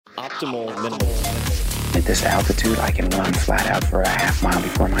Optimal minimal. At this altitude, I can run flat out for a half mile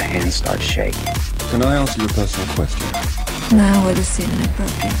before my hands start shaking. Can I answer your personal question? Now would seem an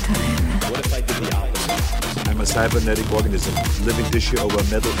appropriate time. What if I did the opposite? I'm a cybernetic organism, living tissue over a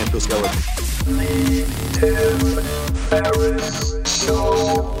metal endoskeleton. Tim Ferriss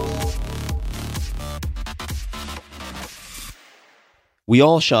Show. We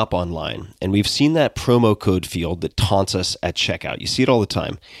all shop online, and we've seen that promo code field that taunts us at checkout. You see it all the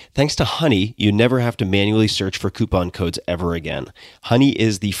time. Thanks to Honey, you never have to manually search for coupon codes ever again. Honey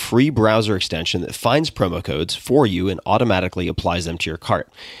is the free browser extension that finds promo codes for you and automatically applies them to your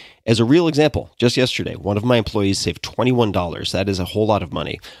cart. As a real example, just yesterday, one of my employees saved $21. That is a whole lot of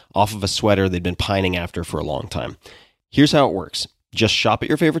money off of a sweater they'd been pining after for a long time. Here's how it works. Just shop at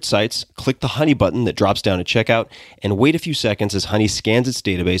your favorite sites, click the Honey button that drops down at checkout, and wait a few seconds as Honey scans its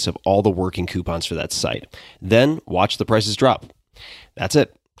database of all the working coupons for that site. Then watch the prices drop. That's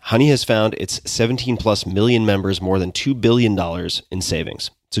it. Honey has found its 17 plus million members more than $2 billion in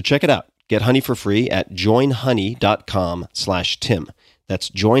savings. So check it out. Get Honey for free at joinhoney.com/Tim. That's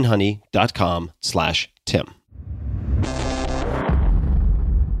joinhoney.com/Tim.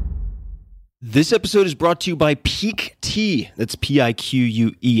 This episode is brought to you by Pique Tea. That's Pique. I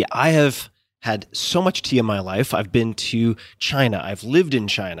have had so much tea in my life. I've been to China. I've lived in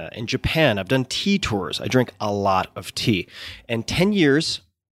China and Japan. I've done tea tours. I drink a lot of tea. And 10 years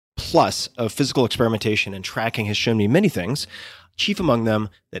plus of physical experimentation and tracking has shown me many things. Chief among them,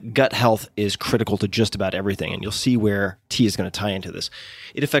 that gut health is critical to just about everything, and you'll see where tea is going to tie into this.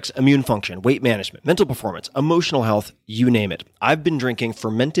 It affects immune function, weight management, mental performance, emotional health, you name it. I've been drinking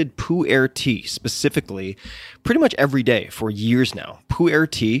fermented Pu'er tea, specifically, pretty much every day for years now. Pu'er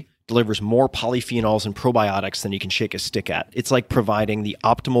tea delivers more polyphenols and probiotics than you can shake a stick at. It's like providing the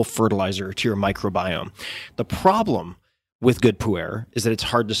optimal fertilizer to your microbiome. The problem with good Pu'er is that it's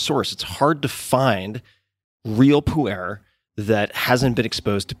hard to source. It's hard to find real Pu'er that hasn't been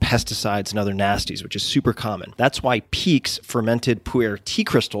exposed to pesticides and other nasties, which is super common. That's why Pique's fermented Pu'er tea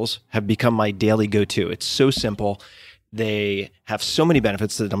crystals have become my daily go-to. It's so simple. They have so many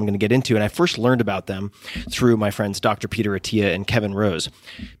benefits that I'm going to get into, and I first learned about them through my friends Dr. Peter Attia and Kevin Rose.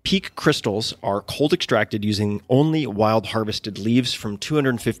 Pique crystals are cold extracted using only wild harvested leaves from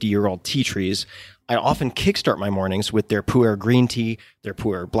 250-year-old tea trees. I often kickstart my mornings with their Pu'er green tea, their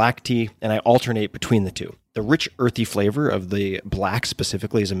Pu'er black tea, and I alternate between the two. The rich, earthy flavor of the black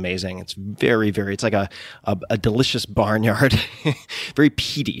specifically is amazing. It's it's like a delicious barnyard, very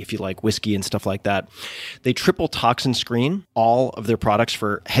peaty if you like whiskey and stuff like that. They triple toxin screen all of their products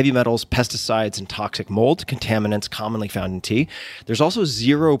for heavy metals, pesticides, and toxic mold, contaminants commonly found in tea. There's also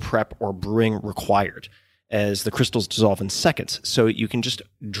zero prep or brewing required, as the crystals dissolve in seconds. So you can just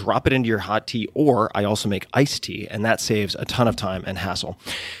drop it into your hot tea, or I also make iced tea, and that saves a ton of time and hassle.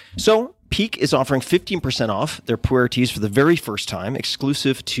 So Pique is offering 15% off their Pu'er teas for the very first time,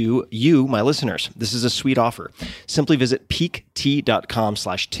 exclusive to you, my listeners. This is a sweet offer. Simply visit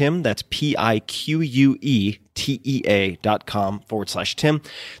piquetea.com/Tim. That's piquetea.com/Tim.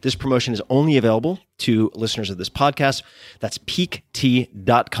 This promotion is only available to listeners of this podcast. That's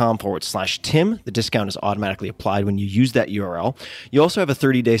piquetea.com/Tim. The discount is automatically applied when you use that URL. You also have a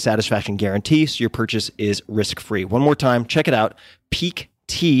 30-day satisfaction guarantee, so your purchase is risk-free. One more time, check it out.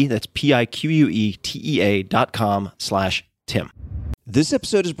 Piquetea, that's piquetea.com/Tim. This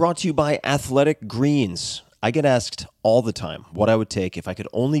episode is brought to you by Athletic Greens. I get asked all the time what I would take if I could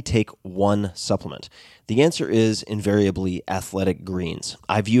only take one supplement. The answer is invariably Athletic Greens.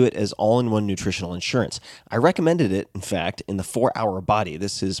 I view it as all-in-one nutritional insurance. I recommended it, in fact, in the 4-Hour Body.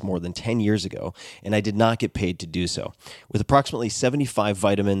 This is more than 10 years ago, and I did not get paid to do so. With approximately 75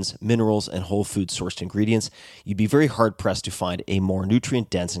 vitamins, minerals, and whole food-sourced ingredients, you'd be very hard-pressed to find a more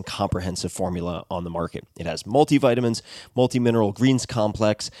nutrient-dense and comprehensive formula on the market. It has multivitamins, multi-mineral greens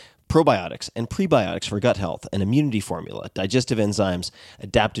complex, probiotics and prebiotics for gut health, an immunity formula, digestive enzymes,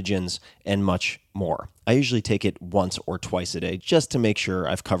 adaptogens, and much more. I usually take it once or twice a day just to make sure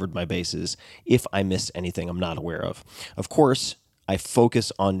I've covered my bases if I miss anything I'm not aware of. Of course, I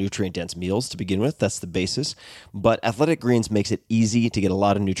focus on nutrient-dense meals to begin with. That's the basis. But Athletic Greens makes it easy to get a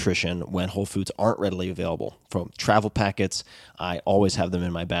lot of nutrition when whole foods aren't readily available. From travel packets, I always have them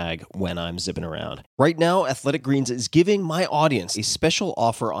in my bag when I'm zipping around. Right now, Athletic Greens is giving my audience a special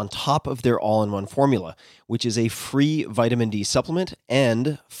offer on top of their all-in-one formula, which is a free vitamin D supplement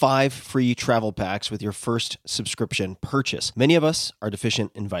and 5 free travel packs with your first subscription purchase. Many of us are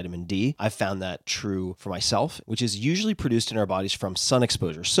deficient in vitamin D. I've found that true for myself, which is usually produced in our bodies from sun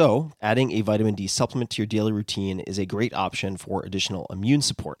exposure. So adding a vitamin D supplement to your daily routine is a great option for additional immune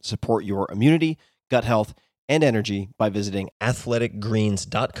support. Support your immunity, gut health, and energy by visiting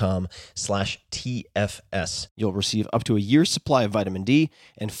athleticgreens.com/TFS. You'll receive up to a year's supply of vitamin D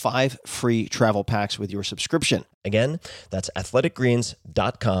and 5 free travel packs with your subscription. Again, that's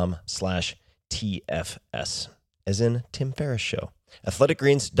athleticgreens.com/TFS, as in Tim Ferriss Show.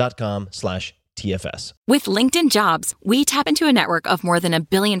 athleticgreens.com/TFS. With LinkedIn Jobs, we tap into a network of more than 1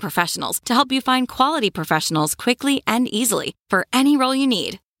 billion professionals to help you find quality professionals quickly and easily for any role you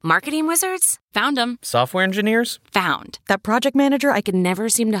need. Marketing wizards? Found them. Software engineers? Found. That project manager I could never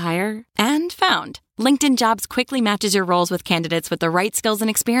seem to hire? And found. LinkedIn Jobs quickly matches your roles with candidates with the right skills and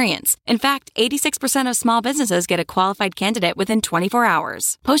experience. In fact, 86% of small businesses get a qualified candidate within 24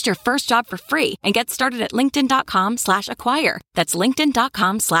 hours. Post your first job for free and get started at linkedin.com/acquire. That's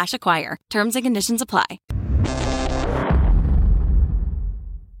linkedin.com/acquire. Terms and conditions apply.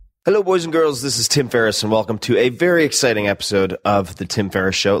 Hello, boys and girls. This is Tim Ferriss, and welcome to a very exciting episode of The Tim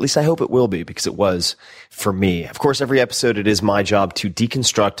Ferriss Show. At least I hope it will be, because it was for me. Of course, every episode, it is my job to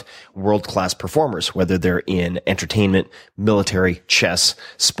deconstruct world-class performers, whether they're in entertainment, military, chess,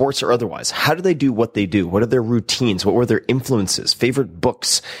 sports, or otherwise. How do they do what they do? What are their routines? What were their influences? Favorite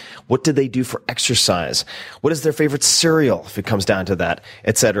books? What did they do for exercise? What is their favorite cereal, if it comes down to that,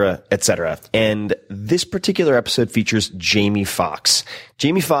 etc., etc. And this particular episode features Jamie Foxx.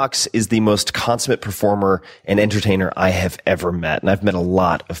 Jamie Foxx is the most consummate performer and entertainer I have ever met, and I've met a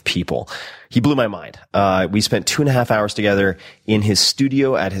lot of people. He blew my mind. We spent 2.5 hours together in his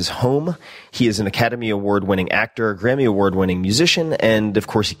studio at his home. He is an Academy Award-winning actor, Grammy Award-winning musician, and of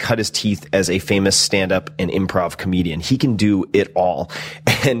course he cut his teeth as a famous stand-up and improv comedian. He can do it all.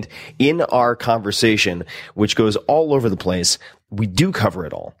 And in our conversation, which goes all over the place, we do cover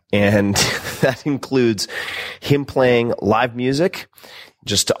it all. And that includes him playing live music,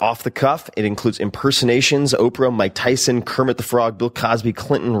 just off the cuff. It includes impersonations, Oprah, Mike Tyson, Kermit the Frog, Bill Cosby,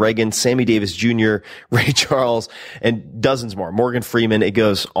 Clinton, Reagan, Sammy Davis Jr., Ray Charles, and dozens more. Morgan Freeman. It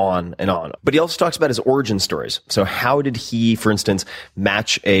goes on and on. But he also talks about his origin stories. So how did he, for instance,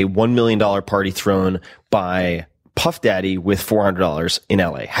 match a $1 million party thrown by Puff Daddy with $400 in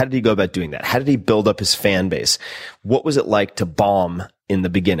LA? How did he go about doing that? How did he build up his fan base? What was it like to bomb in the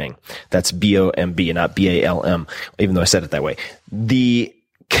beginning? That's B-O-M-B, not B-A-L-M, even though I said it that way. The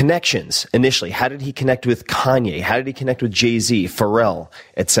connections initially. How did he connect with Kanye? How did he connect with Jay-Z, Pharrell,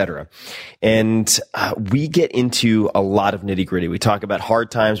 etc.? And we get into a lot of nitty-gritty. We talk about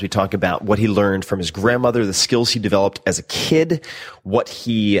hard times. We talk about what he learned from his grandmother, the skills he developed as a kid, what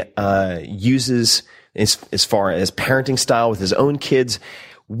he uses as far as parenting style with his own kids.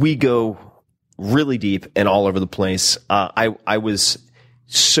 We go really deep and all over the place. I was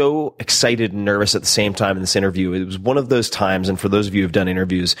so excited and nervous at the same time in this interview. It was one of those times, and for those of you who've done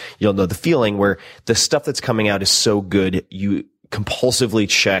interviews, you'll know the feeling where the stuff that's coming out is so good, you compulsively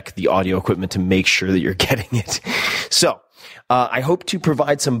check the audio equipment to make sure that you're getting it. So, I hope to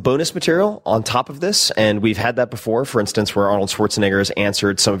provide some bonus material on top of this, and we've had that before, for instance, where Arnold Schwarzenegger has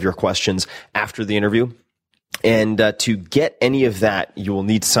answered some of your questions after the interview. And to get any of that, you will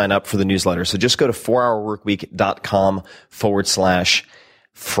need to sign up for the newsletter. So just go to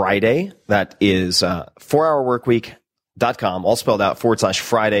 4hourworkweek.com/Friday. That is 4hourworkweek.com, all spelled out,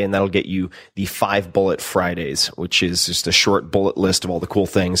 /Friday, and that'll get you the 5 Bullet Fridays, which is just a short bullet list of all the cool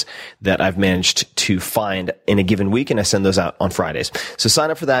things that I've managed to find in a given week, and I send those out on Fridays. So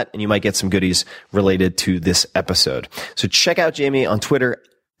sign up for that, and you might get some goodies related to this episode. So check out Jamie on Twitter,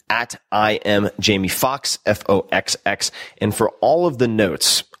 at I am Jamie Foxx, F-O-X-X, and for all of the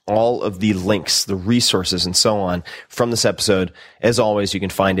notes, all of the links, the resources, and so on from this episode, as always, you can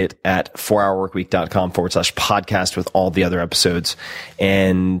find it at 4hourworkweek.com/podcast with all the other episodes.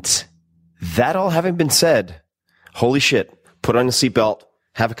 And that all having been said, holy shit, put on a seatbelt,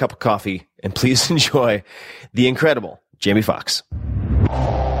 have a cup of coffee, and please enjoy the incredible Jamie Foxx.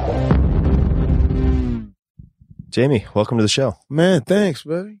 Jamie, welcome to the show. Man, thanks,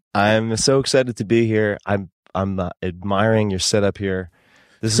 buddy. I'm so excited to be here. I'm admiring your setup here.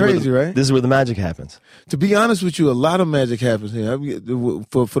 This Crazy, is right? This is where the magic happens. To be honest with you, a lot of magic happens here.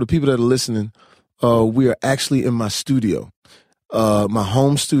 For the people that are listening, we are actually in my studio, my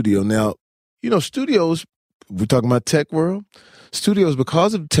home studio. Now, you know, studios, we're talking about tech world. Studios,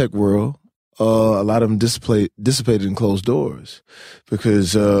 because of the tech world, a lot of them dissipated in closed doors.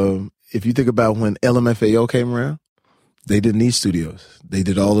 Because if you think about when LMFAO came around, they didn't need studios. They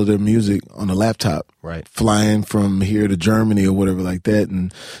did all of their music on a laptop, right? Flying from here to Germany or whatever like that,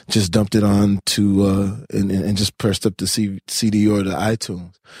 and just dumped it on to and just pressed up the CD or the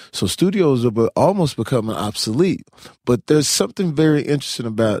iTunes. So studios are almost becoming obsolete. But there's something very interesting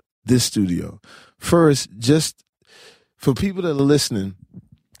about this studio. First, just for people that are listening,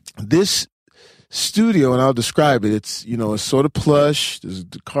 this studio, and I'll describe it. It's, it's sort of plush.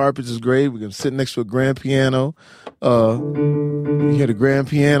 The carpet is great. We're going to sit next to a grand piano. You hear the grand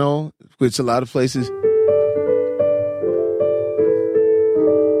piano, which a lot of places.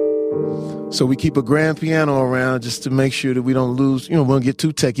 So we keep a grand piano around just to make sure that we don't lose, we don't get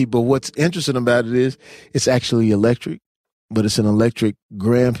too techie. But what's interesting about it is it's actually electric, but it's an electric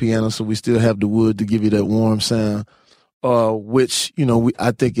grand piano. So we still have the wood to give you that warm sound, which,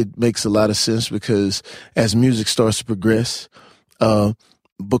 I think it makes a lot of sense because as music starts to progress,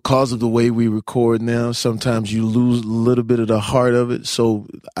 because of the way we record now, sometimes you lose a little bit of the heart of it. So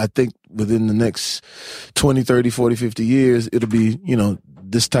I think within the next 20, 30, 40, 50 years, it'll be,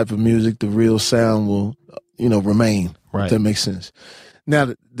 this type of music, the real sound will, remain. Right. If that makes sense.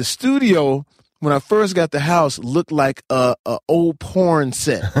 Now, the studio, when I first got the house, looked like a old porn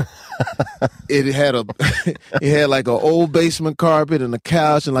set. It had like an old basement carpet and a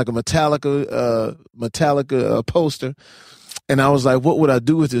couch and like a Metallica poster. And I was like, what would I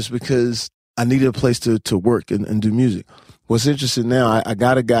do with this? Because I needed a place to work and do music. What's interesting now, I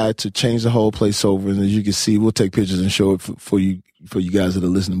got a guy to change the whole place over, and as you can see, we'll take pictures and show it for you guys that are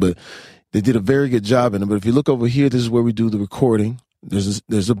listening. But they did a very good job in it. But if you look over here, this is where we do the recording.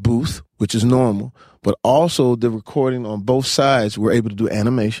 There's a booth, which is normal, but also the recording on both sides. We're able to do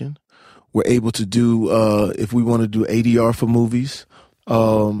animation. We're able to do if we want to do ADR for movies.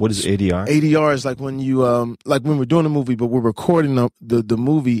 What is ADR? ADR is like when you like when we're doing a movie, but we're recording the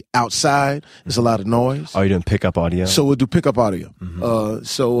movie outside. There's a lot of noise. Oh, you didn't pick up audio? So we'll do pickup audio.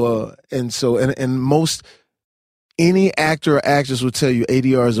 And most any actor or actress will tell you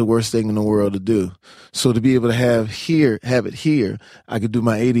ADR is the worst thing in the world to do. So to be able to have it here, I could do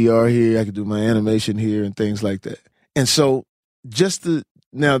my ADR here, I could do my animation here, and things like that. And so just the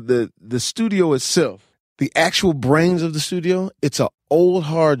studio itself, the actual brains of the studio, it's an old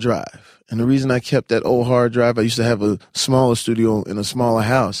hard drive. And the reason I kept that old hard drive, I used to have a smaller studio in a smaller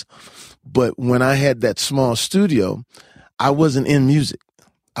house. But when I had that small studio, I wasn't in music.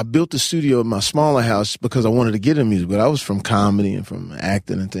 I built the studio in my smaller house because I wanted to get in music, but I was from comedy and from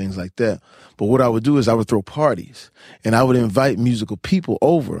acting and things like that. But what I would do is I would throw parties and I would invite musical people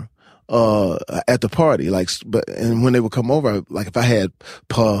over at the party, and when they would come over, like if I had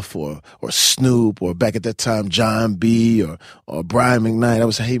Puff or Snoop or back at that time John B or Brian McKnight, I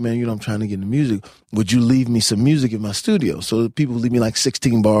would say, hey man, I'm trying to get into music. Would you leave me some music in my studio? So people would leave me like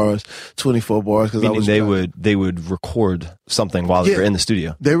 16 bars, 24 bars. Meaning they would record something while they were in the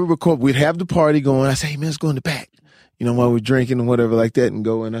studio. They would record. We'd have the party going. I say, hey man, let's go in the back. While we're drinking and whatever like that, and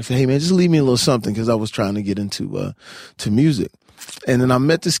go. And I say, hey man, just leave me a little something because I was trying to get into to music. And then I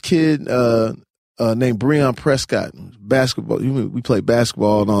met this kid named Breon Prescott, basketball. We played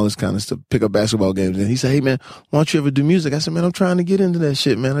basketball and all this kind of stuff, pick up basketball games. And he said, hey, man, why don't you ever do music? I said, man, I'm trying to get into that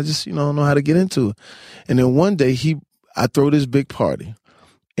shit, man. I just, don't know how to get into it. And then one day I throw this big party.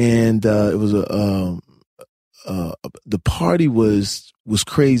 And it was the party was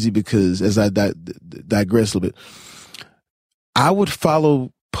crazy because, as I digress a little bit, I would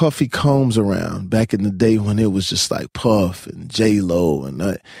follow Puffy Combs around back in the day when it was just like Puff and J-Lo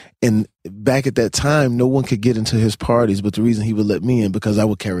and back at that time, no one could get into his parties, but the reason he would let me in because I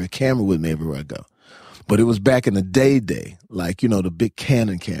would carry a camera with me everywhere I go. But it was back in the day, like, the big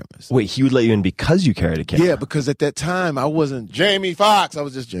Canon cameras. Wait, he would let you in because you carried a camera? Yeah, because at that time, I wasn't Jamie Foxx. I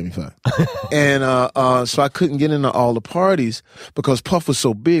was just Jamie Foxx. And so I couldn't get into all the parties because Puff was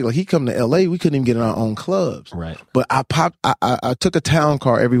so big. Like, he come to L.A., we couldn't even get in our own clubs. Right. But I took a town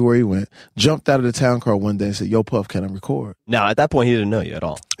car everywhere he went, jumped out of the town car one day and said, yo, Puff, can I record? Now, at that point, he didn't know you at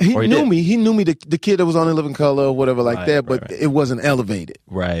all. He knew me. He knew me, the kid that was on In Living Color or whatever like that, but it wasn't elevated.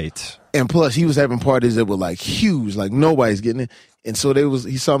 Right. And plus, he was having parties that were like huge, like nobody's getting it. And so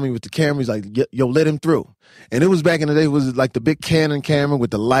he saw me with the camera. He's like, yo, let him through. And it was back in the day, it was like the big Canon camera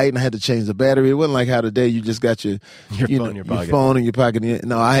with the light, and I had to change the battery. It wasn't like how today you just got your phone in your pocket.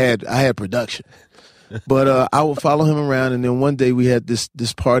 No, I had production. But I would follow him around, and then one day we had this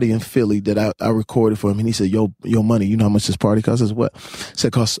party in Philly that I recorded for him, and he said, yo, Money, you know how much this party costs? I said, what? He said,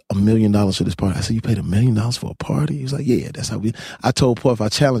 it costs $1 million for this party. I said, you paid $1 million for a party? He's like, yeah, that's how I told Puff, I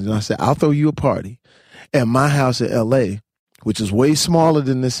challenged him. I said, I'll throw you a party at my house in L.A., which is way smaller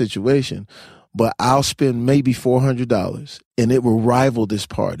than this situation, but I'll spend maybe $400, and it will rival this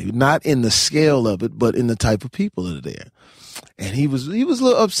party. Not in the scale of it, but in the type of people that are there. And he was a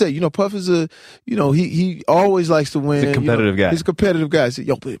little upset. Puff is he always likes to win. He's a competitive guy. He's a competitive guy. He said,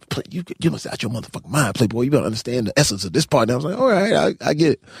 yo, you must out your motherfucking mind, Playboy. You better understand the essence of this part. And I was like, all right, I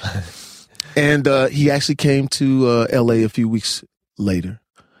get it. And he actually came to L.A. a few weeks later.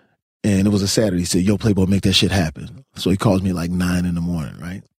 And it was a Saturday. He said, yo, Playboy, make that shit happen. So he calls me like 9 a.m,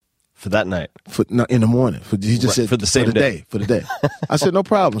 right? For that night. In the morning. He just said for the same day. For the day. I said, no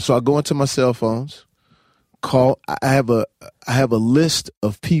problem. So I go into my cell phones, call. I have a list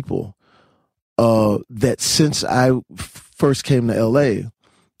of people that since I first came to LA,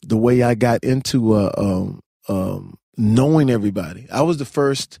 the way I got into knowing everybody. I was the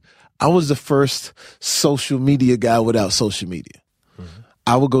first social media guy without social media. Mm-hmm.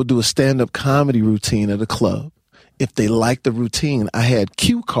 I would go do a stand-up comedy routine at a club. If they liked the routine, I had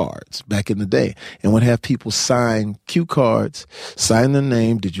cue cards back in the day and would have people sign cue cards, sign their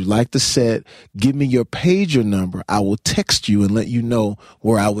name. Did you like the set? Give me your pager number. I will text you and let you know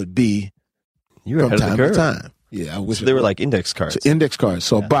where I would be from time to time. Yeah, I wish so they were like index cards. So index cards.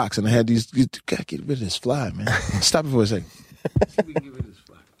 So a box, and I had these. You gotta get rid of this fly, man. Stop it for a second. See if we can get rid of this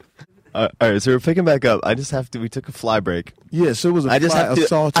fly. All right, so we're picking back up. I just have to. We took a fly break. Yeah, so it was a fly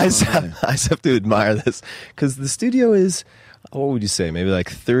assault. I just have to admire this because the studio is, what would you say? Maybe like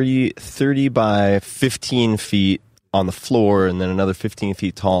 30 by 15 feet on the floor, and then another 15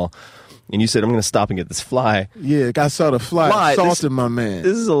 feet tall. And you said, I'm going to stop and get this fly. Yeah, I saw the fly assaulted my man.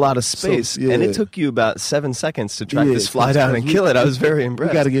 This is a lot of space. So, yeah. And it took you about 7 seconds to track this fly down and kill it. I was very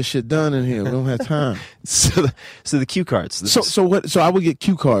impressed. We got to get shit done in here. We don't have time. So the cue cards. So I would get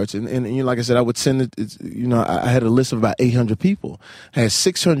cue cards. And you know, like I said, I would send it. You know, I had a list of about 800 people. I had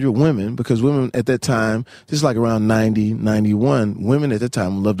 600 women because women at that time, this is like around 90, 91, women at that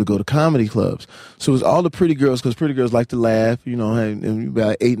time loved to go to comedy clubs. So it was all the pretty girls because pretty girls like to laugh. You know, and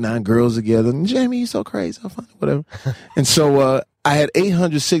about 8, 9 girls together. And Jamie, you're so crazy, so funny, whatever. And so I had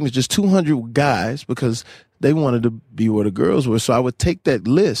 800 signatures, 200 guys because they wanted to be where the girls were. So I would take that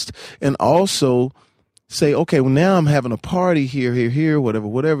list and also say, okay, well now I'm having a party here,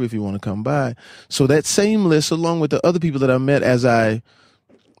 whatever, if you want to come by. So that same list, along with the other people that I met as I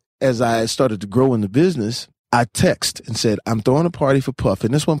started to grow in the business, I text and said, I'm throwing a party for Puff.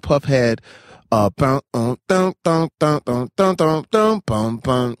 And this one Puff had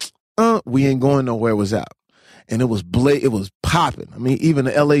we ain't going nowhere was out. And it was popping. I mean, even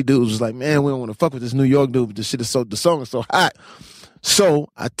the LA dudes was like, man, we don't want to fuck with this New York dude, but the song is so hot. So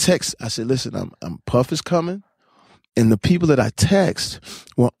I said, listen, I'm Puff is coming. And the people that I text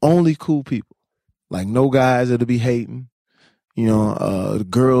were only cool people. Like no guys that'll be hating. You know, the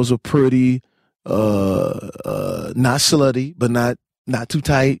girls are pretty, not slutty, but not too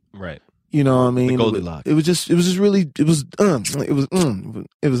tight. Right. You know what I mean? The Goldilocks. It was really.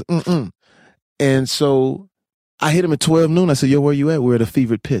 And so I hit him at 12 noon. I said, yo, where you at? We're at a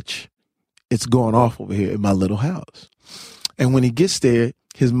fevered pitch. It's going off over here in my little house. And when he gets there,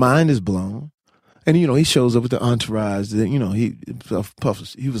 his mind is blown. And, you know, he shows up with the entourage. You know, he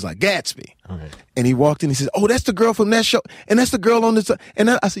was like, Gatsby. Okay. And he walked in, he says, oh, that's the girl from that show. And that's the girl on this. And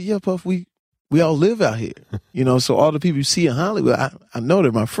I said, yeah, Puff, we all live out here. You know, so all the people you see in Hollywood, I know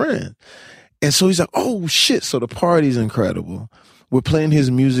they're my friend. And so he's like, oh, shit. So the party's incredible. We're playing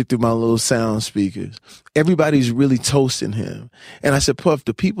his music through my little sound speakers. Everybody's really toasting him. And I said, Puff,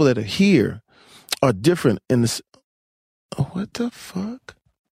 the people that are here are different in this. Oh, what the fuck?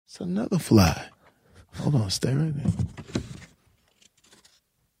 It's another fly. Hold on, stay right there.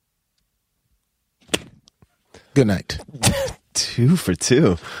 Good night. 2 for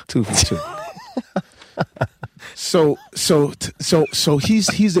 2. 2 for 2. So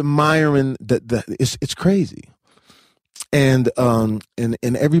he's admiring that it's crazy. And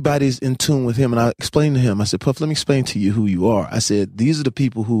everybody's in tune with him. And I explained to him, I said, Puff, let me explain to you who you are. I said, these are the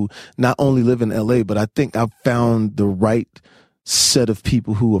people who not only live in LA, but I think I've found the right set of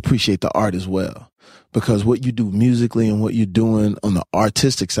people who appreciate the art as well. Because what you do musically and what you're doing on the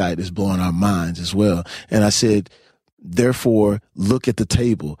artistic side is blowing our minds as well. And I said, therefore, look at the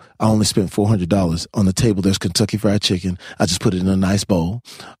table. I only spent $400 on the table. There's Kentucky Fried Chicken. I just put it in a nice bowl.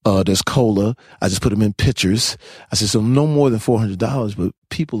 There's cola. I just put them in pitchers. I said, so no more than $400, but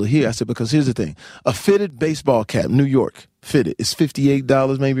people are here. I said, because here's the thing. A fitted baseball cap, New York, fitted. It's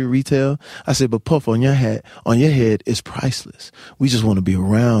 $58 maybe retail. I said, but Puff, on your head is priceless. We just want to be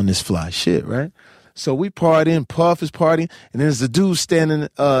around this fly shit, right? So we partying, Puff is partying, and there's the dude standing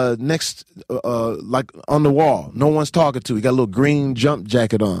next, like on the wall. No one's talking to. He got a little green jump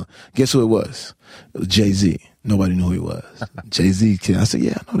jacket on. Guess who it was? It was Jay-Z. Nobody knew who he was. Jay-Z. I said,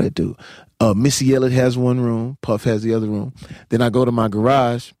 yeah, I know that dude. Missy Elliott has one room. Puff has the other room. Then I go to my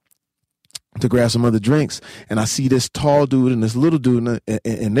garage, to grab some other drinks, and I see this tall dude and this little dude,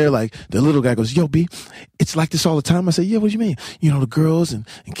 and they're like, the little guy goes, "Yo, B, it's like this all the time." I said, "Yeah, what do you mean? You know, the girls and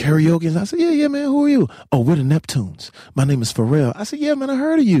karaoke." And I said, "Yeah, man, who are you?" "Oh, we're the Neptunes. My name is Pharrell." I said, "Yeah, man, I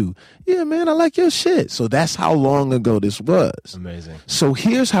heard of you. Yeah, man, I like your shit." So that's how long ago this was. Amazing. So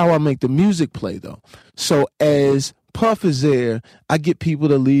here's how I make the music play, though. So as Puff is there, I get people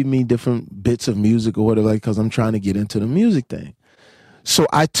to leave me different bits of music or whatever, because I'm trying to get into the music thing. So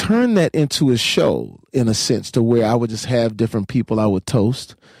I turned that into a show, in a sense, to where I would just have different people I would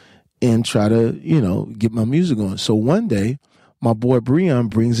toast and try to, get my music on. So one day, my boy Breon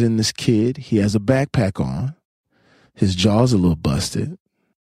brings in this kid. He has a backpack on. His jaw's a little busted.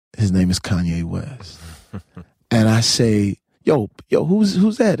 His name is Kanye West. And I say, yo,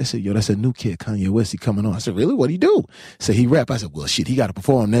 who's that? They said, yo, that's a new kid, Kanye West. He coming on. I said, really? What'd he do? Said he rap. I said, well, shit, he got to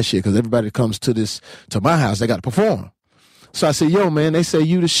perform that shit, because everybody that comes to my house, they got to perform. So I said, yo, man, they say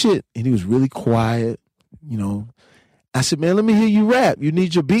you the shit. And he was really quiet, I said, man, let me hear you rap. You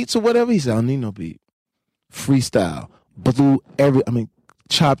need your beats or whatever? He said, I don't need no beat. Freestyle.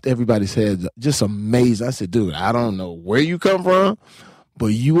 Chopped everybody's heads up. Just amazing. I said, dude, I don't know where you come from, but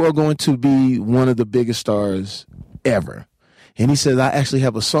you are going to be one of the biggest stars ever. And he said, I actually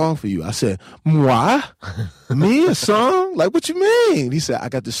have a song for you. I said, moi? Me, a song? Like, what you mean? He said, I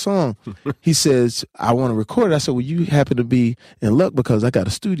got this song. He says, I want to record it. I said, well, you happen to be in luck, because I got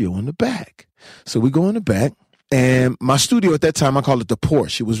a studio in the back. So we go in the back, and my studio at that time, I call it the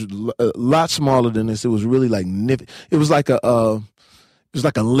Porsche. It was a lot smaller than this. It was really like it was like a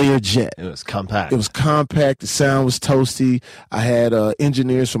Learjet. It was compact. It was compact. The sound was toasty. I had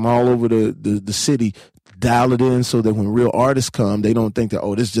engineers from all over the city dial it in so that when real artists come, they don't think that,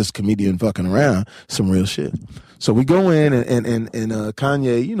 oh, this is just comedian fucking around. Some real shit. So we go in and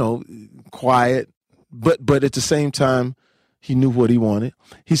Kanye, quiet, but at the same time, he knew what he wanted.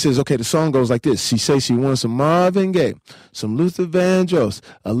 He says, okay, the song goes like this. She says she wants some Marvin Gaye, some Luther Vandross,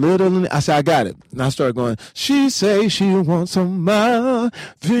 a little. I said, I got it. And I started going, she says she wants some Marvin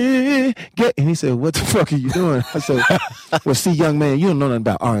Gaye. And he said, what the fuck are you doing? I said, well, see, young man, you don't know nothing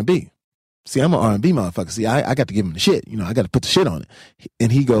about R&B. See, I'm an R&B motherfucker. See, I got to give him the shit. I got to put the shit on it.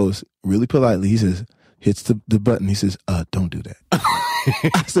 And he goes, really politely, he says, hits the button. He says, don't do that.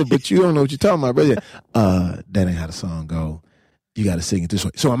 I said, but you don't know what you're talking about, brother. That ain't how the song go. You got to sing it this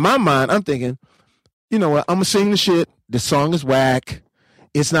way. So in my mind, I'm thinking, you know what? I'm going to sing the shit. The song is whack.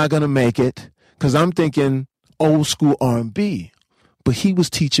 It's not going to make it. Because I'm thinking old school R&B. But he was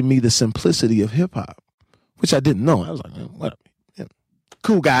teaching me the simplicity of hip hop, which I didn't know. I was like, whatever. Yeah.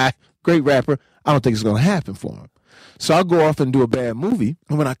 Cool guy. Great rapper. I don't think it's going to happen for him. So I'll go off and do a bad movie.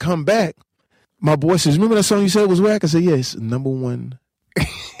 And when I come back, my boy says, remember that song you said was whack? I said, yeah, it's #1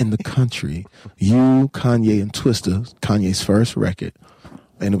 in the country. You, Kanye, and Twista, Kanye's first record.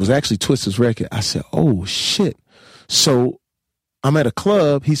 And it was actually Twista's record. I said, oh, shit. So I'm at a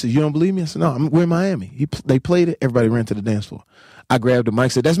club. He said, you don't believe me? I said, no, we're in Miami. They played it. Everybody ran to the dance floor. I grabbed the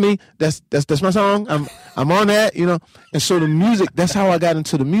mic, said, that's me. That's my song. I'm on that, And so the music, that's how I got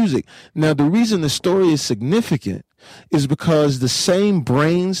into the music. Now, the reason the story is significant is because the same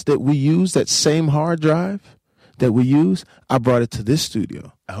brains that we use, that same hard drive that we use, I brought it to this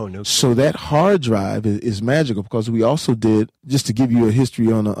studio. Oh, no. So that hard drive is magical, because we also did, just to give you a history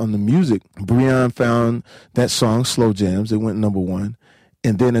on the music, Breon found that song, Slow Jams. It went #1.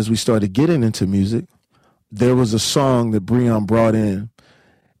 And then as we started getting into music, there was a song that Breon brought in,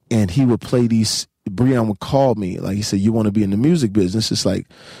 and he would play these. Breon would call me, like he said, you want to be in the music business? It's like,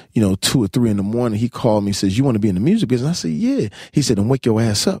 2 or 3 in the morning. He called me, says, you want to be in the music business? I said, yeah. He said, then wake your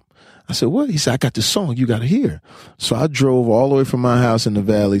ass up. I said, what? He said, I got this song you got to hear. So I drove all the way from my house in the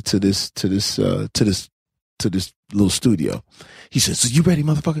valley to this little studio. He says, so you ready,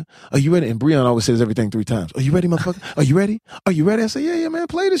 motherfucker? Are you ready? And Breon always says everything 3 times. Are you ready, motherfucker? Are you ready? Are you ready? I said, yeah, man,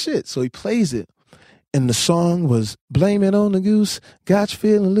 play the shit. So he plays it. And the song was, blame it on the goose, got you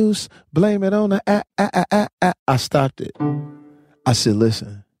feeling loose, blame it on the I stopped it. I said,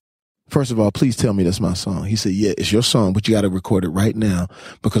 listen, first of all, please tell me that's my song. He said, yeah, it's your song, but you got to record it right now,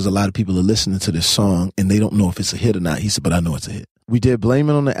 because a lot of people are listening to this song and they don't know if it's a hit or not. He said, but I know it's a hit. We did Blame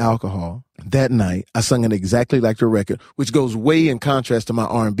It on the Alcohol. That night, I sung it exactly like the record, which goes way in contrast to my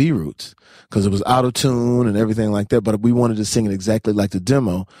R&B roots, because it was auto-tune and everything like that, but we wanted to sing it exactly like the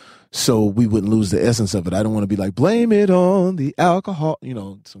demo, so we wouldn't lose the essence of it. I don't want to be like, blame it on the alcohol,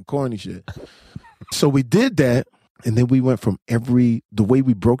 some corny shit. So we did that, and then we went from the way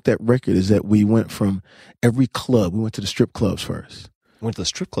we broke that record is that we went from every club. We went to the strip clubs first. Went to the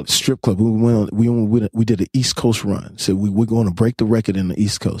strip club. Strip club. We did an East Coast run. So we're going to break the record in the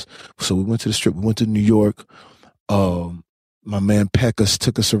East Coast. So we went to the strip. We went to New York. My man Peckus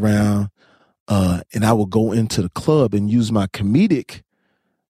took us around. And I would go into the club and use my comedic,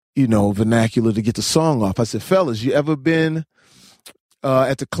 vernacular to get the song off. I said, fellas, you ever been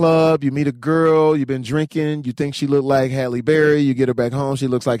at the club, you meet a girl, you've been drinking, you think she looked like Halle Berry, you get her back home, she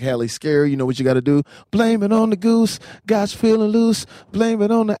looks like Halle Scary. You know what you got to do? Blame it on the goose, God's feeling loose, blame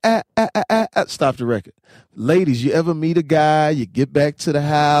it on the Stop the record. Ladies, you ever meet a guy, you get back to the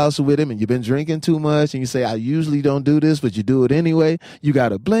house with him and you've been drinking too much and you say, I usually don't do this, but you do it anyway. You got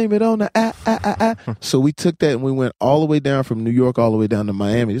to blame it on the So we took that and we went all the way down from New York all the way down to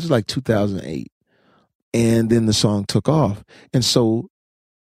Miami. This was like 2008. And then the song took off. And so,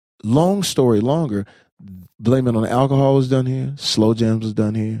 long story longer, Blame It on the Alcohol was done here. Slow Jams was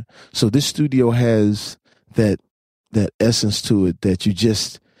done here. So this studio has that essence to it that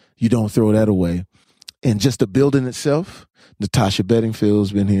you don't throw that away. And just the building itself, Natasha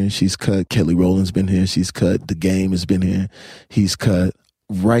Bedingfield's been here. She's cut. Kelly Rowland's been here. She's cut. The Game has been here. He's cut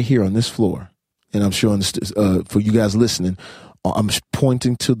right here on this floor. And I'm sure for you guys listening, I'm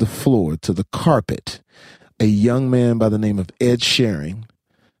pointing to the floor, to the carpet. A young man by the name of Ed Sheeran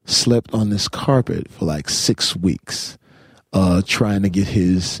slept on this carpet for like 6 weeks, trying to get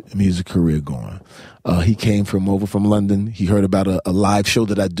his music career going. He came over from London. He heard about a live show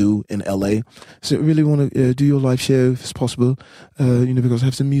that I do in LA. So I really want to do your live show if it's possible, because I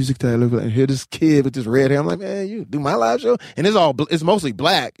have some music that I love. And hear this kid with this red hair. I'm like, man, you do my live show? And it's mostly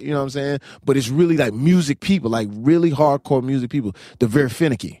black, you know what I'm saying? But it's really like music people, like really hardcore music people. They're very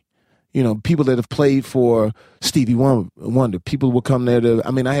finicky. People that have played for Stevie Wonder. People will come there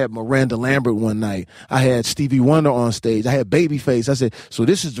I had Miranda Lambert one night. I had Stevie Wonder on stage. I had Babyface. I said, so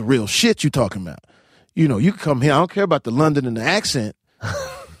this is the real shit you talking about. You can come here. I don't care about the London and the accent.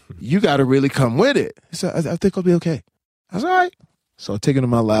 You got to really come with it. So I think I'll be okay. I was all right. So I take it to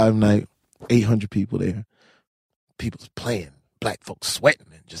my live night, 800 people there. People's playing, black folks sweating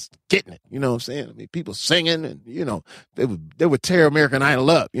and just getting it. You know what I'm saying? I mean, people singing and, they would tear American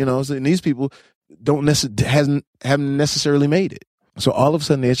Idol up, So, and these people haven't necessarily made it. So all of a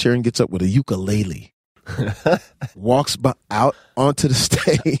sudden, Ed Sheeran gets up with a ukulele, walks out onto the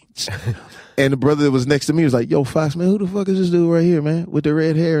stage. And the brother that was next to me was like, yo, Fox, man, who the fuck is this dude right here, man, with the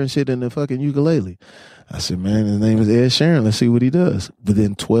red hair and shit and the fucking ukulele? I said, man, his name is Ed Sheeran. Let's see what he does.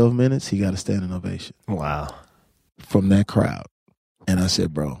 Within 12 minutes, he got a standing ovation. Wow. From that crowd. And I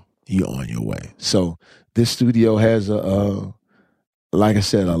said, bro, you're on your way. So this studio has, like I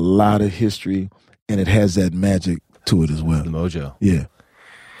said, a lot of history, and it has that magic to it as well. The mojo. Yeah.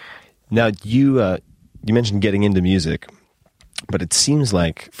 Now, you mentioned getting into music. But it seems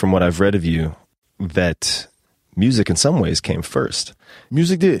like, from what I've read of you, that music in some ways came first.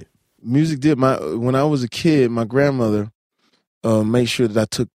 Music did. When I was a kid, my grandmother made sure that I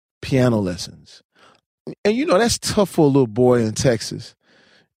took piano lessons. And, that's tough for a little boy in Texas.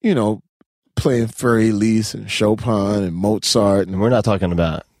 Playing Fur Elise and Chopin and Mozart. And we're not talking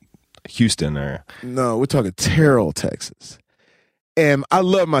about Houston or... No, we're talking Terrell, Texas. And I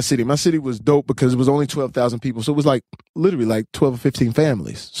love my city. My city was dope because it was only 12,000 people. So it was literally 12 or 15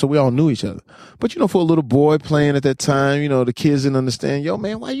 families. So we all knew each other. But, for a little boy playing at that time, the kids didn't understand, yo,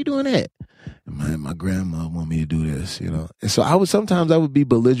 man, why you doing that? And my grandma want me to do this, And so sometimes I would be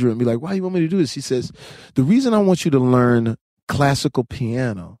belligerent and be like, why you want me to do this? She says, the reason I want you to learn classical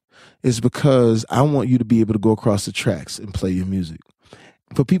piano is because I want you to be able to go across the tracks and play your music.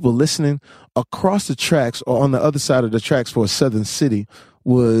 For people listening, across the tracks or on the other side of the tracks for a southern city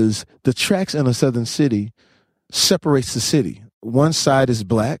was the tracks in a southern city separates the city. One side is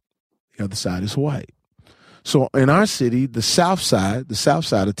black, the other side is white. So in our city, the south side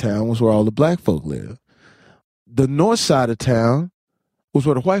of town was where all the black folk lived. The north side of town was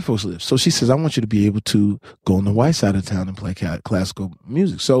where the white folks lived. So she says, I want you to be able to go on the white side of town and play classical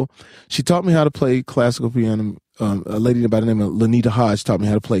music. So she taught me how to play classical piano. A lady by the name of Lanita Hodge taught me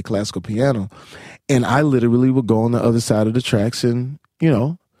how to play classical piano. And I literally would go on the other side of the tracks and,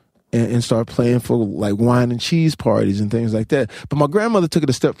 and start playing for wine and cheese parties and things like that. But my grandmother took it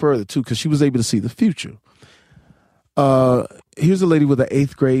a step further too, because she was able to see the future. Here's a lady with an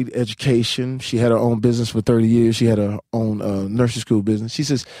 8th grade education. She had her own business for 30 years. She had her own nursery school business. She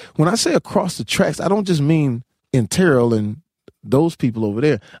says, when I say across the tracks, I don't just mean in Terrell and those people over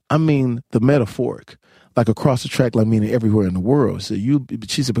there. I mean the metaphoric. Across the track, meaning everywhere in the world. So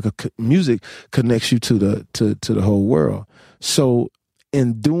she said, because music connects you to the whole world. So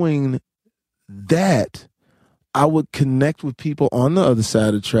in doing that, I would connect with people on the other side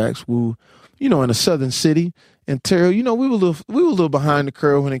of the tracks who, in a southern city. And Terrell, we were a little behind the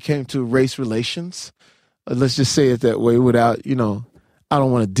curve when it came to race relations. Let's just say it that way without, I don't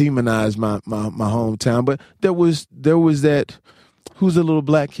want to demonize my hometown, but there was that, who's a little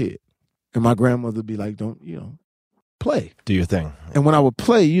black kid? And my grandmother would be like, don't, play. Do your thing. And when I would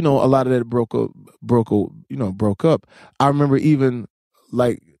play, a lot of that broke up. I remember even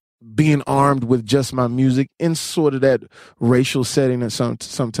like being armed with just my music in sort of that racial setting. And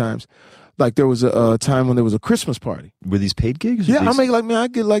sometimes, like there was a time when there was a Christmas party. Were these paid gigs? Yeah, I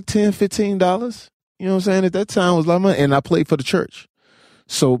get like $10, $15. You know what I'm saying? At that time it was a lot of money, and I played for the church.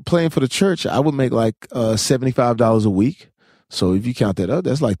 So playing for the church, I would make like $75 a week. So if you count that up,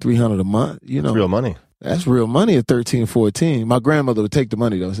 that's like $300 a month. That's real money. That's real money at 13, 14. My grandmother would take the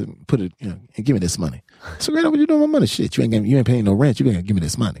money though and put it, and give me this money. So grandma, what you doing with my money? Shit, you ain't paying no rent. You ain't gonna give me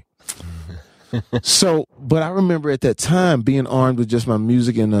this money. So, but I remember at that time being armed with just my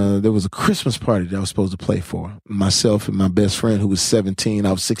music, and there was a Christmas party that I was supposed to play for. Myself and my best friend who was 17.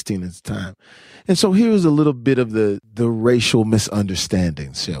 I was 16 at the time. And so here was a little bit of the racial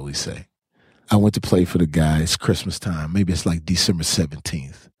misunderstandings, shall we say. I went to play for the guys Christmas time. Maybe it's like December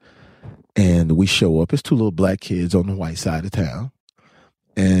 17th. And we show up. It's two little black kids on the white side of town.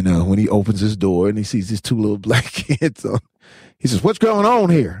 And when he opens his door and he sees these two little black kids, he says, "What's going on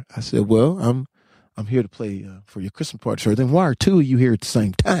here?" I said, "Well, I'm here to play for your Christmas party, sir." "Then why are two of you here at the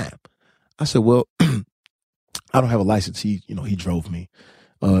same time?" I said, "Well, I don't have a license. He drove me.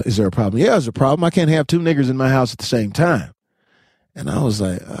 Is there a problem?" "Yeah, there's a problem. I can't have two niggers in my house at the same time." And I was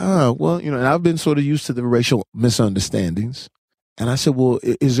like, well, and I've been sort of used to the racial misunderstandings. And I said, "Well,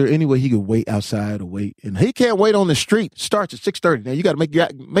 is there any way he could wait outside or wait?" And he can't wait on the street. It starts at 6:30. Now you got to make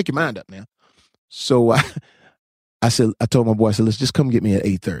your mind up now. So I told my boy, I said, "Let's just come get me at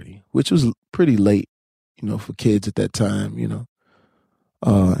 8:30, which was pretty late, for kids at that time,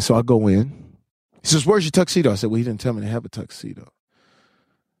 So I go in. He says, "Where's your tuxedo?" I said, "Well, he didn't tell me to have a tuxedo."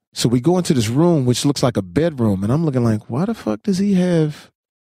 So we go into this room, which looks like a bedroom. And I'm looking like, why the fuck does he have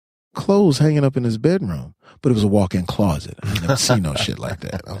clothes hanging up in his bedroom? But it was a walk-in closet. I never seen no shit like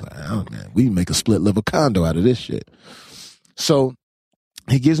that. I was like, oh, man, we can make a split-level condo out of this shit. So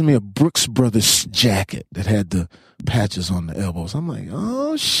he gives me a Brooks Brothers jacket that had the patches on the elbows. I'm like,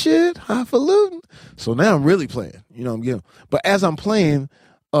 oh, shit, highfalutin. So now I'm really playing. I'm getting. But as I'm playing,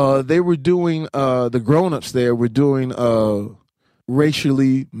 they were doing, the grown-ups there were doing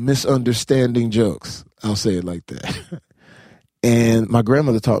racially misunderstanding jokes. I'll say it like that. And my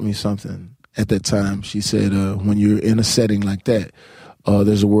grandmother taught me something at that time. She said, when you're in a setting like that,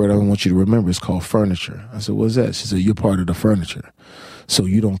 there's a word I want you to remember. It's called furniture. I said, "What's that?" She said, "You're part of the furniture. So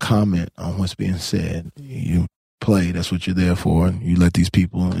you don't comment on what's being said. You play. That's what you're there for. And you let these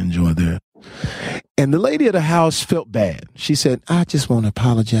people enjoy their." And the lady of the house felt bad. She said, "I just want to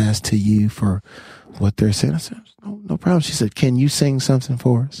apologize to you for what they're saying." I said, no problem. She said, "Can you sing something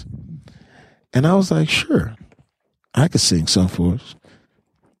for us?" And I was like, "Sure, I could sing something for us."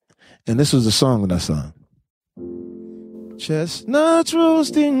 And this was the song that I sung. Chestnuts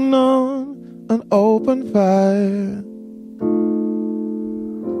roasting on an open fire,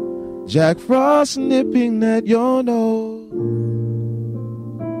 Jack Frost nipping at your nose,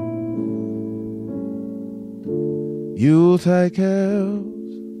 Yuletide carols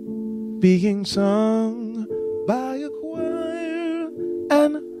being sung by a choir,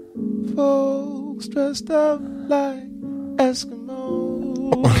 and folks dressed up like Eskimos.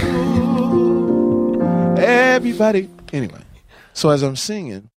 Everybody. Anyway, so as I'm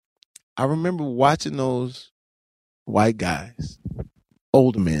singing, I remember watching those white guys,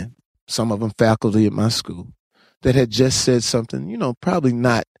 older men, some of them faculty at my school, that had just said something, probably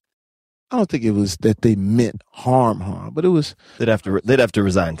not. I don't think it was that they meant harm, but it was. They'd have to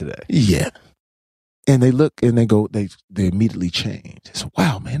resign today. Yeah. And they look and they go, they immediately change. They say,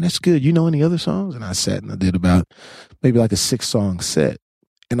 "Wow, man, that's good. You know any other songs?" And I sat and I did about maybe like a 6-song set.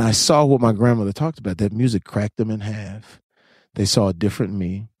 And I saw what my grandmother talked about. That music cracked them in half. They saw a different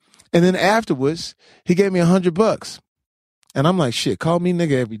me. And then afterwards, he gave me $100. And I'm like, shit, call me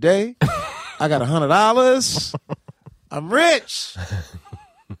nigga every day. I got $100. I'm rich.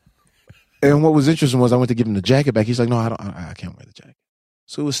 And what was interesting was I went to give him the jacket back. He's like, "No, I can't wear the jacket."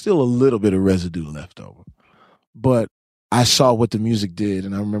 So it was still a little bit of residue left over. But I saw what the music did.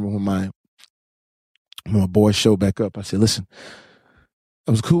 And I remember when my boys showed back up, I said, "Listen,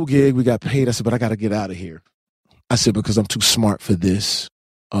 it was a cool gig. We got paid." I said, "But I got to get out of here." I said, "Because I'm too smart for this.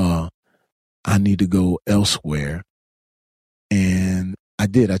 I need to go elsewhere." And I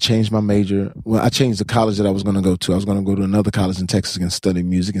did. I changed my major. Well, I changed the college that I was going to go to. I was going to go to another college in Texas and study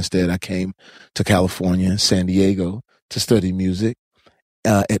music. Instead, I came to California, San Diego, to study music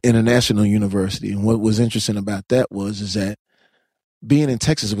at International University. And what was interesting about that is that being in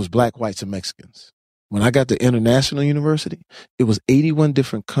Texas, it was black, whites, and Mexicans. When I got to International University, it was 81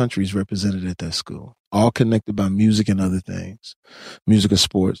 different countries represented at that school, all connected by music and other things, music and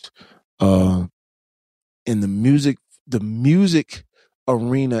sports. And the music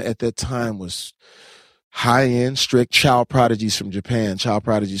arena at that time was high end, strict child prodigies from Japan, child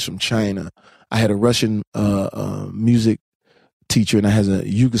prodigies from China. I had a Russian music teacher, and I had a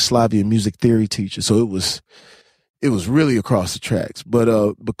Yugoslavian music theory teacher. So it was really across the tracks.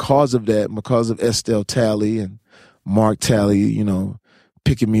 But because of that, because of Estelle Talley and Mark Talley, you know,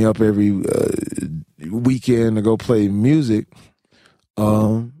 picking me up every weekend to go play music,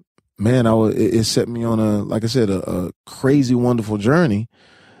 man, it set me on a crazy, wonderful journey.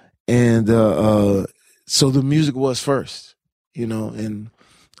 And so the music was first, you know, and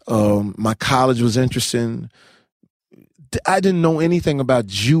my college was interesting. I didn't know anything about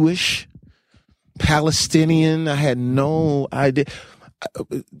Jewish, Palestinian. I had no idea.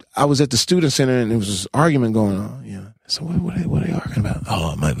 I was at the student center and there was this argument going on. Yeah. So what are they arguing about?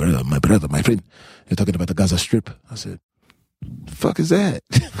 Oh, my friend, they're talking about the Gaza Strip. I said, the fuck is that?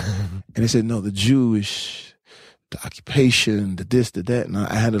 And they said, no, the Jewish, the occupation, the this, the that. And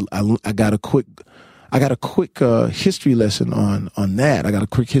I got a quick history lesson on that. I got a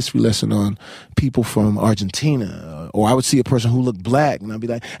quick history lesson on people from Argentina. Or I would see a person who looked black, and I'd be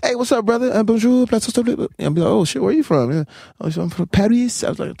like, hey, what's up, brother? Bonjour. And I'd be like, oh, shit, where are you from? Yeah. Oh, I'm from Paris. I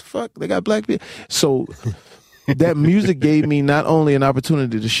was like, what the fuck? They got black people. So that music gave me not only an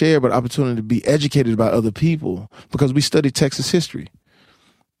opportunity to share, but opportunity to be educated about other people, because we studied Texas history.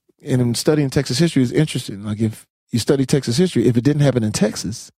 And in studying Texas history is interesting. Like, if you study Texas history, if it didn't happen in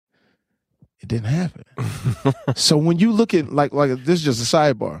Texas, it didn't happen. So when you look at, like this is just a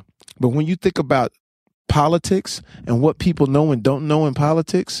sidebar, but when you think about politics and what people know and don't know in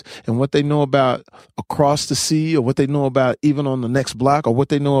politics, and what they know about across the sea, or what they know about even on the next block, or what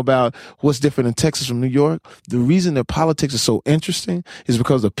they know about what's different in Texas from New York, the reason that politics is so interesting is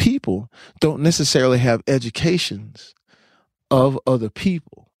because the people don't necessarily have educations of other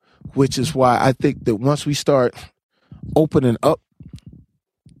people, which is why I think that once we start opening up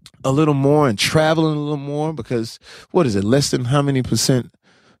a little more and traveling a little more, because what is it, less than how many percent?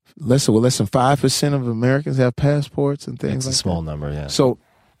 Less than 5% of Americans have passports and things. It's a small number, yeah. So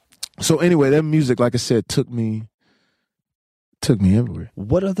anyway, that music, like I said, took me everywhere.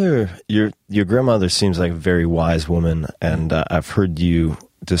 What other your grandmother seems like a very wise woman, and I've heard you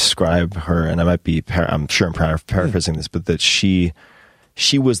describe her, and I might be I'm sure I'm paraphrasing this, but that she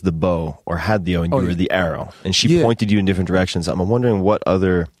was the bow, or had the bow, and you were the arrow, and she pointed you in different directions. I'm wondering what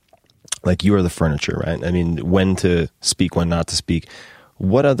other, like, you are the furniture, right? I mean, when to speak, when not to speak.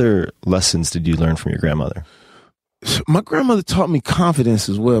 What other lessons did you learn from your grandmother? My grandmother taught me confidence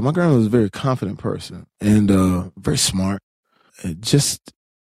as well. My grandmother was a very confident person, and very smart. Just,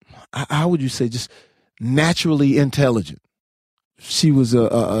 how would you say, just naturally intelligent. She was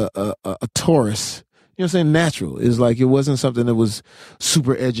a Taurus. You know what I'm saying? Natural. It's like, it wasn't something that was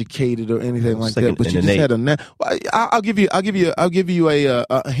super educated or anything like that. But you just had I'll give you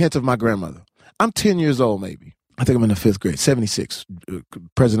a hint of my grandmother. I'm 10 years old, maybe. I think I'm in the 5th grade, 76,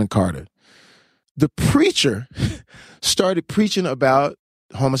 President Carter. The preacher started preaching about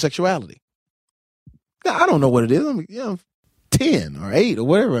homosexuality. Now, I don't know what it is. I'm 10 or 8 or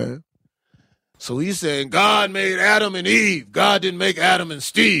whatever. So he's saying, God made Adam and Eve. God didn't make Adam and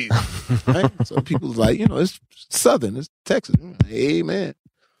Steve. Right? So people's like, it's Southern, it's Texas. Amen.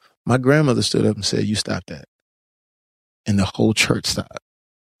 My grandmother stood up and said, you stop that. And the whole church stopped.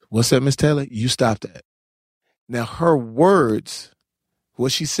 What's that, Miss Taylor? You stop that. Now, her words,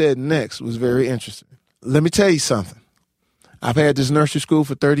 what she said next was very interesting. Let me tell you something. I've had this nursery school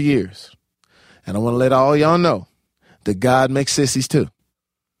for 30 years. And I want to let all y'all know that God makes sissies too.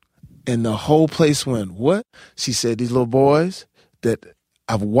 And the whole place went, what? She said, these little boys that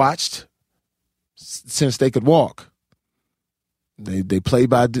I've watched since they could walk, they play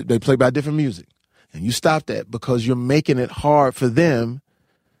by different music. And you stop that because you're making it hard for them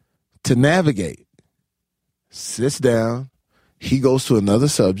to navigate. Sits down. He goes to another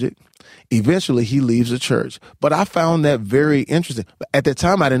subject. Eventually, he leaves the church. But I found that very interesting. At that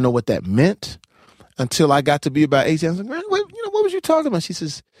time, I didn't know what that meant until I got to be about 18. I was like, what was you talking about? She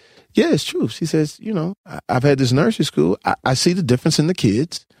says, yeah, it's true. She says, I've had this nursery school. I see the difference in the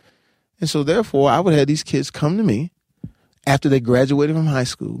kids. And so therefore, I would have these kids come to me after they graduated from high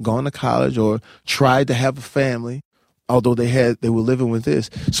school, gone to college, or tried to have a family, although they were living with this.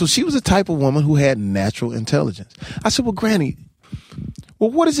 So she was the type of woman who had natural intelligence. I said, well, Granny,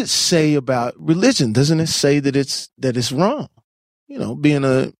 what does it say about religion? Doesn't it say that it's wrong? Being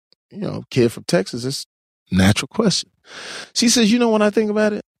a kid from Texas, it's a natural question. She says, when I think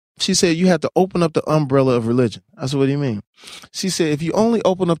about it, she said, you have to open up the umbrella of religion. I said, what do you mean? She said, if you only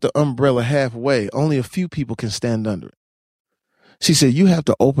open up the umbrella halfway, only a few people can stand under it. She said, you have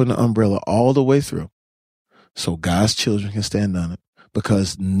to open the umbrella all the way through so God's children can stand on it,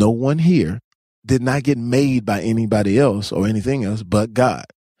 because no one here did not get made by anybody else or anything else but God.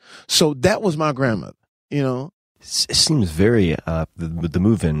 So that was my grandmother, you know. It seems very, the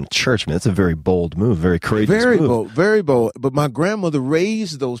move in church, man, that's a very bold move, very courageous move. Very bold, very bold. But my grandmother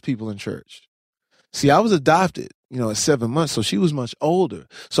raised those people in church. See, I was adopted, you know, at 7 months, so she was much older.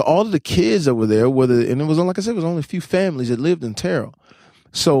 So all of the kids that were there, and it was, like I said, it was only a few families that lived in Terrell.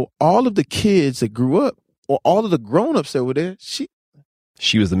 So all of the kids that grew up, or all of the grown-ups that were there, she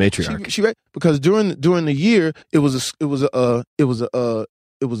was the matriarch. She because during the year it was a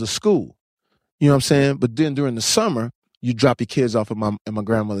school, you know what I'm saying. But then during the summer, you drop your kids off at my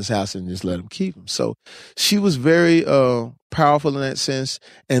grandmother's house and just let them keep them. So she was very powerful in that sense.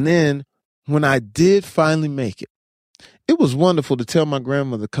 And then when I did finally make it, it was wonderful to tell my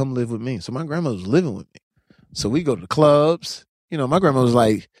grandmother, come live with me. So my grandmother was living with me. So we go to the clubs. You know, my grandmother was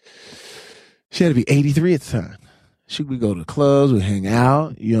like, she had to be 83 at the time. We go to the clubs, we hang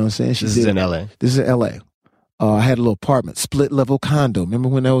out, you know what I'm saying? This is in L.A.? This is in L.A. I had a little apartment, split-level condo. Remember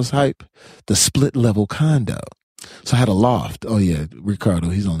when that was hype? The split-level condo. So I had a loft. Oh, yeah, Ricardo,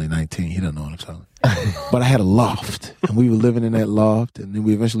 he's only 19. He doesn't know what I'm talking about. But I had a loft, and we were living in that loft, and then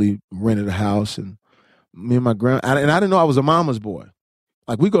we eventually rented a house, and me and my and I didn't know I was a mama's boy.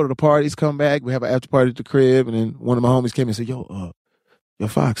 Like, we go to the parties, come back, we have an after party at the crib, and then one of my homies came and said, yo,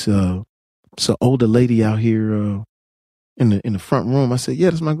 Fox, it's an older lady out here in the front room. I said, yeah,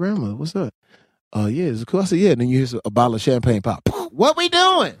 that's my grandmother. What's up? Yeah, is it cool? I said, yeah. And then you hear a bottle of champagne pop. What we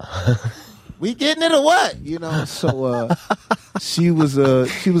doing? We getting it or what? You know, so she was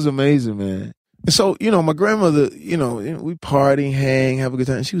amazing, man. And so, you know, my grandmother, you know, we party, hang, have a good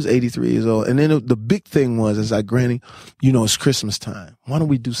time. She was 83 years old. And then the big thing was like, Granny, you know, it's Christmas time. Why don't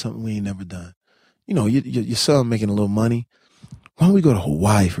we do something we ain't never done? You know, your son making a little money. Why don't we go to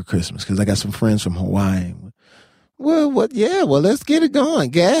Hawaii for Christmas? Because I got some friends from Hawaii. Well, let's get it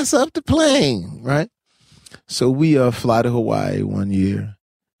going. Gas up the plane, right? So we fly to Hawaii one year,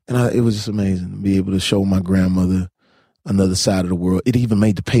 and it was just amazing to be able to show my grandmother another side of the world. It even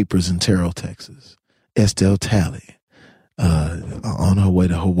made the papers in Terrell, Texas. Estelle Talley on her way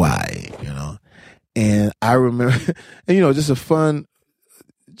to Hawaii, you know. And I remember, and, you know, just a fun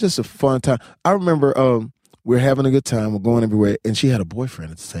time. I remember we were having a good time. We're going everywhere, and she had a boyfriend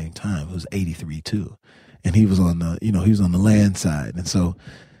at the same time who was 83 too. And he was on the land side. And so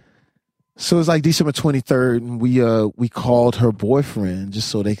it's like December 23rd, and we called her boyfriend just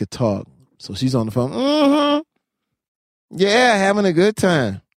so they could talk. So she's on the phone. Mm-hmm. Yeah, having a good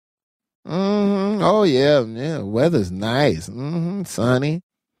time. Mm-hmm. Oh, yeah, weather's nice. Mm-hmm. Sunny.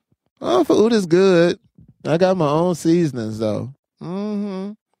 Oh, food is good. I got my own seasonings, though.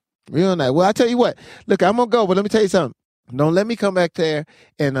 Mm-hmm. Real nice. Well, I tell you what. Look, I'm going to go, but let me tell you something. Don't let me come back there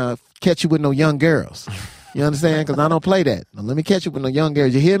and catch you with no young girls. You understand? Because I don't play that. Now, let me catch you with no young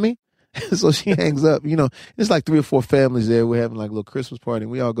girls. You hear me? So she hangs up. You know, it's like 3 or 4 families there. We're having like a little Christmas party.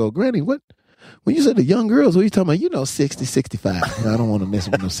 And we all go, Granny, what? When you said the young girls, what are you talking about? You know, 60, 65. I don't want to mess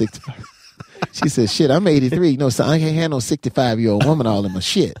with no 65. She said, shit, I'm 83. You know, so I can't handle no 65-year-old woman all in my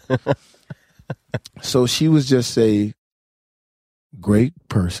shit. So she was just a great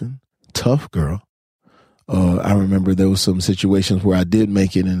person, tough girl. I remember there was some situations where I did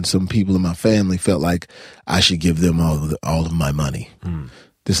make it, and some people in my family felt like I should give them all of my money. Mm.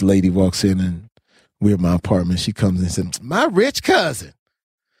 This lady walks in, and we're in my apartment. She comes in and said, "My rich cousin."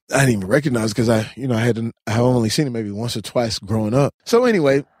 I didn't even recognize because I only seen it maybe once or twice growing up. So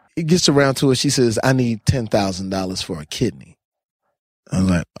anyway, it gets around to it. She says, "I need $10,000 for a kidney." I was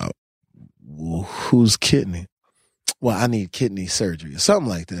like, "Oh, well, whose kidney?" "Well, I need kidney surgery," or something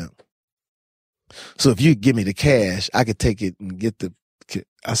like that. So if you give me the cash, I could take it and get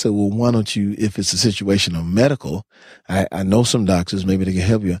I said, well, why don't you, if it's a situation of medical, I know some doctors, maybe they can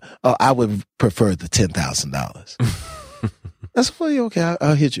help you. Oh, I would prefer the $10,000. I said, well, okay,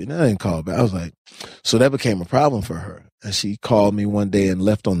 I'll hit you. And I didn't call back. I was like, so that became a problem for her. And she called me one day and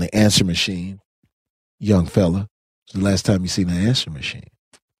left on the answer machine. Young fella, it's the last time you seen an answer machine.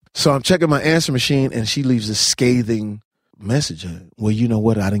 So I'm checking my answer machine, and she leaves a scathing message. Well, you know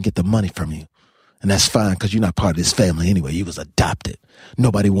what? I didn't get the money from you. And that's fine, because you're not part of this family anyway. You was adopted.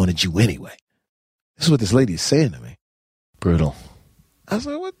 Nobody wanted you anyway. This is what this lady is saying to me. Brutal. I was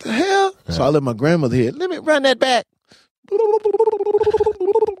like, what the hell? Yeah. So I let my grandmother hear, let me run that back.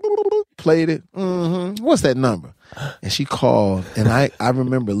 Played it. Mm-hmm. What's that number? And she called, and I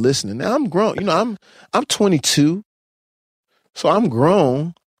remember listening. Now I'm grown. You know, I'm 22. So I'm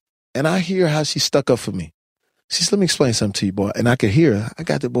grown, and I hear how she stuck up for me. She said, let me explain something to you, boy. And I could hear her. I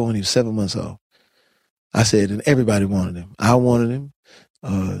got the boy when he was 7 months old. I said, and everybody wanted him. I wanted him.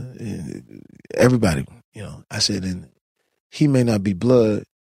 Everybody, I said, and he may not be blood,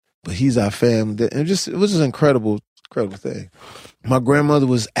 but he's our family. And it was an incredible thing. My grandmother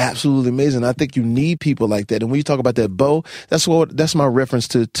was absolutely amazing. I think you need people like that. And when you talk about that bow, that's my reference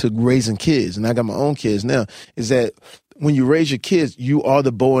to raising kids. And I got my own kids now, is that when you raise your kids, you are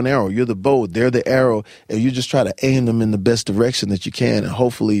the bow and arrow. You're the bow, they're the arrow, and you just try to aim them in the best direction that you can. And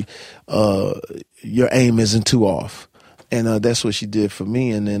hopefully your aim isn't too off. And that's what she did for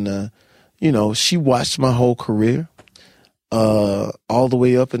me. And then, she watched my whole career all the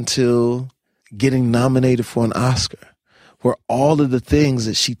way up until getting nominated for an Oscar, where all of the things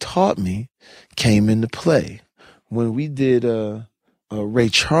that she taught me came into play. When we did Ray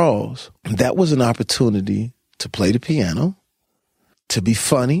Charles, that was an opportunity to play the piano, to be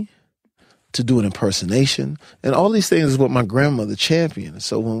funny, to do an impersonation, and all these things is what my grandmother championed.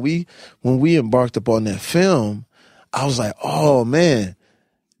 So when we embarked upon that film, I was like, oh man,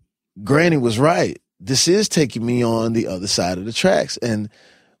 Granny was right. This is taking me on the other side of the tracks. And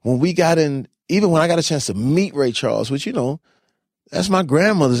when we got in, even when I got a chance to meet Ray Charles, which, that's my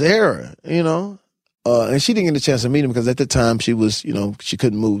grandmother's era, and she didn't get a chance to meet him because at the time she was, she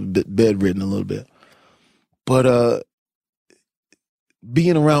couldn't move, bedridden a little bit. But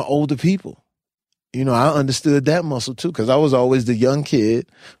being around older people, I understood that muscle too, because I was always the young kid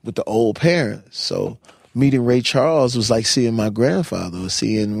with the old parents. So meeting Ray Charles was like seeing my grandfather or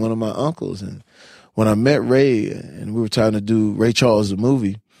seeing one of my uncles. And when I met Ray and we were trying to do Ray Charles, the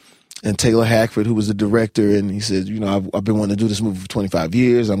movie, and Taylor Hackford, who was the director, and he said, I've been wanting to do this movie for 25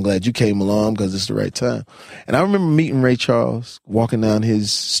 years. I'm glad you came along because it's the right time. And I remember meeting Ray Charles, walking down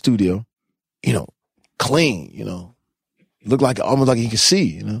his studio, clean, looked like almost like he could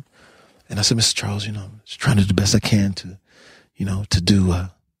see, And I said, Mr. Charles, just trying to do the best I can to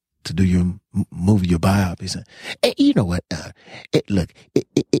do your movie, your biop. He said, hey, you know what? Look,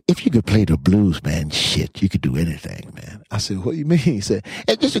 if you could play the blues, man, shit, you could do anything, man. I said, what do you mean? He said,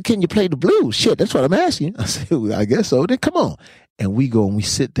 hey, just can you play the blues? Shit, that's what I'm asking. I said, well, I guess so. Then come on. And we go and we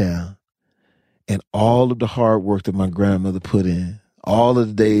sit down, and all of the hard work that my grandmother put in, all of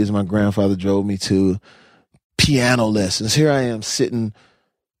the days my grandfather drove me to piano lessons, here I am sitting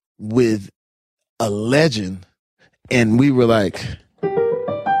with a legend, and we were like,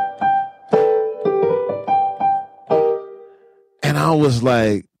 and I was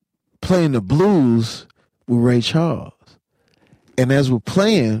like playing the blues with Ray Charles. And as we're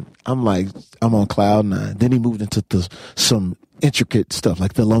playing, I'm on cloud nine. Then he moved into some intricate stuff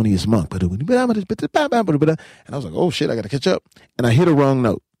like Thelonious Monk. And I was like, oh shit, I got to catch up. And I hit a wrong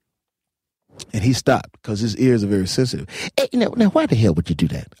note. And he stopped because his ears are very sensitive. Hey, now why the hell would you do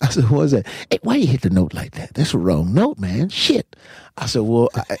that? I said, what is that? Hey, why you hit the note like that? That's a wrong note, man. Shit. I said, well,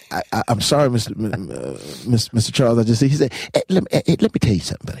 I'm sorry, Mr. Charles. I just said, he said, hey, let me tell you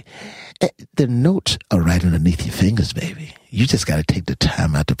something, buddy. The notes are right underneath your fingers, baby. You just got to take the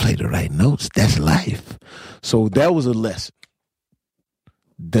time out to play the right notes. That's life. So that was a lesson,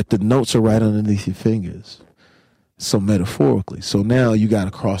 that the notes are right underneath your fingers. So metaphorically. So now you got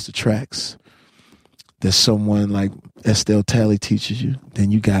to cross the tracks. There's someone like Estelle Talley teaches you. Then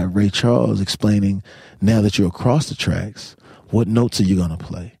you got Ray Charles explaining, now that you're across the tracks, what notes are you going to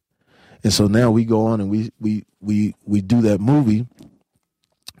play? And so now we go on and we do that movie,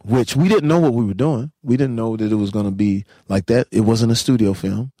 which we didn't know what we were doing. We didn't know that it was going to be like that. It wasn't a studio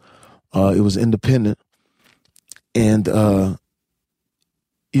film. It was independent. And,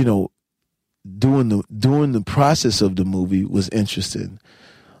 doing the process of the movie was interesting,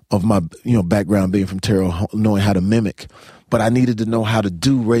 of my background being from Terrell, knowing how to mimic, but I needed to know how to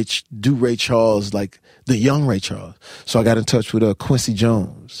do Ray Charles, like the young Ray Charles. So I got in touch with Quincy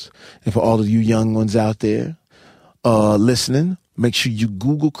Jones. And for all of you young ones out there listening, make sure you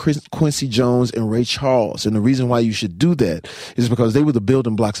Google Quincy Jones and Ray Charles. And the reason why you should do that is because they were the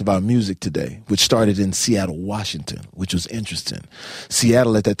building blocks of our music today, which started in Seattle, Washington, which was interesting.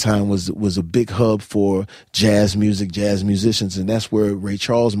 Seattle at that time was a big hub for jazz music, jazz musicians, and that's where Ray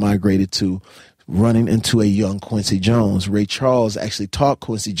Charles migrated to, running into a young Quincy Jones. Ray Charles actually taught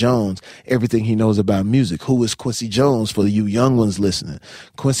Quincy Jones everything he knows about music. Who is Quincy Jones for you young ones listening?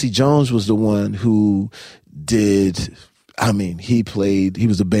 Quincy Jones was the one who did... he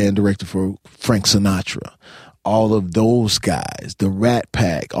was the band director for Frank Sinatra, all of those guys, the Rat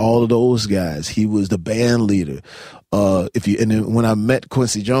Pack, all of those guys. He was the band leader. And then when I met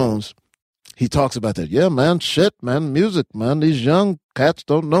Quincy Jones, he talks about that. Yeah, man, shit, man, music, man. These young cats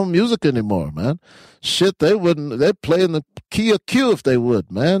don't know music anymore, man. Shit, they'd play in the key of Q if they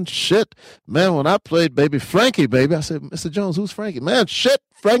would, man. Shit, man, when I played Baby Frankie, baby, I said, Mr. Jones, who's Frankie? Man, shit,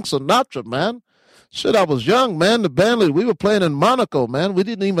 Frank Sinatra, man. Shit, I was young, man. The band leader, we were playing in Monaco, man. We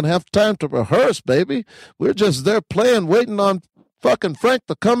didn't even have time to rehearse, baby. We're just there playing, waiting on fucking Frank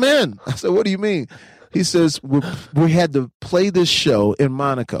to come in. I said, what do you mean? He says, we had to play this show in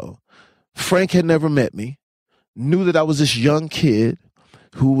Monaco. Frank had never met me, knew that I was this young kid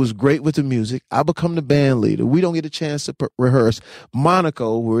who was great with the music. I become the band leader. We don't get a chance to rehearse.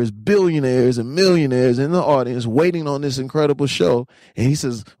 Monaco, where there's billionaires and millionaires in the audience waiting on this incredible show. And he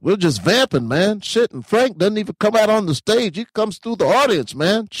says, we're just vamping, man. Shit. And Frank doesn't even come out on the stage. He comes through the audience,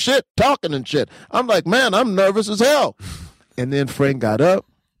 man. Shit, talking and shit. I'm like, man, I'm nervous as hell. And then Frank got up.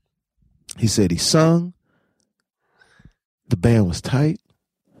 He said he sung. The band was tight.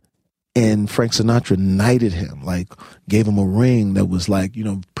 And Frank Sinatra knighted him, like gave him a ring that was like,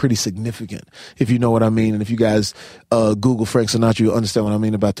 pretty significant, if you know what I mean. And if you guys Google Frank Sinatra, you'll understand what I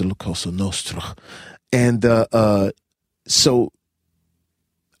mean about the La Cosa Nostra. And so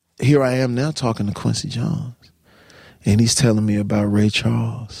here I am now talking to Quincy Jones. And he's telling me about Ray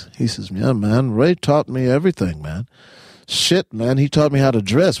Charles. He says, yeah, man, Ray taught me everything, man. Shit, man, he taught me how to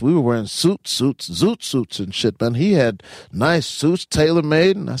dress. We were wearing zoot suits and shit, man. He had nice suits,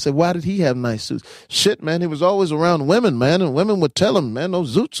 tailor-made. And I said, why did he have nice suits? Shit, man, he was always around women, man. And women would tell him, man,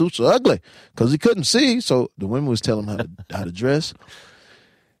 those zoot suits are ugly, because he couldn't see. So the women was telling him how to dress.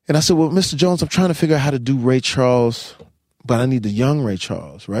 And I said, well, Mr. Jones, I'm trying to figure out how to do Ray Charles, but I need the young Ray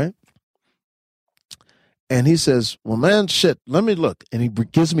Charles, right? And he says, well, man, shit, let me look. And he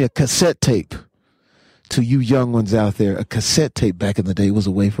gives me a cassette tape. To you young ones out there, a cassette tape back in the day was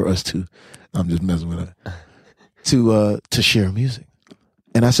a way for us to, I'm just messing with it, to share music.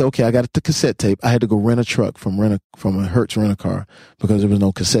 And I said, okay, I got the cassette tape. I had to go rent a truck from a Hertz rent-a-car because there was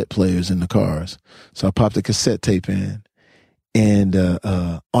no cassette players in the cars. So I popped the cassette tape in, and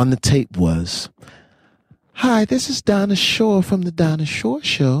on the tape was, hi, this is Donna Shore from the Donna Shore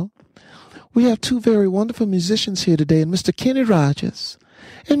Show. We have two very wonderful musicians here today, and Mr. Kenny Rogers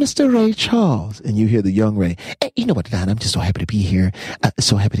and Mr. Ray Charles. And you hear the young Ray. Hey, you know what, Don? I'm just so happy to be here.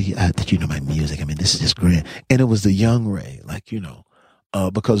 So happy that you know my music. I mean, this is just great. And it was the young Ray,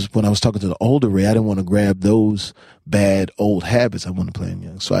 because when I was talking to the older Ray, I didn't want to grab those bad old habits. I wanted to play him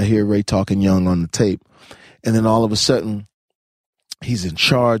young. So I hear Ray talking young on the tape. And then all of a sudden, he's in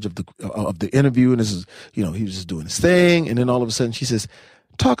charge of the interview. And this is, he was just doing his thing. And then all of a sudden she says,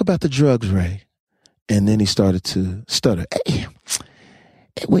 talk about the drugs, Ray. And then he started to stutter. Hey,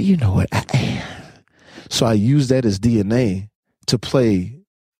 well, you know what? So I used that as DNA to play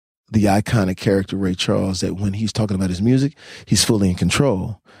the iconic character Ray Charles, that when he's talking about his music, he's fully in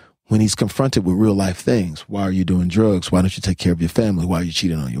control. When he's confronted with real life things, why are you doing drugs? Why don't you take care of your family? Why are you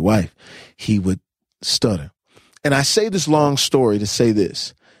cheating on your wife? He would stutter. And I say this long story to say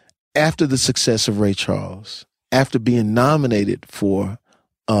this. After the success of Ray Charles, after being nominated for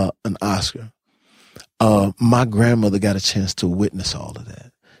an Oscar, my grandmother got a chance to witness all of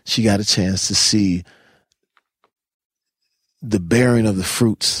that. She got a chance to see the bearing of the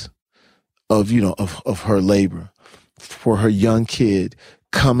fruits of her labor for her young kid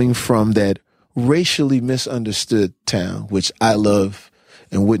coming from that racially misunderstood town, which I love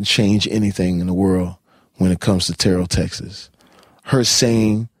and wouldn't change anything in the world when it comes to Terrell, Texas. Her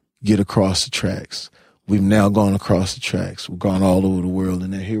saying, get across the tracks. We've now gone across the tracks. We've gone all over the world,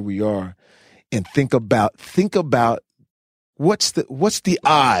 and then here we are. And think about what's the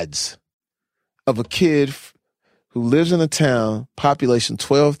odds of a kid who lives in a town, population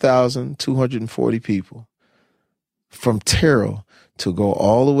 12,240 people, from Terrell to go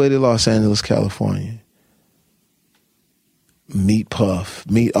all the way to Los Angeles, California, meet Puff,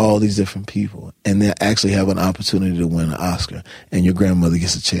 meet all these different people, and then actually have an opportunity to win an Oscar, and your grandmother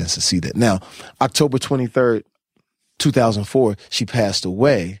gets a chance to see that. Now, October 23rd, 2004, she passed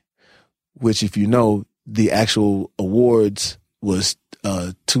away, which, if you know, the actual awards was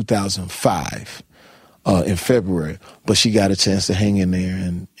 2005 in February, but she got a chance to hang in there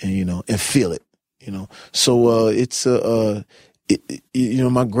and feel it, So it's my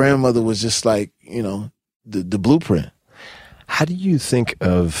grandmother was just like the blueprint. How do you think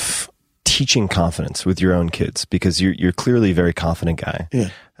of teaching confidence with your own kids? Because you're clearly a very confident guy. Yeah.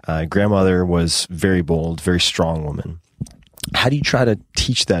 Grandmother was very bold, very strong woman. How do you try to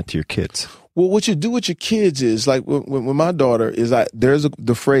teach that to your kids? Well, what you do with your kids is, like, when my daughter is, there's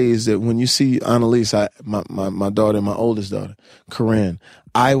the phrase that when you see Annalise, my daughter, my oldest daughter, Corinne,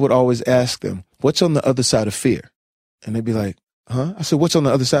 I would always ask them, what's on the other side of fear? And they'd be like, huh? I said, what's on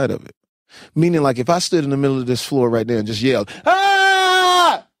the other side of it? Meaning, like, if I stood in the middle of this floor right there and just yelled,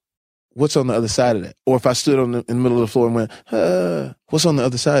 ah! What's on the other side of that? Or if I stood in the middle of the floor and went, ah, what's on the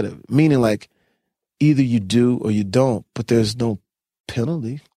other side of it? Meaning, like, either you do or you don't, but there's no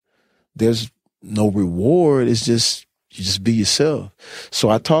penalty. There's no reward. It's just, you just be yourself. So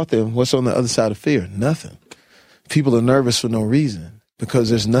I taught them, what's on the other side of fear? Nothing. People are nervous for no reason because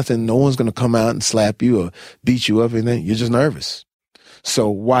there's nothing, no one's going to come out and slap you or beat you up or anything. You're just nervous. So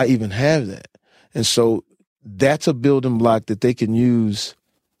why even have that? And so that's a building block that they can use,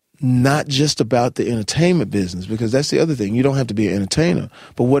 not just about the entertainment business, because that's the other thing. You don't have to be an entertainer,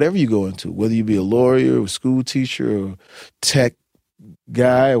 but whatever you go into, whether you be a lawyer or school teacher or tech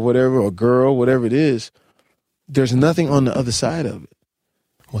guy or whatever, or girl, whatever it is, there's nothing on the other side of it.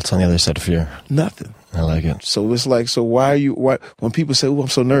 What's on the other side of fear? Nothing. I like it. So it's like, so why when people say, oh, I'm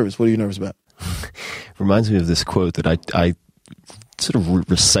so nervous, what are you nervous about? Reminds me of this quote that I sort of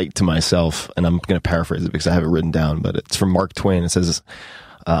recite to myself, and I'm going to paraphrase it because I have it written down, but it's from Mark Twain. It says,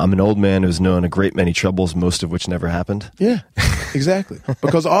 I'm an old man who's known a great many troubles, most of which never happened. Yeah, exactly.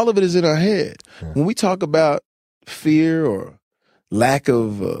 Because all of it is in our head. When we talk about fear or lack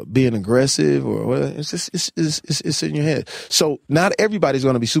of being aggressive or whatever, it's in your head. So not everybody's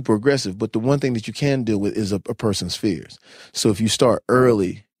going to be super aggressive, but the one thing that you can deal with is a person's fears. So if you start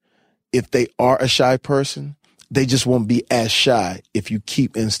early, if they are a shy person, they just won't be as shy if you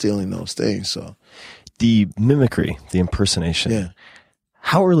keep instilling those things. So the mimicry, the impersonation. Yeah.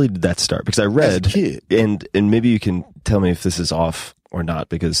 How early did that start? Because I read, as a kid. and maybe you can tell me if this is off or not,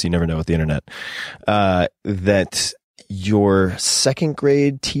 because you never know with the internet, that your second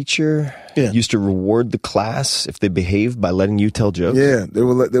grade teacher used to reward the class if they behaved by letting you tell jokes. Yeah, they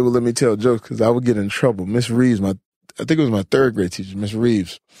would let me tell jokes because I would get in trouble. Miss Reeves, I think it was my third grade teacher, Miss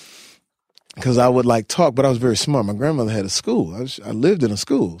Reeves. Because I would talk, but I was very smart. My grandmother had a school. I lived in a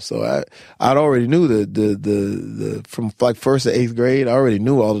school, so I'd already knew the from first to eighth grade. I already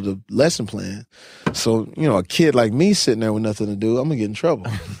knew all of the lesson plan. So a kid like me sitting there with nothing to do, I'm gonna get in trouble.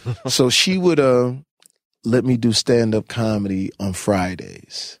 So she would let me do stand-up comedy on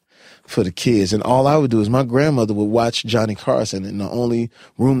Fridays for the kids, and all I would do is my grandmother would watch Johnny Carson, and the only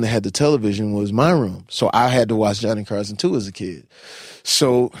room that had the television was my room. So I had to watch Johnny Carson too as a kid.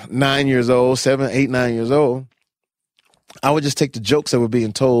 So 9 years old, 7, 8, 9 years old, I would just take the jokes that were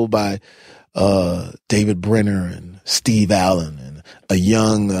being told by David Brenner and Steve Allen and a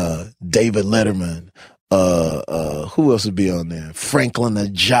young David Letterman. Who else would be on there? Franklin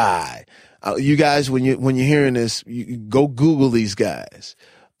Ajay. You guys, when you're hearing this, you go Google these guys.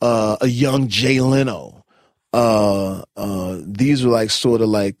 A young Jay Leno. These were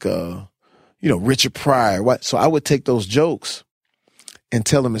Richard Pryor. What? So I would take those jokes and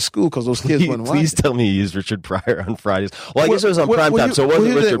tell them in school because those kids wouldn't watch. Please tell me you used Richard Pryor on Fridays. Well, I guess it was on primetime, so it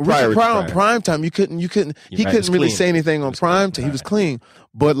wasn't Richard Pryor. Richard Pryor on primetime, he couldn't really say anything on primetime. He was clean,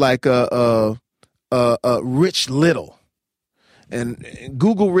 but Rich Little. And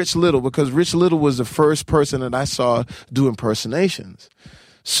Google Rich Little because Rich Little was the first person that I saw do impersonations.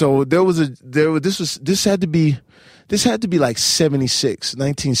 So this had to be like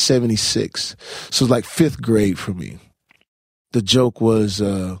 1976. So it was like fifth grade for me. The joke was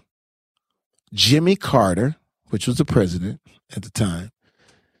Jimmy Carter, which was the president at the time,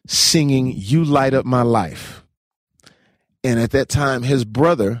 singing "You Light Up My Life." And at that time, his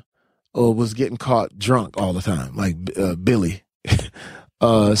brother was getting caught drunk all the time, like Billy.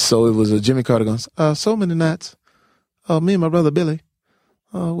 So it was Jimmy Carter goes, so many nights, me and my brother Billy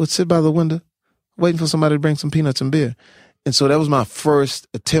would sit by the window waiting for somebody to bring some peanuts and beer. And so that was my first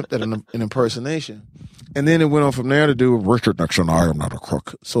attempt at an impersonation. And then it went on from there to do Richard Nixon, I am not a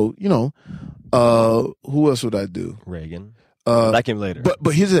crook. So, who else would I do? Reagan. That came later.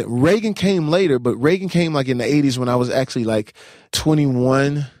 But here's it. Reagan came later, but Reagan came in the 80s when I was actually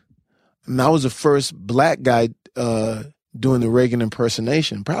 21. And I was the first black guy doing the Reagan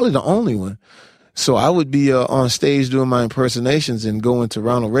impersonation, probably the only one. So I would be on stage doing my impersonations and going to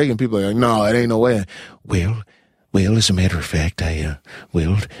Ronald Reagan. People are like, no, it ain't no way. Well, as a matter of fact,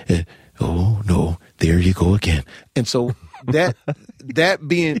 oh no, there you go again. And so that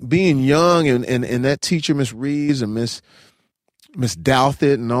being young and that teacher, Miss Reeves and Miss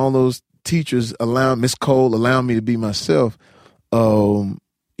Douthit and all those teachers Miss Cole allowed me to be myself,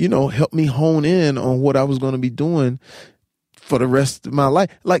 helped me hone in on what I was going to be doing for the rest of my life.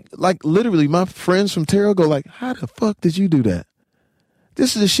 Like literally my friends from Terrell go how the fuck did you do that?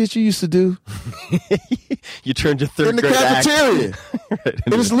 This is the shit you used to do. You turned your third grade in the cafeteria. Right,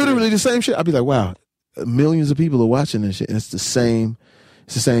 it was literally the same shit. I'd be like, wow, millions of people are watching this shit. And it's the same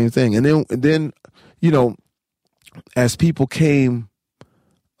thing. And then, as people came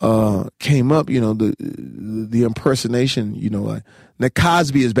up, the impersonation, now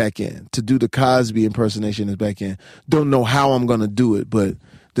Cosby is back in. To do the Cosby impersonation is back in. Don't know how I'm going to do it, but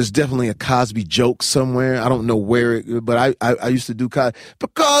there's definitely a Cosby joke somewhere. I don't know where it, but I used to do Cosby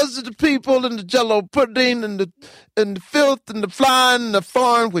because of the people and the Jello pudding and the filth and the flying and the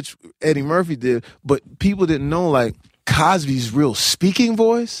foreign, which Eddie Murphy did. But people didn't know like Cosby's real speaking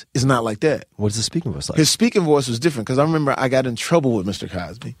voice is not like that. What is the speaking voice like? His speaking voice was different because I remember I got in trouble with Mr.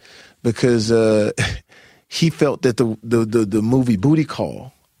 Cosby because he felt that the movie Booty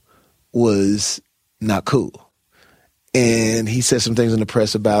Call was not cool. And he said some things in the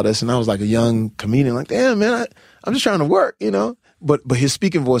press about us, and I was like a young comedian, like, damn, man, I'm just trying to work, you know? But his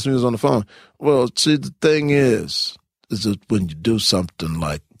speaking voice when he was on the phone, well, see, the thing is that when you do something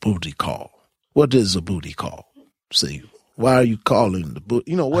like booty call, what is a booty call? See, why are you calling the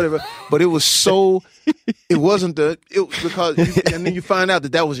booty? You know, whatever. But it was so, it wasn't because, and then you find out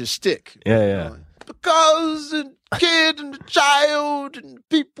that was your shtick. Yeah. Because the kid and the child and the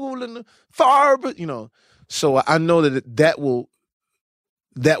people and the farm, you know. So I know that will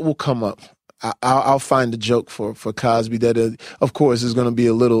come up. I'll find a joke for Cosby that of course is going to be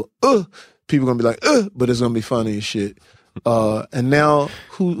a little people are going to be like but it's going to be funny as shit. And now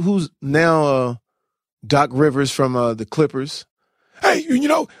who's now Doc Rivers from the Clippers. Hey, you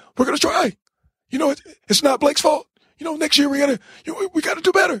know we're going to try. Hey, you know it's not Blake's fault. You know next year we got to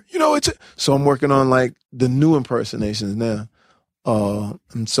do better. You know so I'm working on like the new impersonations now.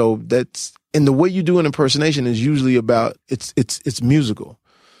 And so and the way you do an impersonation is usually about it's musical.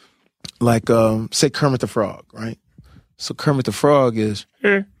 Like say Kermit the Frog, right? So Kermit the Frog is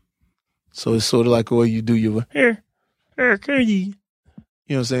so it's sort of like the way you do your Kermit. You know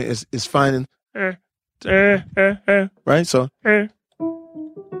what I'm saying? It's finding right? So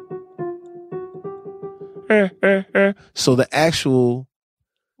so the actual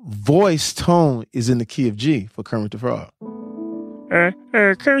voice tone is in the key of G for Kermit the Frog.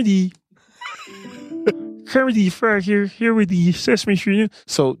 Kermit the Frog here with the Sesame Street.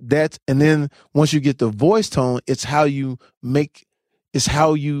 So and then once you get the voice tone, it's how you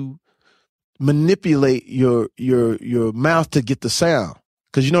manipulate your mouth to get the sound.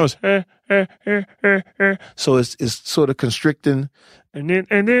 Because you know so it's sort of constricting, and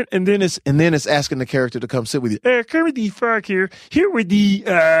then it's asking the character to come sit with you. Kermit the Frog here with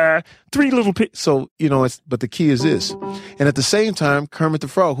the three little pigs. So you know but the key is this, and at the same time, Kermit the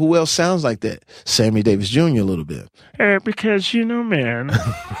Frog. Who else sounds like that? Sammy Davis Jr. a little bit. Because you know, man.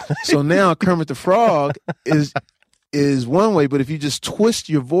 So now Kermit the Frog is one way, but if you just twist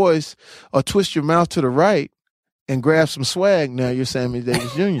your voice or twist your mouth to the right and grab some swag, now you're Sammy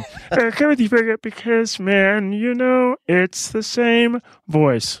Davis Jr. Kermit the Frog, because, man, you know, it's the same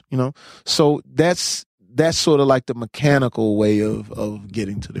voice, you know? So that's sort of like the mechanical way of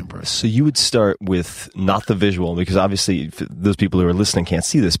getting to the impression. So you would start with not the visual, because obviously those people who are listening can't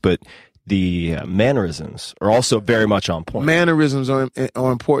see this, but the mannerisms are also very much on point. Mannerisms are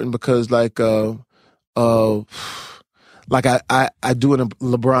important because like I do a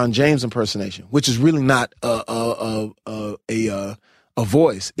LeBron James impersonation, which is really not a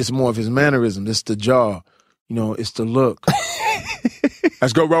voice. It's more of his mannerism. It's the jaw, you know. It's the look.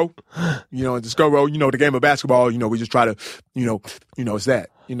 Let's go, roll. You know, just go, roll. You know, the game of basketball. You know, we just try to, you know, it's that.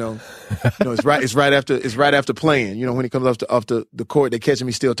 You know, it's right after playing. You know, when he comes off the court, they catching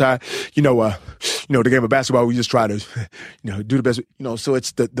me still tired. You know, the game of basketball, we just try to, you know, do the best. You know, so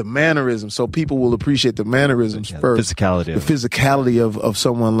it's the mannerism. So people will appreciate the mannerisms first. The physicality of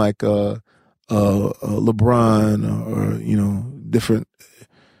someone like LeBron or you know different.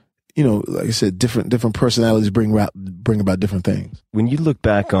 You know, like I said, different personalities bring about different things. When you look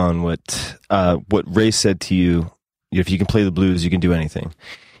back on what Ray said to you, if you can play the blues, you can do anything.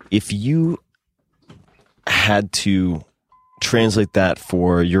 If you had to translate that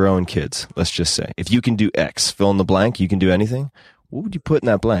for your own kids, let's just say, if you can do X, fill in the blank, you can do anything, what would you put in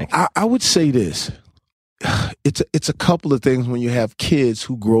that blank? I would say this. It's a couple of things when you have kids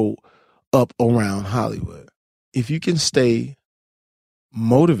who grow up around Hollywood. If you can stay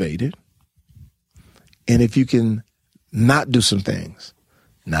motivated, and if you can not do some things,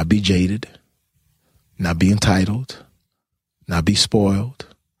 not be jaded, not be entitled, not be spoiled,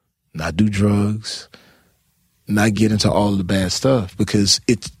 not do drugs, not get into all of the bad stuff, because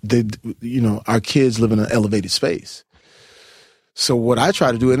our kids live in an elevated space. So what I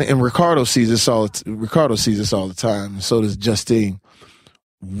try to do, and Ricardo sees this all the time, and so does Justine.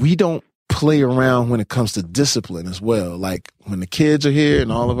 We don't play around when it comes to discipline as well. Like when the kids are here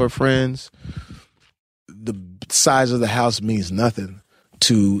and all of our friends, the size of the house means nothing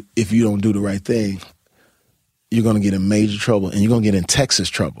to if you don't do the right thing. You're going to get in major trouble, and you're going to get in Texas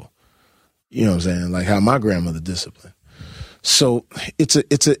trouble. You know what I'm saying? Like how my grandmother disciplined. So it's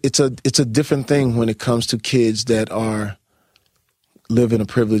a different thing when it comes to kids that are live in a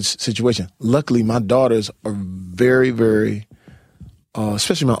privileged situation. Luckily, my daughters are very, very,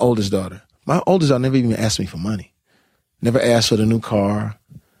 especially my oldest daughter. My oldest daughter never even asked me for money. Never asked for the new car.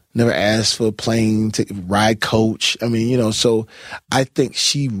 Never asked for a plane to ride coach. I mean, you know, so I think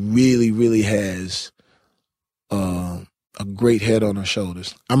she really, really has a great head on her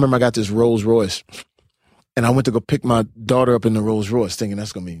shoulders. I remember I got this Rolls Royce, and I went to go pick my daughter up in the Rolls Royce, thinking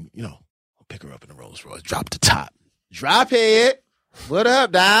that's going to be, you know, I'll pick her up in the Rolls Royce, drop the top. Drop it. What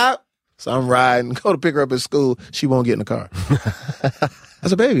up, dog? So I'm riding, go to pick her up at school. She won't get in the car. I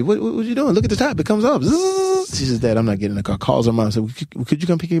said, baby, what you doing? Look at the top. It comes up. Zzz. She says, Dad, I'm not getting in the car. Calls her mom and said, could you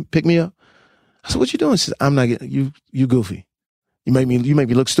come pick me up? I said, what you doing? She said, I'm not getting, you goofy. You make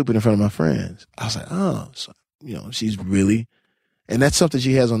me look stupid in front of my friends. I was like, oh, so, you know, she's really, and that's something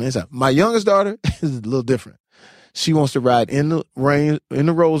she has on the inside. My youngest daughter is a little different. She wants to ride in the rain, in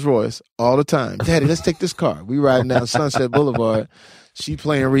the Rolls Royce all the time. Daddy, let's take this car. We riding down Sunset Boulevard. She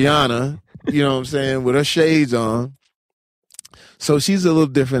playing Rihanna, you know what I'm saying, with her shades on. So she's a little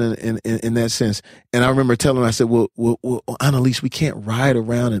different in that sense. And I remember telling her, I said, well, Annalise, we can't ride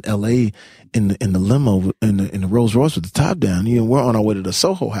around in L.A. in the limo, in the Rolls Royce with the top down. You know, we're on our way to the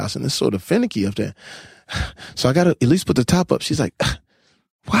Soho House, and it's sort of finicky up there. So I got to at least put the top up. She's like,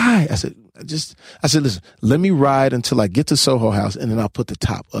 why? I said, listen, let me ride until I get to Soho House, and then I'll put the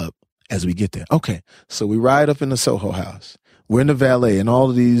top up as we get there. Okay. So we ride up in the Soho House. We're in the valet, and all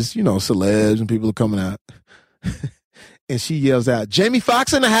of these, you know, celebs and people are coming out. And she yells out, Jamie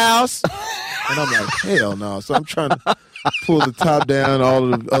Foxx in the house. And I'm like, hell no. So I'm trying to pull the top down.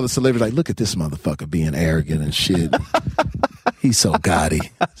 All of the other celebrities like, look at this motherfucker being arrogant and shit. He's so gaudy,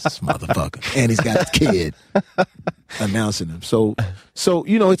 this motherfucker. And he's got his kid announcing him. So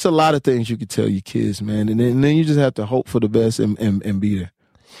you know, it's a lot of things you could tell your kids, man. And then you just have to hope for the best and be there.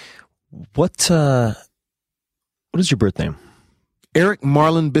 What is your birth name? Eric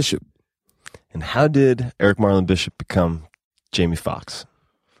Marlon Bishop. And how did Eric Marlon Bishop become Jamie Foxx?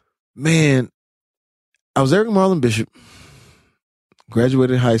 Man, I was Eric Marlon Bishop,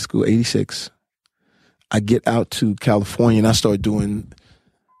 graduated high school, 86. I get out to California and I start doing,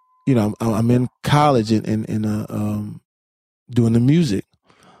 you know, I'm in college and doing the music.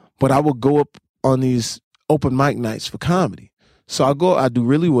 But I would go up on these open mic nights for comedy. So I do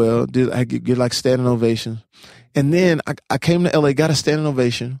really well. I get like standing ovations. And then I came to LA, got a standing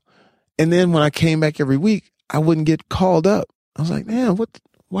ovation. And then when I came back every week, I wouldn't get called up. I was like, man,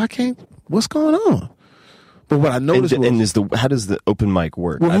 what's going on? But what I noticed how does the open mic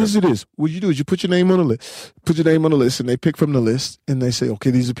work? Well, here's it is. What you do is you put your name on the list. Put your name on the list, and they pick from the list, and they say, okay,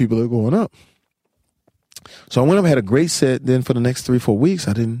 these are people that are going up. So I went up, had a great set. Then for the next 3-4 weeks,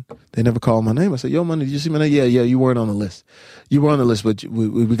 they never called my name. I said, yo, Money, did you see my name? Yeah, you weren't on the list. You were on the list, but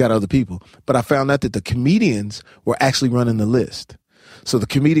we got other people. But I found out that the comedians were actually running the list. So the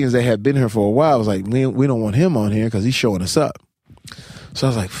comedians that had been here for a while was like, we don't want him on here because he's showing us up. So I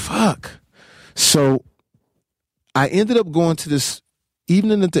was like, fuck. So I ended up going to this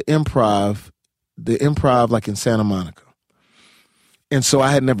evening at the improv like in Santa Monica. And so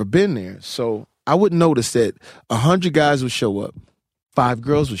I had never been there. So I would notice that 100 guys would show up, 5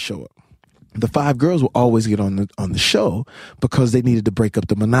 girls would show up. The 5 girls would always get on the show because they needed to break up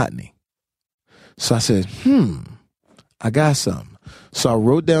the monotony. So I said, I got something. So I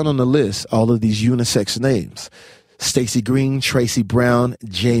wrote down on the list all of these unisex names. Stacey Green, Tracy Brown,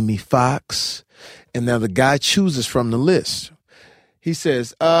 Jamie Foxx. And now the guy chooses from the list. He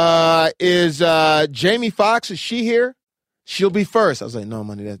says, is Jamie Foxx, is she here? She'll be first. I was like, no,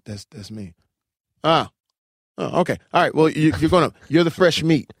 Money, that's me. Oh, okay. All right, well, you're the fresh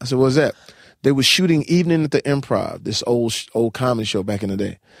meat. I said, what's that? They were shooting Evening at the Improv, this old comedy show back in the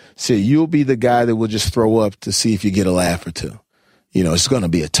day. Said, you'll be the guy that will just throw up to see if you get a laugh or two. You know, it's going to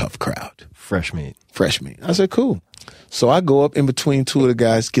be a tough crowd. Fresh meat. I said, cool. So I go up in between 2 of the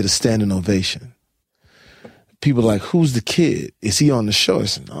guys, get a standing ovation. People are like, who's the kid? Is he on the show? I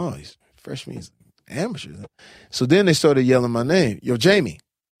said, no, he's fresh meat. He's amateur. So then they started yelling my name. Yo, Jamie.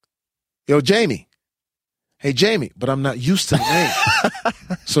 Hey, Jamie. But I'm not used to the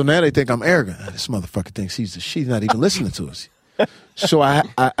name. So now they think I'm arrogant. This motherfucker thinks she's not even listening to us. So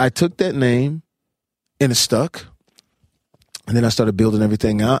I took that name and it stuck. And then I started building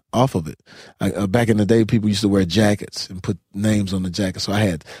everything out off of it. Back in the day, people used to wear jackets and put names on the jacket. So I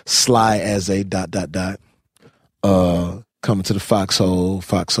had Sly as a ... Coming to the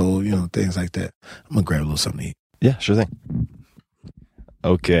foxhole, you know, things like that. I'm going to grab a little something to eat. Yeah, sure thing.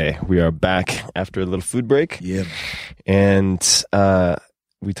 Okay, we are back after a little food break. Yeah. And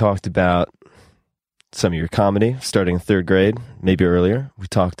we talked about some of your comedy starting in 3rd grade, maybe earlier. We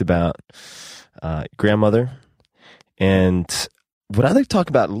talked about grandmother. And what I'd like to talk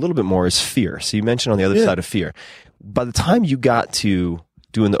about a little bit more is fear. So you mentioned on the other side of fear. By the time you got to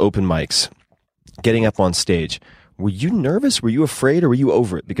doing the open mics, getting up on stage, were you nervous? Were you afraid, or were you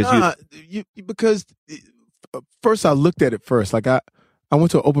over it? Because because first I looked at it first. Like I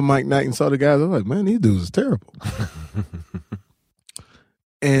went to an open mic night and saw the guys. I was like, man, these dudes is terrible.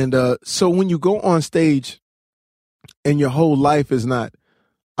 And so when you go on stage and your whole life is not,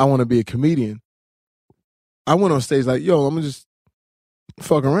 I want to be a comedian, I went on stage like, yo, I'm going to just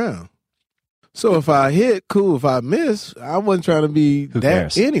fuck around. So if I hit, cool. If I miss, I wasn't trying to be Who that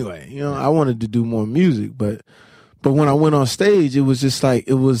cares? anyway. You know, I wanted to do more music, but when I went on stage, it was just like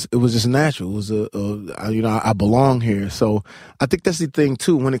it was just natural. It was I belong here. So I think that's the thing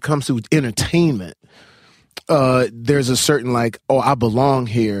too. When it comes to entertainment, there's a certain like, oh, I belong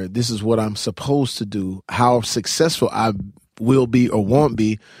here. This is what I'm supposed to do. How successful I will be or won't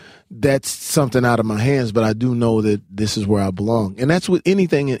be, that's something out of my hands. But I do know that this is where I belong, and that's with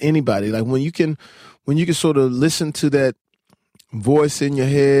anything and anybody. Like when you can sort of listen to that voice in your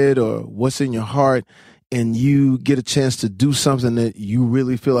head or what's in your heart, and you get a chance to do something that you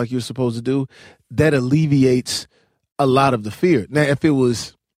really feel like you're supposed to do, that alleviates a lot of the fear. Now, if it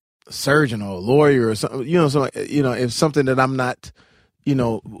was a surgeon or a lawyer or something, if something that I'm not,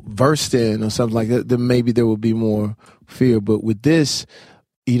 versed in or something like that, then maybe there would be more fear. But with this,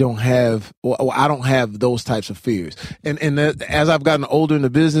 you don't have, or I don't have those types of fears. And as I've gotten older in the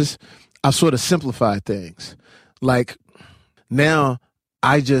business, I've sort of simplified things. Like now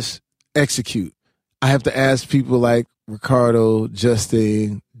I just execute. I have to ask people like Ricardo,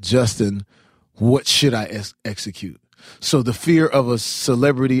 Justin, what should I execute? So the fear of a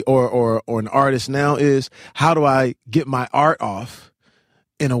celebrity or an artist now is, how do I get my art off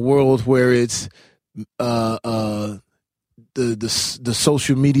in a world where it's the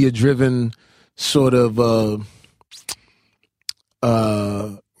social media driven sort of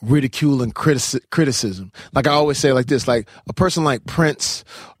ridicule and criticism. Like I always say like this, like a person like Prince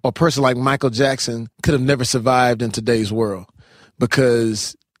or a person like Michael Jackson could have never survived in today's world,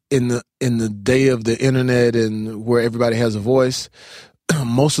 because in the day of the internet and where everybody has a voice,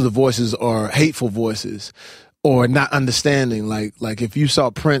 most of the voices are hateful voices or not understanding. Like if you saw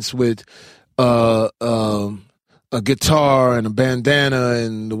Prince with a guitar and a bandana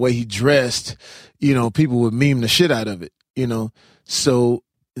and the way he dressed, people would meme the shit out of it, So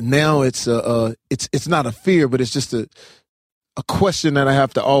now it's not a fear, but it's just a question that I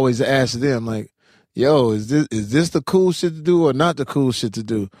have to always ask them, like, yo, is this the cool shit to do or not the cool shit to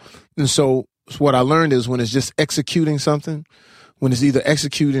do? And so what I learned is when it's just executing something, when it's either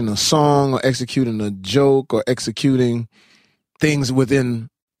executing a song or executing a joke or executing things within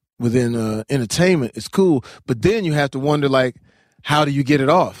entertainment, it's cool. But then you have to wonder, like, how do you get it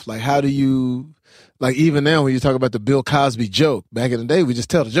off? Like, how do you, like, even now when you talk about the Bill Cosby joke, back in the day, we just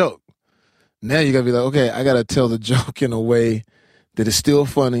tell the joke. Now you gotta be like, okay, I gotta tell the joke in a way that is still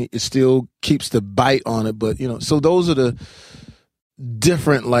funny. It still keeps the bite on it. But, so those are the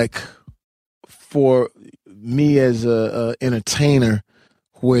different, like, for me as a entertainer,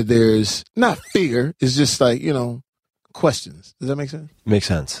 where there's not fear, it's just like, questions. Does that make sense? Makes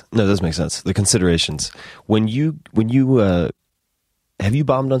sense. No, it does make sense. The considerations. When you have you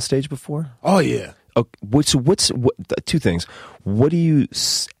bombed on stage before? Oh yeah. Okay, so what's two things? What do you,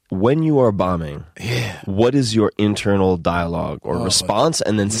 when you are bombing? Yeah. What is your internal dialogue or response?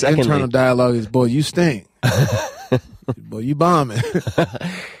 And then secondly, internal dialogue is, boy, you stink. Boy, you bombing.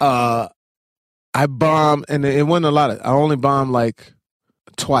 I bombed, and it wasn't a lot. I only bombed like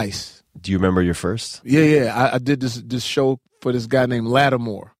twice. Do you remember your first? Yeah. I did this show for this guy named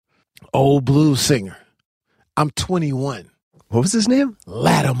Lattimore, old blues singer. I'm 21. What was his name?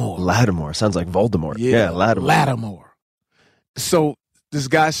 Lattimore. Lattimore. Sounds like Voldemort. Yeah, Lattimore. Lattimore. So this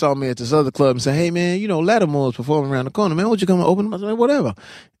guy saw me at this other club and said, hey, man, Lattimore's performing around the corner. Man, won't you come and open him? I said, whatever.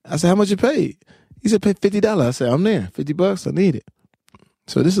 I said, how much you paid? He said, pay $50. I said, I'm there. $50. I need it.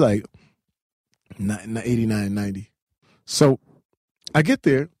 So this is like 89, 90. So I get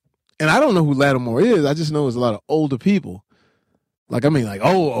there, and I don't know who Lattimore is. I just know it's a lot of older people. Like, I mean, like,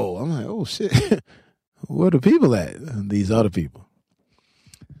 I'm like, oh, shit. Where are the people at? These other people.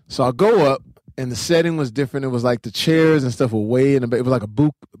 So I go up, and the setting was different. It was like the chairs and stuff were way in the back. It was like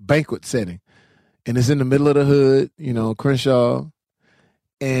a banquet setting. And it's in the middle of the hood, Crenshaw.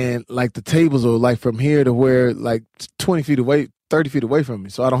 And like the tables are like from here to where, like 20 feet away, 30 feet away from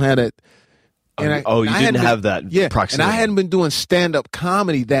me. So I don't have that. And you didn't have that proximity. And I hadn't been doing stand-up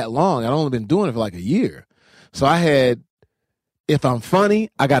comedy that long. I'd only been doing it for like a year. So I had, if I'm funny,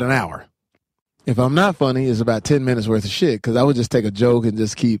 I got an hour. If I'm not funny, it's about 10 minutes worth of shit, because I would just take a joke and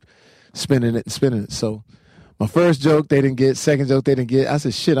just keep spinning it. So My first joke they didn't get. Second joke they didn't get. I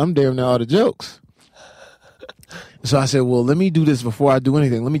said, shit, I'm damn near all the jokes. So I said, well, let me do this before I do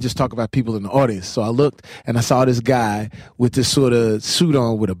anything. Let me just talk about people in the audience. So I looked and I saw this guy with this sort of suit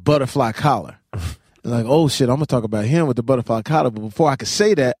on with a butterfly collar. Like, oh shit, I'm gonna talk about him with the butterfly collar. But before I could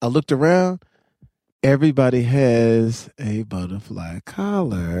say that, I looked around. Everybody has a butterfly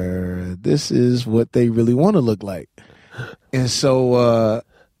collar. This is what they really want to look like. And so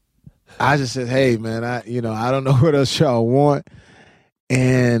I just said, hey man, I don't know what else y'all want.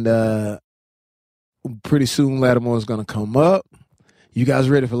 And pretty soon Lattimore is gonna come up. You guys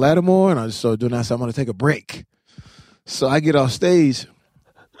ready for Lattimore? And I just started doing that. So I'm gonna take a break. So I get off stage,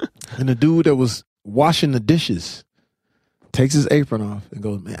 and the dude that was washing the dishes takes his apron off and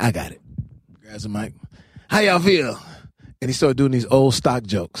goes, man, I got it. Grabs the mic. How y'all feel? And he started doing these old stock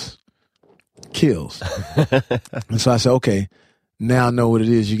jokes. Kills. And so I said, okay, now I know what it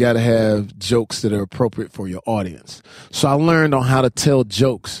is. You got to have jokes that are appropriate for your audience. So I learned on how to tell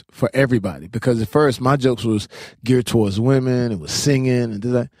jokes for everybody, because at first my jokes was geared towards women. It was singing and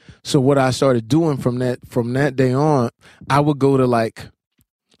that. So what I started doing from that day on, I would go to like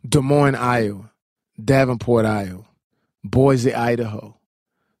Des Moines, Iowa, Davenport, Iowa, Boise, Idaho,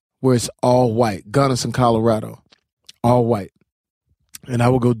 where it's all white, Gunnison, Colorado, all white. And I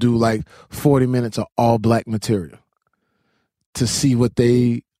would go do like 40 minutes of all black material to see what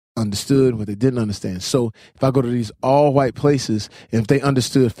they understood, what they didn't understand. So if I go to these all white places, and if they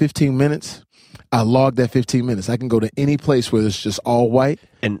understood 15 minutes, I log that 15 minutes. I can go to any place where it's just all white.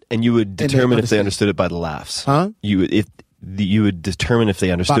 And you would determine if they understood it by the laughs. Huh? You would determine if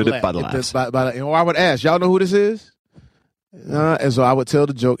they understood it by the laughs. Or I would ask, y'all know who this is? And so I would tell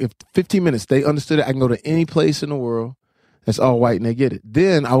the joke. If 15 minutes, they understood it, I can go to any place in the world that's all white and they get it.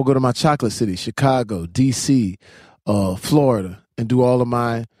 Then I would go to my chocolate city, Chicago, D.C., Florida, and do all of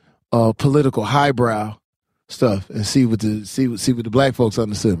my political highbrow stuff and see what the black folks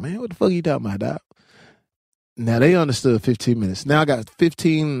understood. Man, what the fuck are you talking about, dog? Now they understood 15 minutes. Now I got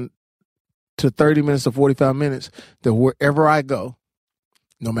 15 to 30 minutes to 45 minutes that wherever I go,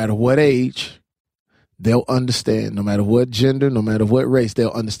 no matter what age, they'll understand. No matter what gender, no matter what race, they'll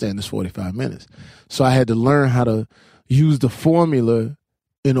understand this 45 minutes. So I had to learn how to use the formula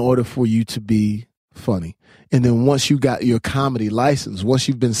in order for you to be funny. And then once you got your comedy license, once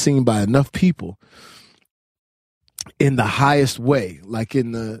you've been seen by enough people in the highest way, like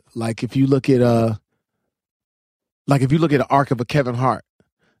if you look at the arc of a Kevin Hart,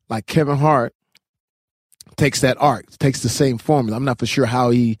 like Kevin Hart takes that arc, takes the same formula. I'm not for sure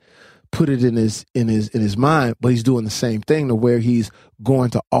how he put it in his mind, but he's doing the same thing to where he's going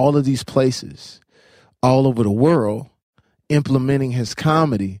to all of these places all over the world, implementing his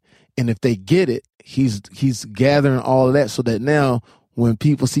comedy. And if they get it, he's gathering all of that so that now when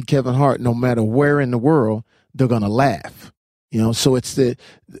people see Kevin Hart, no matter where in the world, they're going to laugh. So it's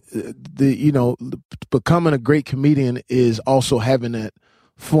becoming a great comedian is also having that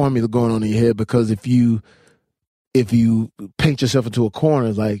formula going on in your head, because if you paint yourself into a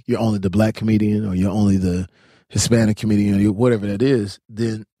corner, like you're only the black comedian or you're only the Hispanic comedian or whatever that is,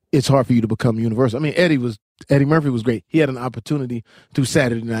 then it's hard for you to become universal. I mean, Eddie Murphy was great. He had an opportunity through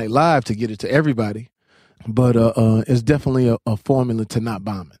Saturday Night Live to get it to everybody, but it's definitely a formula to not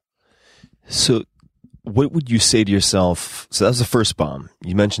bomb it. So what would you say to yourself? So that was the first bomb.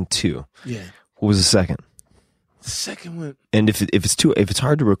 You mentioned 2. Yeah. What was the second? The second one. And if it's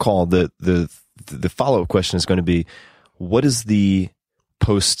hard to recall, the follow-up question is going to be, what is the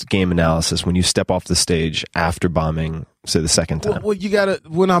post-game analysis when you step off the stage after bombing, say, the second time? Well,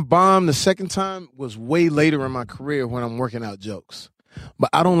 when I bombed the second time was way later in my career when I'm working out jokes. But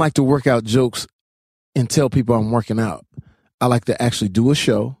I don't like to work out jokes and tell people I'm working out. I like to actually do a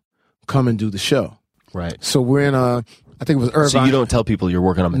show, come and do the show. Right. So we're in I think it was Irvine. So you don't tell people you're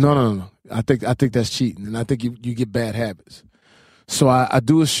working on material? No. I think that's cheating, and I think you get bad habits. So I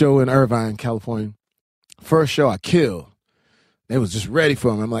do a show in Irvine, California. First show I killed. They was just ready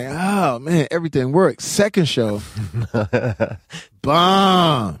for me. I'm like, oh man, everything worked. Second show,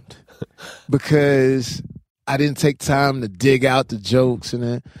 bombed because I didn't take time to dig out the jokes and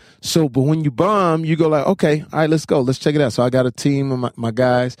that. So, but when you bomb, you go like, okay, all right, let's go. Let's check it out. So I got a team of my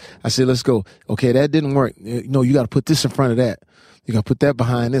guys. I said, let's go. Okay, that didn't work. No, you got to put this in front of that. You got to put that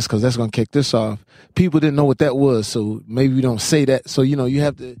behind this because that's going to kick this off. People didn't know what that was, so maybe we don't say that. So, you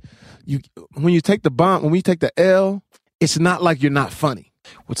have to, when you take the bomb, when we take the L, it's not like you're not funny.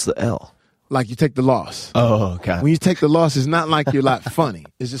 What's the L? Like you take the loss. Oh, okay. When you take the loss, it's not like you're not funny.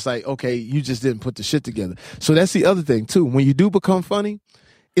 It's just like, okay, you just didn't put the shit together. So that's the other thing, too. When you do become funny,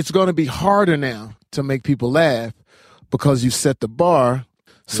 it's going to be harder now to make people laugh because you set the bar.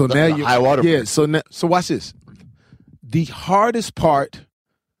 So now you're high water. Yeah. So watch this. The hardest part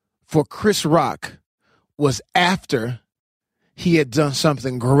for Chris Rock was after he had done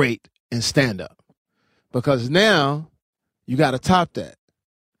something great in stand-up. Because now you got to top that.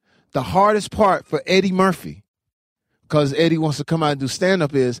 The hardest part for Eddie Murphy, because Eddie wants to come out and do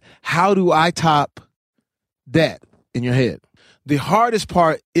stand-up, is how do I top that in your head? The hardest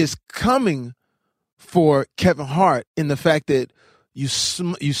part is coming for Kevin Hart in the fact that you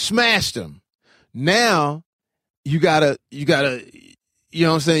smashed him. Now you gotta, you know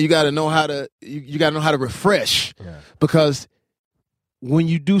what I'm saying? You gotta know how to, you gotta know how to refresh. Yeah. Because when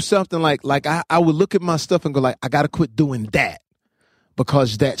you do something like I would look at my stuff and go like, I gotta quit doing that.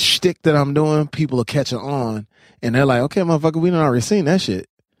 Because that shtick that I'm doing, people are catching on, and they're like, okay, motherfucker, we done already seen that shit.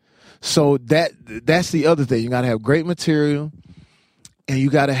 So that's the other thing. You gotta have great material, and you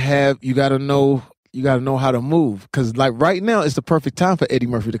gotta know how to move. Because like right now, it's the perfect time for Eddie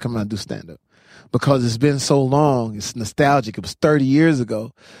Murphy to come out and do stand up, because it's been so long. It's nostalgic. It was 30 years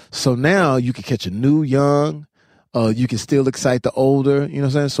ago. So now you can catch a new young. You can still excite the older. You know what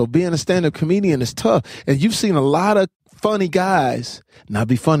I'm saying? So being a stand up comedian is tough, and you've seen a lot of funny guys not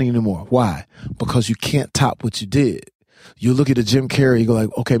be funny anymore. Why? Because you can't top what you did. You look at a Jim Carrey, you go like,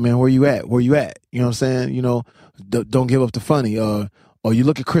 okay, man, where you at? Where you at? You know what I'm saying? You know, don't give up the funny. Or you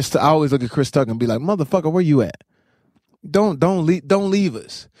look at Chris. I always look at Chris Tucker and be like, motherfucker, where you at? Don't leave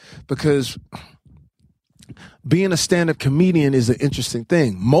us, because being a stand up comedian is an interesting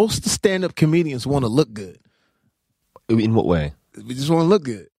thing. Most stand up comedians want to look good. In what way? We just want to look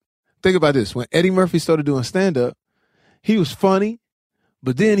good. Think about this: when Eddie Murphy started doing stand up, he was funny,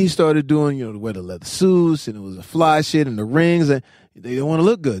 but then he started doing, you know, wear the leather suits, and it was the fly shit and the rings, and they didn't want to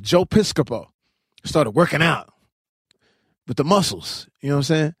look good. Joe Piscopo started working out with the muscles. You know what I'm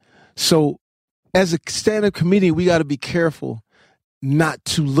saying? So as a stand-up comedian, we got to be careful not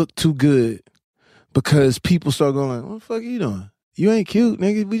to look too good, because people start going, what the fuck are you doing? You ain't cute,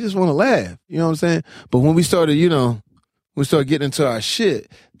 nigga. We just want to laugh. You know what I'm saying? But when we started, you know, we started getting into our shit,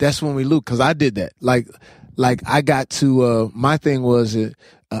 that's when we lose, because I did that. Like I got to, my thing was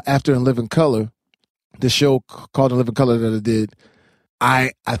after In Living Color, the show called In Living Color that I did,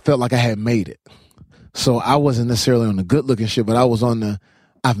 I felt like I had made it. So I wasn't necessarily on the good looking shit, but I was on the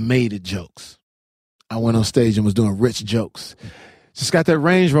I've made it jokes. I went on stage and was doing rich jokes. Just got that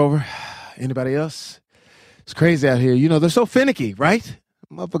Range Rover. Anybody else? It's crazy out here. You know, they're so finicky, right?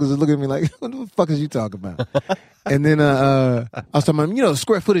 Motherfuckers are looking at me like, what the fuck is you talking about? And then I was talking about, you know, the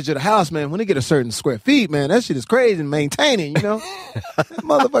square footage of the house, man. When they get a certain square feet, man, that shit is crazy and maintaining, you know?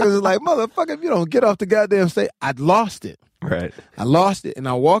 Motherfuckers is like, motherfucker, if you don't get off the goddamn stage. I'd lost it. Right. I lost it. And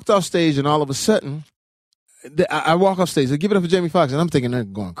I walked off stage, and all of a sudden, I walk off stage. I give it up for Jamie Foxx, and I'm thinking they're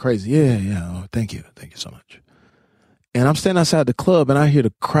going crazy. Yeah. Oh, thank you. Thank you so much. And I'm standing outside the club, and I hear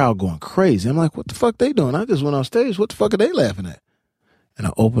the crowd going crazy. I'm like, what the fuck they doing? I just went off stage. What the fuck are they laughing at? And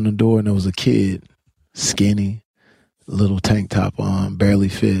I opened the door, and there was a kid, skinny, little tank top on, barely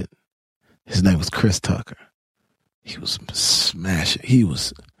fit. His name was Chris Tucker. He was smashing.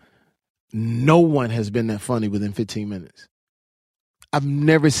 No one has been that funny within 15 minutes. I've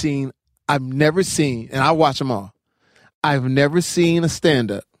never seen, and I watch them all. I've never seen a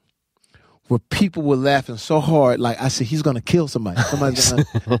stand-up where people were laughing so hard, like I said, he's gonna kill somebody. Somebody's gonna,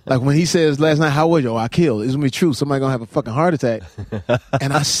 like when he says last night, how was you? Oh, I killed. It's gonna be true. Somebody gonna have a fucking heart attack.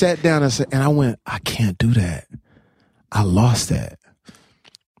 And I sat down and I went, I can't do that. I lost that.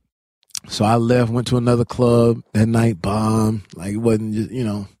 So I left, went to another club that night, bombed. Like it wasn't just, you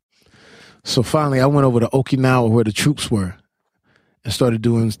know. So finally I went over to Okinawa where the troops were, and started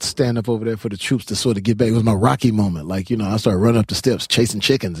doing stand-up over there for the troops to sort of get back. It was my Rocky moment. Like, you know, I started running up the steps, chasing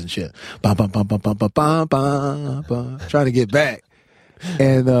chickens and shit. Bum, bum, bum, bum, bum, bum, bum, bum, bum, trying to get back.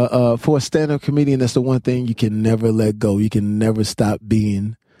 And for a stand-up comedian, that's the one thing you can never let go. You can never stop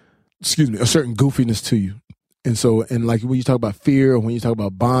being, a certain goofiness to you. And so, and like when you talk about fear or when you talk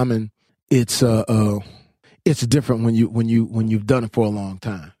about bombing, it's different when you've done it for a long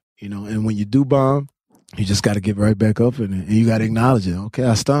time, you know. And when you do bomb, you just got to get right back up in it, and you got to acknowledge it. Okay,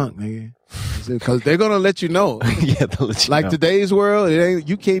 I stunk, nigga. Because they're gonna let you know. Yeah, they'll let you like know. Today's world,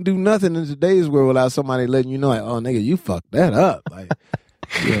 you can't do nothing in today's world without somebody letting you know, like, oh, nigga, you fucked that up. Like,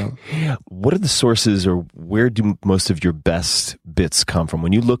 you know. What are the sources, or where do most of your best bits come from?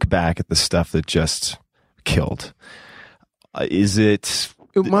 When you look back at the stuff that just killed, is it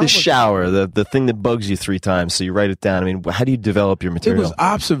the shower, the thing that bugs you 3 times, so you write it down? I mean, how do you develop your material? It was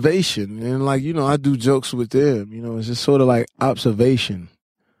observation, and like, you know, I do jokes with them. You know, it's just sort of like observation.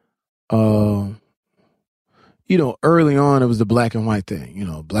 You know, early on it was the black and white thing. You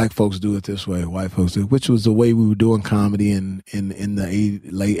know, black folks do it this way, white folks do it, which was the way we were doing comedy in the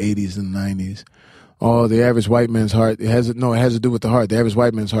late 80s and 90s. Oh, the average white man's heart, it has to do with the heart. The average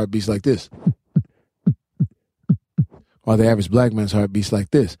white man's heart beats like this. While the average black man's heart beats like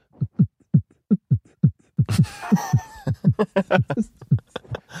this.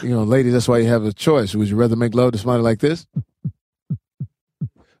 You know, ladies, that's why you have a choice. Would you rather make love to somebody like this?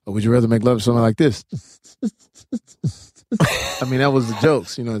 Or would you rather make love to somebody like this? I mean, that was the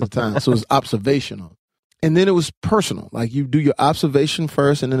jokes, you know, at the time. So it was observational. And then it was personal. Like, you do your observation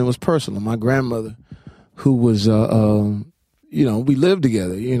first, and then it was personal. My grandmother, who was, you know, we lived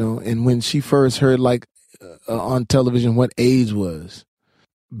together, you know, and when she first heard, like, on television what AIDS was,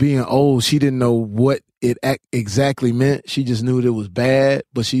 being old, she didn't know what it exactly meant. She just knew that it was bad,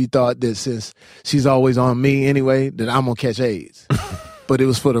 but she thought that since she's always on me anyway, that I'm going to catch AIDS. But it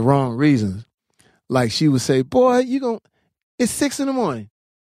was for the wrong reasons. Like, she would say, boy, it's 6 a.m.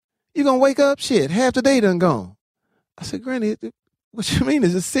 You gonna wake up? Shit, half the day done gone. I said, Granny, what you mean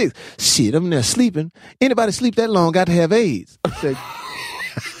is it 6? Shit, I'm there sleeping. Anybody sleep that long got to have AIDS. I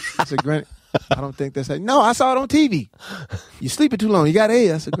said, Granny, I don't think that's how. No, I saw it on TV. You sleeping too long. You got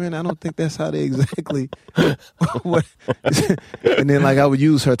AIDS. I said, Granny, I don't think that's how they exactly. And then, like, I would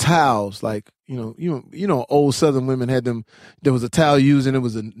use her towels. Like, you know, old Southern women had them. There was a towel used, and it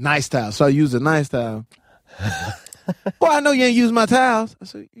was a nice towel. So I used a nice towel. Well, I know you ain't use my towels. I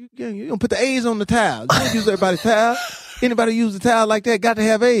said, you don't put the A's on the towel. You don't use everybody's towel. Anybody use the towel like that got to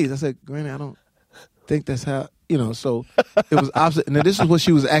have A's. I said, Granny, I don't think that's how, you know, so it was opposite. And this is what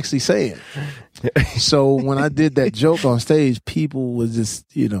she was actually saying. So when I did that joke on stage, people would just,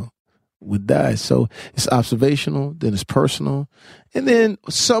 you know, would die. So it's observational, then it's personal. And then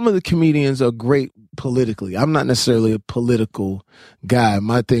some of the comedians are great politically. I'm not necessarily a political guy.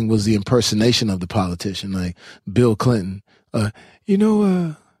 My thing was the impersonation of the politician, like Bill Clinton. I did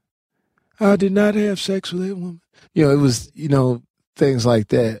not have sex with that woman. You know, it was, you know, things like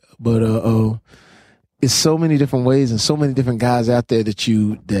that. But it's so many different ways and so many different guys out there that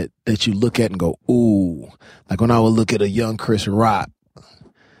you look at and go, ooh. Like when I would look at a young Chris Rock,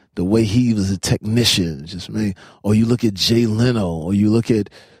 the way he was a technician, just man. Or you look at Jay Leno, or you look at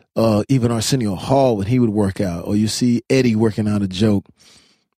even Arsenio Hall when he would work out, or you see Eddie working out a joke.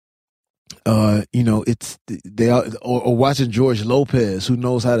 You know, or watching George Lopez, who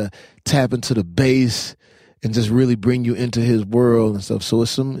knows how to tap into the bass and just really bring you into his world and stuff. So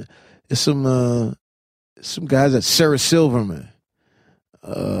it's some guys like Sarah Silverman,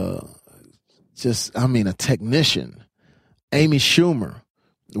 a technician, Amy Schumer.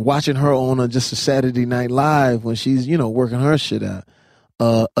 Watching her on just a Saturday Night Live when she's, you know, working her shit out.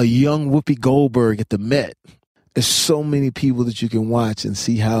 A young Whoopi Goldberg at the Met. There's so many people that you can watch and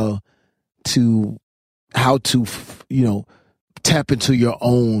see how to, you know, tap into your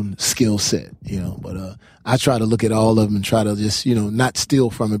own skill set, you know. But I try to look at all of them and try to just, you know, not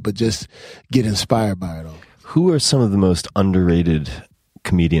steal from it, but just get inspired by it all. Who are some of the most underrated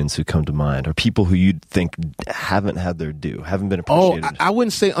comedians who come to mind, or people who you'd think haven't had their due, haven't been appreciated? I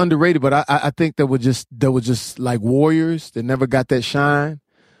wouldn't say underrated, but I think that were just like warriors that never got that shine.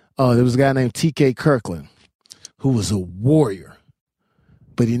 There was a guy named T.K. Kirkland who was a warrior,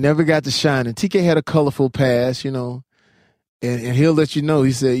 but he never got the shine. And T.K. had a colorful past, you know, and he'll let you know.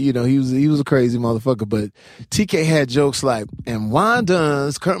 He said, you know, he was a crazy motherfucker, but T.K. had jokes like, and why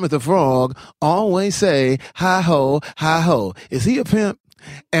does Kermit the Frog always say, hi ho, is he a pimp?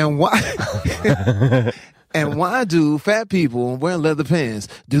 And why and why do fat people wearing leather pants,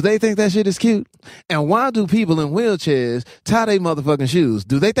 do they think that shit is cute? And why do people in wheelchairs tie their motherfucking shoes?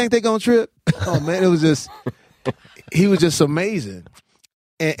 Do they think they gonna trip? Oh man, he was just amazing.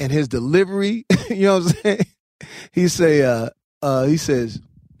 And his delivery, you know what I'm saying? He says,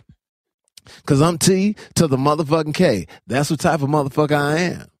 cause I'm T to the motherfucking K. That's what type of motherfucker I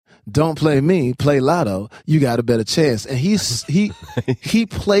am. Don't play me, play Lotto. You got a better chance. And he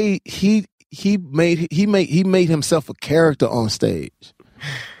made himself a character on stage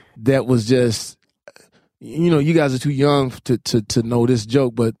that was just, you know, you guys are too young to know this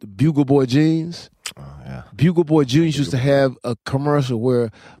joke, but Bugle Boy Jeans. Oh yeah. Bugle Boy Jeans used to have a commercial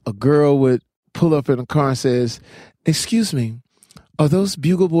where a girl would pull up in a car and says, "Excuse me, are those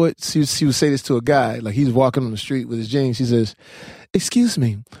Bugle Boy?" She would say this to a guy, like he's walking on the street with his jeans. She says, "Excuse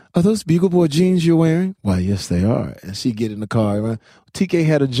me, are those Bugle Boy jeans you're wearing?" "Why, yes, they are." And she get in the car. Right? TK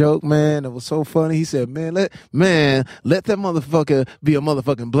had a joke, man, that was so funny. He said, let that motherfucker be a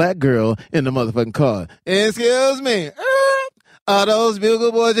motherfucking black girl in the motherfucking car. "Excuse me, are those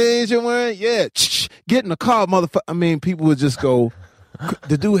Bugle Boy jeans you're wearing?" "Yeah." Get in the car, motherfucker. I mean, people would just go,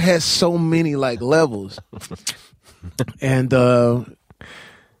 the dude has so many, like, levels. And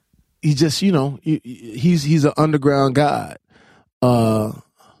he just, you know, he's an underground god. Who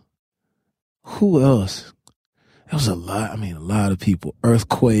Who else? There was a lot. I mean, a lot of people.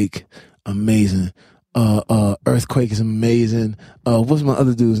 Earthquake, amazing. Earthquake is amazing. What's my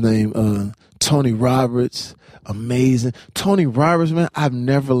other dude's name? Tony Roberts, amazing. Tony Roberts, man, I've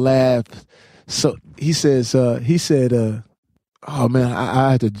never laughed. So he said, oh man,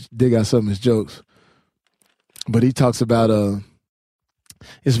 I had to dig out some of his jokes. But he talks about,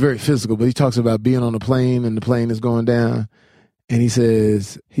 it's very physical, but he talks about being on a plane and the plane is going down. And he said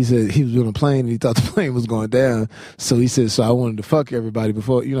he was on a plane and he thought the plane was going down. So he said, so I wanted to fuck everybody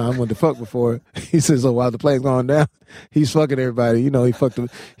before, I wanted to fuck before. He said, so while the plane's going down, he's fucking everybody. He fucked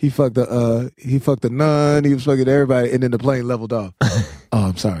the nun, he was fucking everybody, and then the plane leveled off. Oh,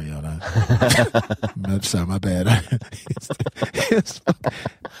 I'm sorry, y'all. I'm sorry, my bad. It's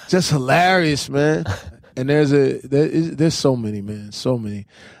just hilarious, man. And there's so many, man, so many.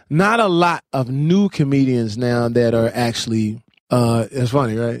 Not a lot of new comedians now that are actually, it's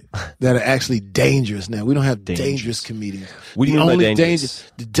funny, right? That are actually dangerous now. We don't have dangerous comedians. What do you mean by dangerous?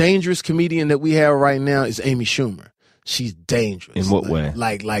 The dangerous comedian that we have right now is Amy Schumer. She's dangerous. In what way?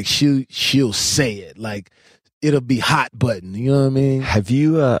 Like she'll say it. Like it'll be hot button. You know what I mean? Have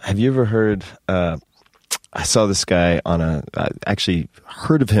you ever heard? I saw this guy on actually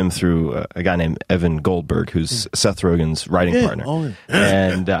heard of him through a guy named Evan Goldberg, who's Seth Rogen's writing partner. Oh,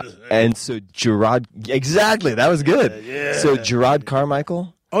 yeah. And so Gerard, exactly, that was good. Yeah. So Gerard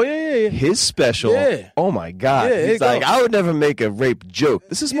Carmichael. Oh yeah. His special. Yeah. Oh my God. Yeah, he's like, I would never make a rape joke.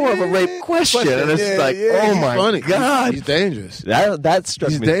 This is more of a rape question. And it's oh my funny. God. He's dangerous. That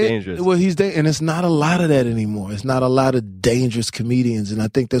struck me as dangerous. Well, he's dangerous. And it's not a lot of that anymore. It's not a lot of dangerous comedians. And I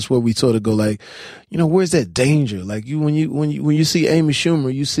think that's where we sort of go like, where's that danger? Like when you see Amy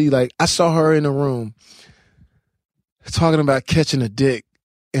Schumer, you see like, I saw her in a room talking about catching a dick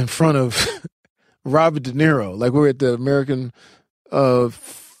in front of Robert De Niro. Like we're at the American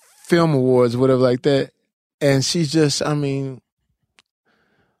Film Awards, whatever like that. And she's just, hardcore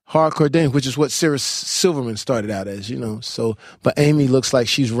dangerous, which is what Sarah Silverman started out as, So, but Amy looks like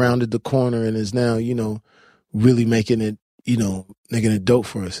she's rounded the corner and is now, really making it dope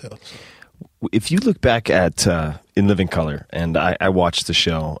for herself. If you look back at In Living Color, and I watched the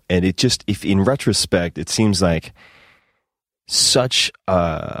show, and it just, if in retrospect, it seems like such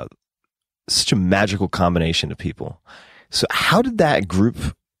a magical combination of people. So how did that group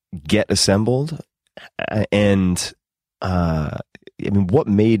get assembled? And what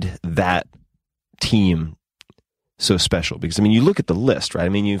made that team so special? Because you look at the list,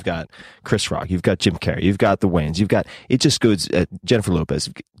 right? You've got Chris Rock, you've got Jim Carrey, you've got the Wayans, it just goes Jennifer Lopez.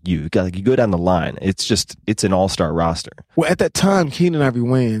 You go down the line. It's an all-star roster. Well, at that time, Keenen Ivory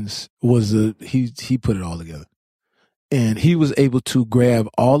Wayans was he put it all together, and he was able to grab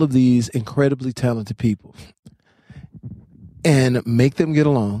all of these incredibly talented people and make them get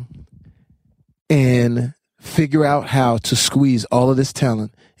along and figure out how to squeeze all of this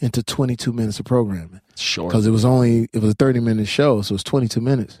talent into 22 minutes of programming. Sure. Because it was a 30-minute show, so it was 22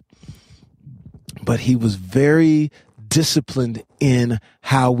 minutes. But he was very disciplined in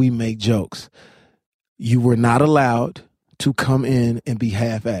how we make jokes. You were not allowed to come in and be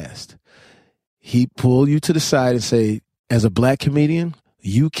half-assed. He pulled you to the side and say, as a black comedian,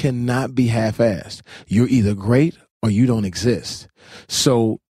 you cannot be half-assed. You're either great or you don't exist.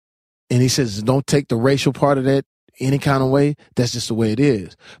 So, and he says, don't take the racial part of that any kind of way. That's just the way it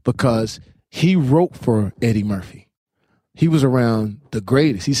is. Because he wrote for Eddie Murphy. He was around the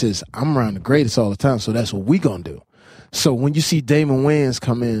greatest. He says, I'm around the greatest all the time, so that's what we gonna do. So when you see Damon Wayans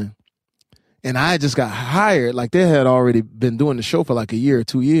come in, and I just got hired, like they had already been doing the show for like a year or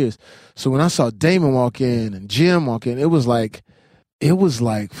 2 years. So when I saw Damon walk in and Jim walk in, it was like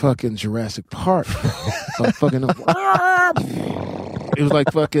fucking Jurassic Park. It was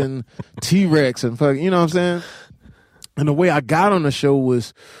like fucking T-Rex and fucking, you know what I'm saying? And the way I got on the show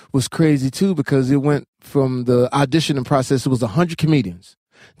was crazy too, because it went from the auditioning process, it was 100 comedians,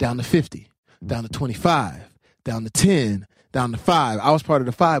 down to 50, down to 25, down to 10, down to 5. I was part of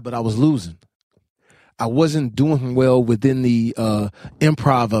the 5, but I was losing. I wasn't doing well within the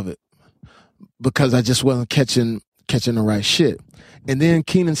improv of it because I just wasn't catching the right shit. And then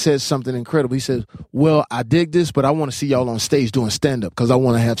Keenen says something incredible. He says, well, I dig this, but I want to see y'all on stage doing stand-up because I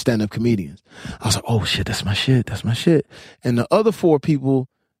want to have stand-up comedians. I was like, oh, shit, that's my shit. That's my shit. And the other 4 people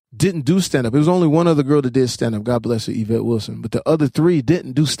didn't do stand-up. It was only one other girl that did stand-up. God bless her, Yvette Wilson. But the other 3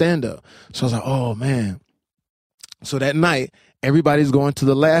 didn't do stand-up. So I was like, oh, man. So that night, everybody's going to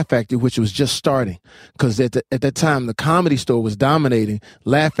the Laugh Factory, which was just starting. Because at that time, the Comedy Store was dominating.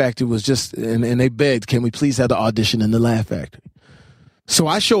 Laugh Factory was just, and they begged, can we please have the audition in the Laugh Factory? So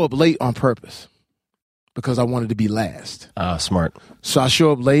I show up late on purpose. because I wanted to be last. Smart. So I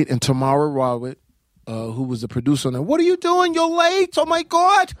show up late, and Tamara Rawit, who was the producer on that, what are you doing? You're late? Oh, my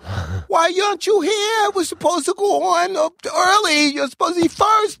God. Why aren't you here? We're supposed to go on early. You're supposed to be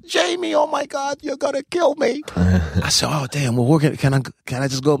first, Jamie. Oh, my God, you're going to kill me. I said, oh, damn, well, can I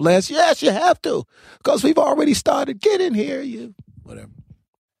just go up last? Yes, you have to, because we've already started. Get in here, you. Whatever.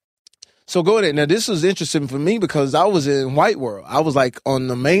 So go ahead. Now, this was interesting for me because I was in White World. I was like on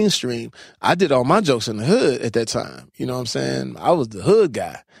the mainstream. I did all my jokes in the hood at that time. You know what I'm saying? I was the hood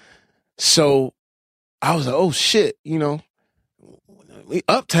guy. So I was like, oh, shit, you know, we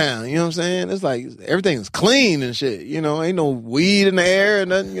uptown, you know what I'm saying? It's like everything's clean and shit, you know, ain't no weed in the air or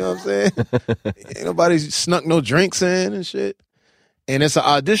nothing, you know what I'm saying? Ain't nobody snuck no drinks in and shit. And it's an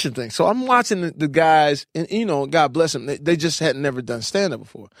audition thing. So I'm watching the guys, and, you know, God bless them, they just had never done stand-up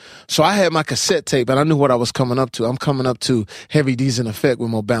before. So I had my cassette tape, and I knew what I was coming up to. I'm coming up to Heavy D's in Effect with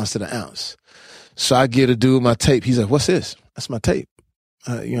More Bounce to the Ounce. So I get a dude my tape. He's like, what's this? That's my tape.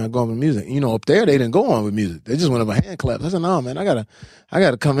 You know, I go on with music. You know, up there, they didn't go on with music. They just went over hand claps. I said, no, man, I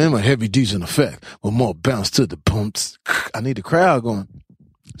gotta come in with Heavy D's in Effect with More Bounce to the Pumps. I need the crowd going.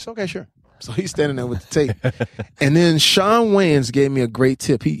 It's okay, sure. So he's standing there with the tape. And then Sean Wayans gave me a great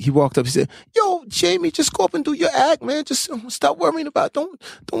tip. He walked up, he said, yo, Jamie, just go up and do your act, man. Just stop worrying about, don't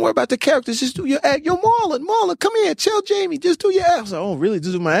worry about the characters. Just do your act. Yo, Marlon, come here. Tell Jamie, just do your act. I was like, oh, really?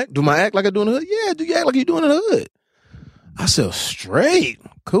 Just do my act? Do my act like I do in the hood? Yeah, do your act like you do in the hood. I said, straight.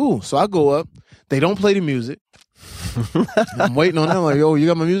 Cool. So I go up. They don't play the music. I'm waiting on them. I'm like, yo, you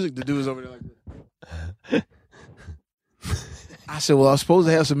got my music? The dude's over there like this. I said, well, I was supposed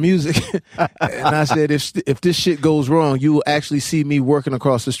to have some music. And I said, if this shit goes wrong, you will actually see me working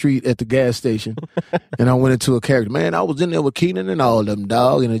across the street at the gas station. And I went into a character. Man, I was in there with Keenan and all of them,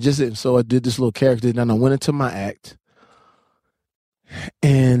 dog. And so I did this little character. And then I went into my act.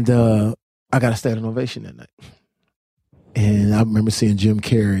 And I got a standing ovation that night. And I remember seeing Jim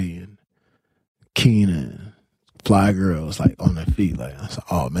Carrey and Keenan, Fly Girls, like on their feet. Like, I said,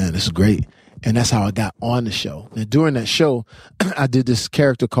 oh, man, this is great. And that's how I got on the show. And during that show, I did this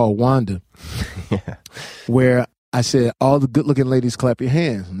character called Wanda, where I said, all the good-looking ladies clap your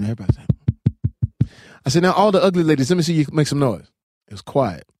hands. And everybody said, I said, now all the ugly ladies, let me see you make some noise. It was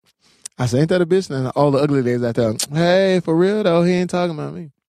quiet. I said, ain't that a bitch? And all the ugly ladies out there, hey, for real though, he ain't talking about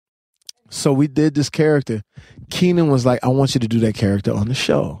me. So we did this character. Keenan was like, I want you to do that character on the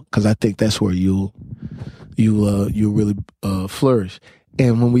show because I think that's where you'll really flourish.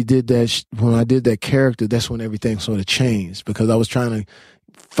 And when we did that, when I did that character, that's when everything sort of changed because I was trying to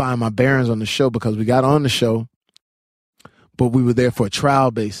find my bearings on the show because we got on the show, but we were there for a trial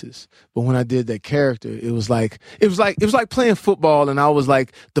basis. But when I did that character, it was like playing football, and I was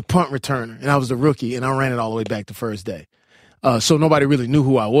like the punt returner, and I was the rookie, and I ran it all the way back the first day. So nobody really knew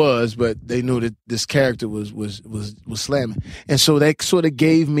who I was, but they knew that this character was slamming. And so that sort of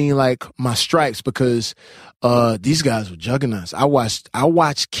gave me like my stripes because these guys were juggernauts. I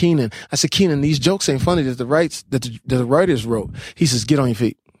watched Keenan. I said, Keenan, these jokes ain't funny that the writers wrote. He says, get on your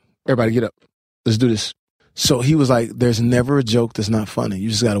feet. Everybody get up. Let's do this. So he was like, there's never a joke that's not funny. You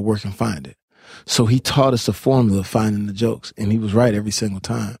just got to work and find it. So he taught us the formula of finding the jokes, and he was right every single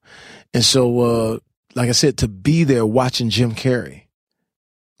time. And so, like I said, to be there watching Jim Carrey,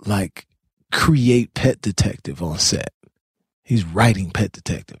 like, create Pet Detective on set. He's writing Pet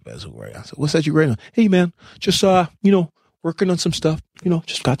Detective as a word. I said, what's that you writing on? Hey, man, just, working on some stuff.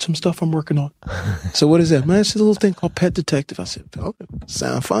 Just got some stuff I'm working on. So what is that? Man, it's a little thing called Pet Detective. I said, okay,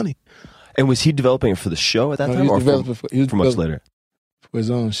 sound funny. And was he developing it for the show at that time, or for much later? For his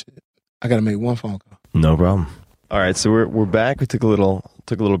own shit. I got to make one phone call. No problem. All right, so we're back. We took a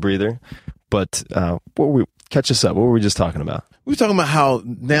little breather, but catch us up. What were we just talking about? We were talking about how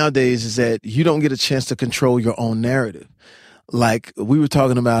nowadays is that you don't get a chance to control your own narrative. Like we were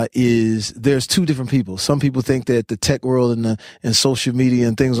talking about is there's two different people. Some people think that the tech world and social media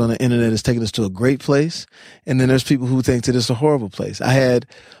and things on the internet is taking us to a great place. And then there's people who think that it's a horrible place.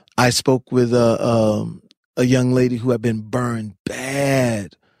 I spoke with a young lady who had been burned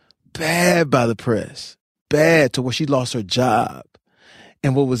bad by the press, bad to where she lost her job.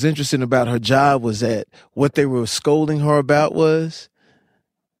 And what was interesting about her job was that what they were scolding her about was,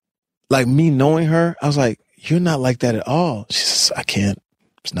 like, me knowing her, I was like, you're not like that at all. She says, I can't.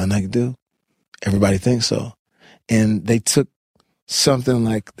 There's nothing I can do. Everybody thinks so. And they took something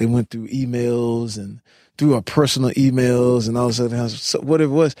like they went through emails and through our personal emails and all this other stuff, so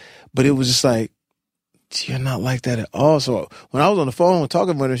whatever it was. But it was just like, you're not like that at all. So when I was on the phone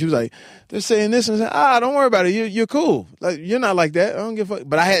talking with her, she was like, they're saying this and saying, don't worry about it. You're cool. Like, you're not like that. I don't give a fuck.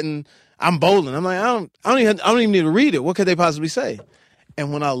 But I'm bowling. I'm like, I don't even need to read it. What could they possibly say?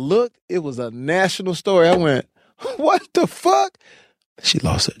 And when I looked, it was a national story. I went, what the fuck? She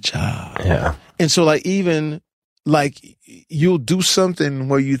lost her job. Yeah. And so like even like you'll do something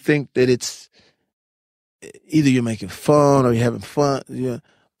where you think that it's either you're making fun or you're having fun,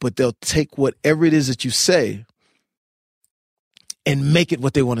 but they'll take whatever it is that you say and make it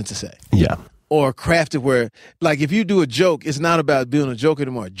what they wanted to say. Yeah. Or craft it where, like, if you do a joke, it's not about doing a joke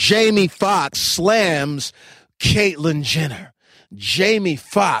anymore. Jamie Foxx slams Caitlyn Jenner. Jamie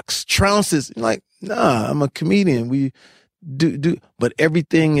Foxx trounces. Like, nah, I'm a comedian. We do, but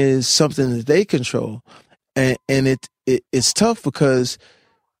everything is something that they control, and it's tough because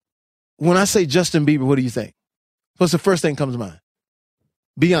when I say Justin Bieber, what do you think? What's the first thing that comes to mind?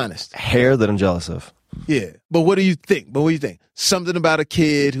 Be honest. Hair that I'm jealous of. Yeah, but what do you think? Something about a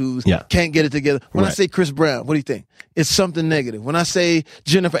kid who can't get it together. When I say Chris Brown, what do you think? It's something negative. When I say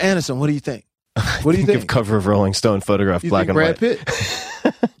Jennifer Aniston, what do you think? What do you think? Of cover of Rolling Stone photograph, black and Brad white.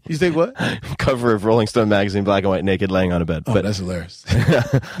 Pitt? You think what? Cover of Rolling Stone magazine, black and white, naked, laying on a bed. Oh, but that's hilarious.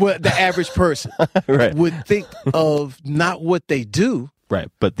 Well, the average person right. would think of not what they do, right,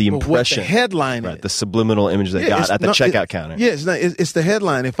 but the impression, what the headline right, is. the subliminal image they got at the checkout counter. Yeah, it's the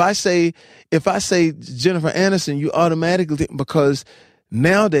headline. If I say Jennifer Aniston, you automatically think, because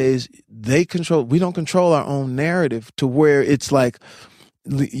nowadays we don't control our own narrative to where it's like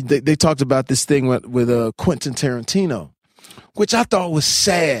they talked about this thing with Quentin Tarantino, which I thought was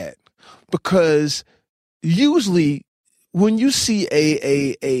sad, because usually when you see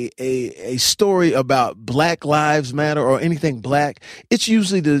a story about Black Lives Matter or anything black, it's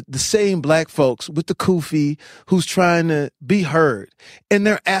usually the same black folks with the kufi who's trying to be heard. And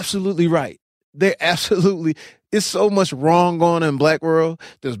they're absolutely right. It's so much wrong going on in black world.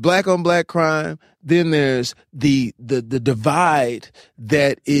 There's black on black crime. Then there's the divide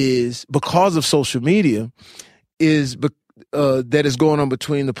that is because of social media that is going on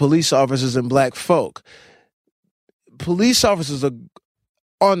between the police officers and black folk. Police officers are,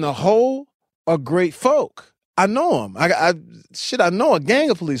 on the whole, are great folk. I know them. I know a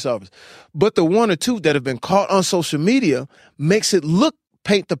gang of police officers. But the one or two that have been caught on social media makes it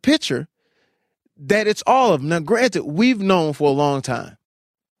paint the picture that it's all of them. Now, granted, we've known for a long time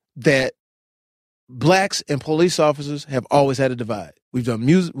that blacks and police officers have always had a divide. We've done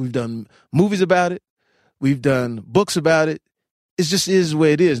music, we've done movies about it, we've done books about it. It just is the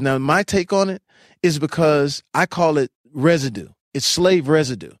way it is. Now, my take on it is because I call it residue. It's slave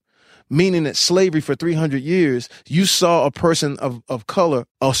residue, meaning that slavery for 300 years, you saw a person of color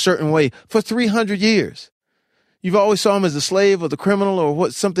a certain way for 300 years. You've always saw him as the slave or the criminal or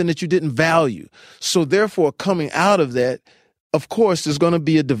something that you didn't value. So therefore, coming out of that, of course, there's going to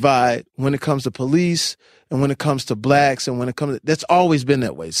be a divide when it comes to police and when it comes to blacks and when it comes to, that's always been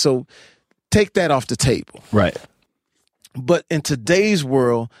that way. So take that off the table. Right. But in today's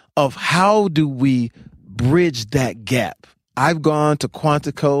world of how do we bridge that gap? I've gone to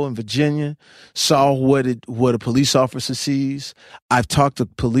Quantico in Virginia, saw what a police officer sees. I've talked to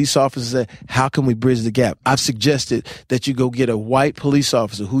police officers that how can we bridge the gap? I've suggested that you go get a white police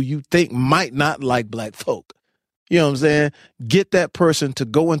officer who you think might not like black folk. You know what I'm saying? Get that person to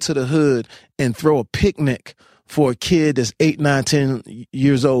go into the hood and throw a picnic for a kid that's 8, 9, 10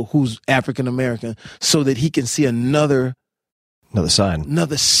 years old who's African American so that he can see another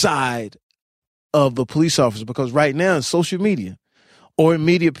side of a police officer. Because right now in social media or in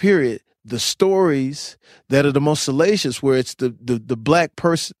media period, the stories that are the most salacious, where it's the black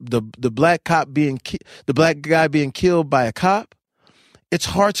person, the black cop the black guy being killed by a cop, it's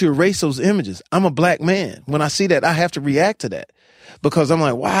hard to erase those images. I'm a black man. When I see that, I have to react to that because I'm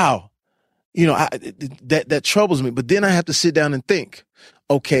like, wow, that troubles me. But then I have to sit down and think,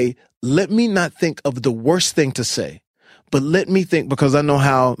 okay, let me not think of the worst thing to say. But let me think, because I know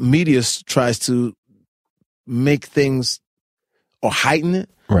how media tries to make things or heighten it.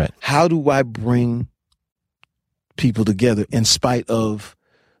 Right. How do I bring people together in spite of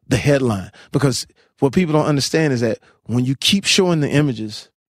the headline? Because what people don't understand is that when you keep showing the images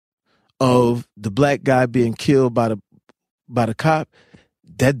of the black guy being killed by the cop,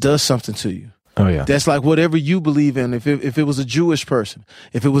 that does something to you. Oh, yeah. That's like whatever you believe in. If it was a Jewish person,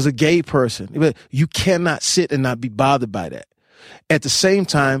 if it was a gay person, you cannot sit and not be bothered by that. At the same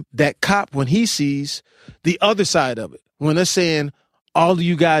time, that cop, when he sees the other side of it, when they're saying, all of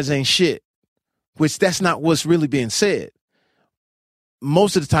you guys ain't shit, which that's not what's really being said.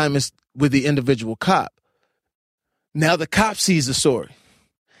 Most of the time it's with the individual cop. Now the cop sees the story.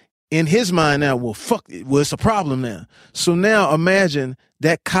 In his mind now, it's a problem now. So now imagine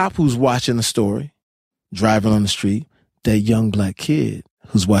that cop who's watching the story, driving on the street, that young black kid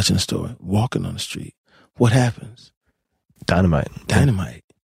who's watching the story, walking on the street. What happens? Dynamite.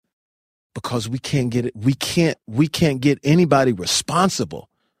 Because we can't get it. We can't get anybody responsible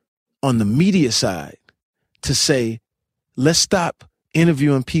on the media side to say, let's stop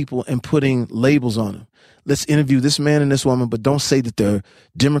interviewing people and putting labels on them. Let's interview this man and this woman, but don't say that they're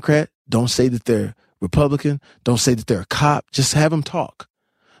Democrat. Don't say that they're Republican. Don't say that they're a cop. Just have them talk.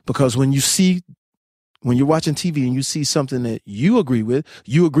 Because when you're watching TV and you see something that you agree with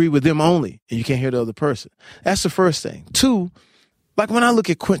them only, and you can't hear the other person. That's the first thing. Two, like when I look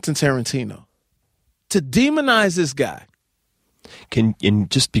at Quentin Tarantino, to demonize this guy. And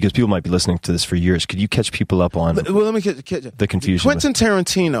just because people might be listening to this for years, could you catch people up on let me catch the confusion? Quentin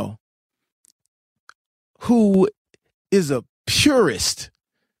Tarantino, who is a purist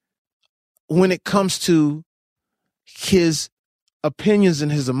when it comes to his opinions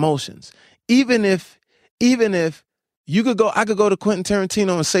and his emotions, even if I could go to Quentin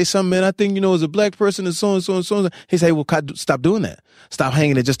Tarantino and say something, man, I think, as a black person and so and so and so. He say, well, stop doing that. Stop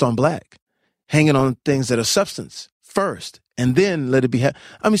hanging it just on black. Hang it on things that are substance first, and then let it be.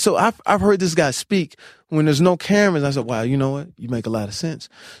 So I've heard this guy speak when there's no cameras. I said, wow, you know what? You make a lot of sense.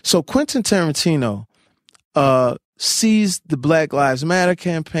 So Quentin Tarantino sees the Black Lives Matter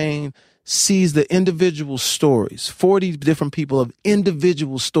campaign, sees the individual stories, 40 different people of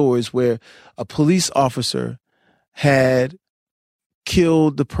individual stories where a police officer had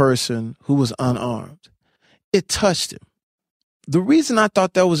killed the person who was unarmed. It touched him. The reason I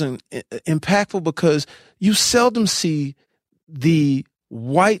thought that was impactful because you seldom see the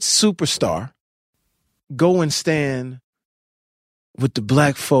white superstar go and stand with the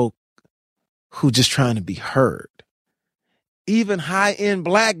black folk who just trying to be heard. Even high-end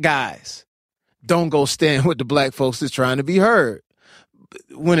black guys don't go stand with the black folks that's trying to be heard.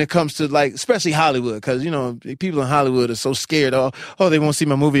 When it comes to, like, especially Hollywood, because, people in Hollywood are so scared. Oh, they won't see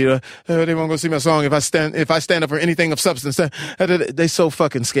my movie. They won't go see my song if I stand up for anything of substance. They so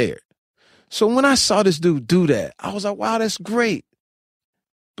fucking scared. So when I saw this dude do that, I was like, wow, that's great.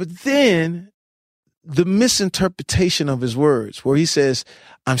 But then the misinterpretation of his words, where he says,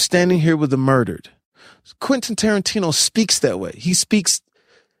 I'm standing here with the murdered. Quentin Tarantino speaks that way. He speaks.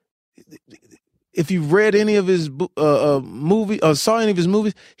 If you've read any of his movie or saw any of his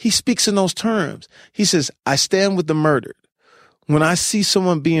movies, he speaks in those terms. He says, I stand with the murdered. When I see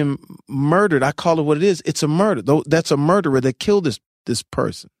someone being murdered, I call it what it is. It's a murder. That's a murderer that killed this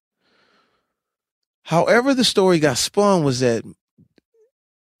person. However, the story got spun was that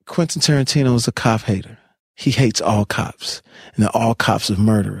Quentin Tarantino is a cop hater. He hates all cops, and that all cops are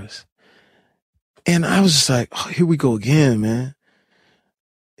murderers. And I was just like, oh, here we go again, man.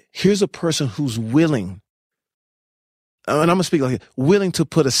 Here's a person who's willing, and I'm going to speak like willing to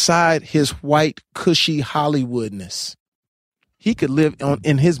put aside his white, cushy Hollywoodness. He could live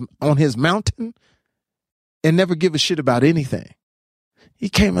on his mountain and never give a shit about anything. He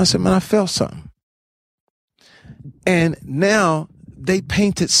came and said, man, I felt something. And now they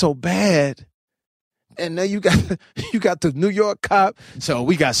paint it so bad. And now you got the New York cop. So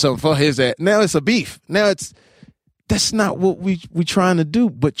we got something for his ass. Now it's a beef. That's not what we trying to do.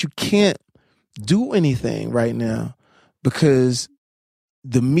 But you can't do anything right now because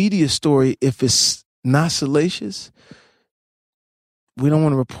the media story, if it's not salacious, we don't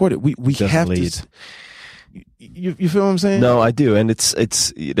want to report it. We have lead. To. You feel what I'm saying? No, I do, and it's.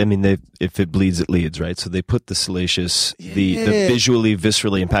 I mean, if it bleeds, it leads, right? So they put the salacious, the visually,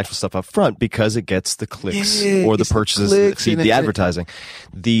 viscerally impactful stuff up front because it gets the clicks or the purchases, the advertising.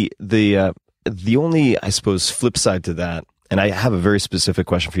 The only, I suppose, flip side to that, and I have a very specific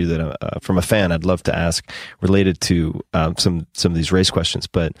question for you that from a fan I'd love to ask related to some of these race questions.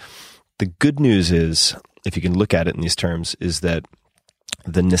 But the good news is, if you can look at it in these terms, is that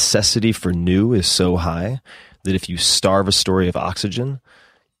the necessity for new is so high that if you starve a story of oxygen,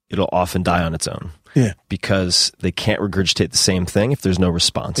 it'll often die on its own. Yeah. Because they can't regurgitate the same thing if there's no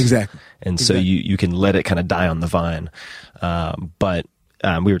response. Exactly. And so you can let it kind of die on the vine. But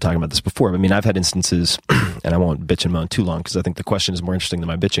we were talking about this before. I mean, I've had instances, and I won't bitch and moan too long because I think the question is more interesting than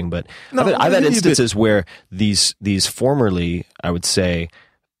my bitching, but I've had instances where these formerly, I would say,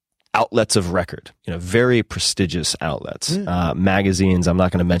 outlets of record, very prestigious outlets, magazines. I'm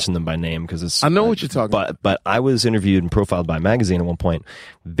not going to mention them by name because it's. I know what you're talking about. But I was interviewed and profiled by a magazine at one point,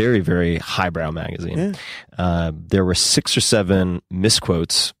 very, very highbrow magazine. Yeah. There were 6 or 7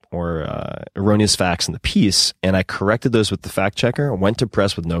 misquotes or erroneous facts in the piece, and I corrected those with the fact checker. Went to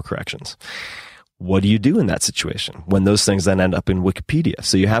press with no corrections. What do you do in that situation when those things then end up in Wikipedia?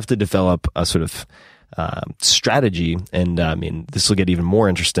 So you have to develop a sort of strategy, and I mean, this will get even more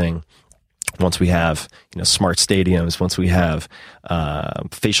interesting once we have smart stadiums, once we have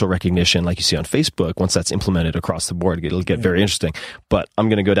facial recognition like you see on Facebook, once that's implemented across the board, it'll get very interesting. But I'm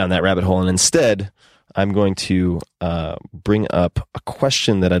going to go down that rabbit hole, and instead I'm going to bring up a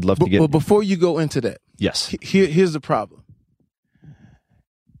question that I'd love to get. Well, before you go into that, yes, here's the problem.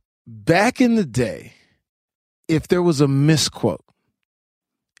 Back in the day, if there was a misquote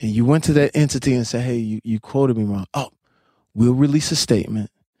and you went to that entity and said, hey, you quoted me wrong. Oh, we'll release a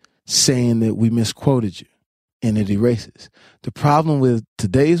statement saying that we misquoted you, and it erases. The problem with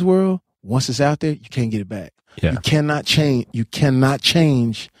today's world, once it's out there, you can't get it back. Yeah. You cannot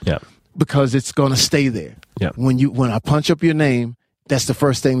change Yeah. because it's going to stay there. Yeah. When I punch up your name, that's the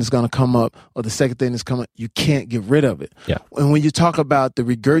first thing that's going to come up, or the second thing that's coming. You can't get rid of it. Yeah. And when you talk about the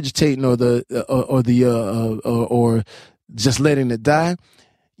regurgitating or just letting it die,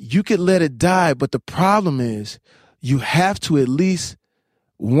 you could let it die, but the problem is you have to at least,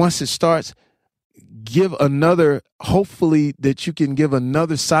 once it starts, give another, hopefully that you can give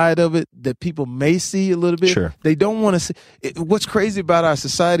another side of it that people may see a little bit. Sure. They don't want to see. What's crazy about our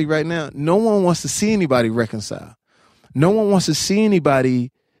society right now, no one wants to see anybody reconcile. No one wants to see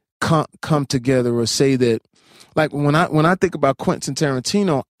anybody come together or say that. Like when I think about Quentin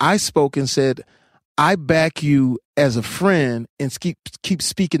Tarantino, I spoke and said, I back you as a friend and keep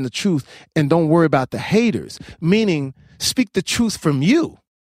speaking the truth and don't worry about the haters, meaning speak the truth from you.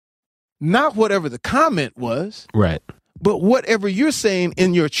 Not whatever the comment was. Right. But whatever you're saying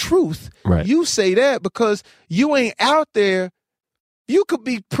in your truth, right. You say that because you ain't out there. You could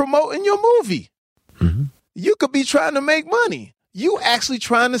be promoting your movie. Mm-hmm. You could be trying to make money. You actually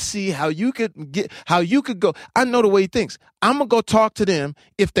trying to see how you could go. I know the way he thinks. I'm going to go talk to them.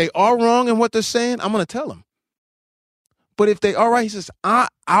 If they are wrong in what they're saying, I'm going to tell them. But if they are right, he says,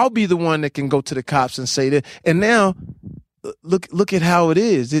 I'll be the one that can go to the cops and say that. And now, look at how it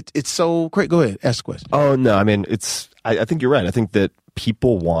is. It's so great. Go ahead, ask the question. Oh no, I mean I think you're right. I think that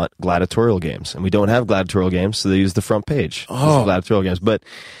people want gladiatorial games, and we don't have gladiatorial games, so they use the front page. Oh, gladiatorial games.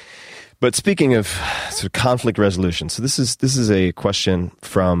 But speaking of sort of conflict resolution, so this is a question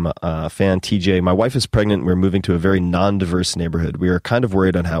from fan TJ. My wife is pregnant. We're moving to a very non-diverse neighborhood. We are kind of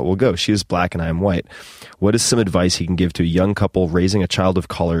worried on how it will go. She is black and I am white. What is some advice he can give to a young couple raising a child of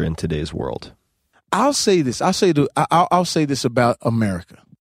color in today's world? I'll say this. I'll say this about America.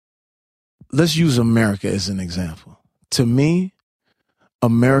 Let's use America as an example. To me,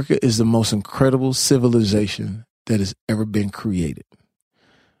 America is the most incredible civilization that has ever been created.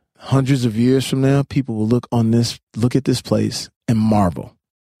 Hundreds of years from now, people will look at this place and marvel.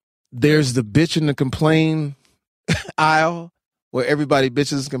 There's the bitch and the complain aisle where everybody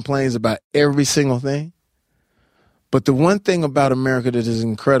bitches and complains about every single thing. But the one thing about America that is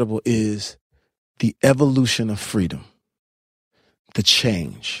incredible is the evolution of freedom, the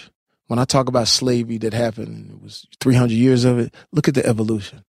change. When I talk about slavery that happened, it was 300 years of it. Look at the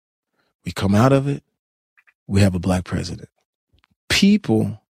evolution. We come out of it. We have a black president.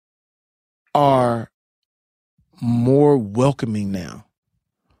 People are more welcoming now.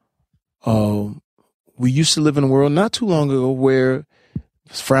 We used to live in a world not too long ago where it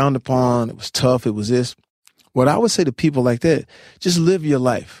was frowned upon, it was tough, it was this. What I would say to people like that, just live your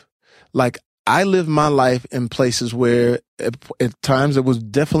life. Like I lived my life in places where at times there was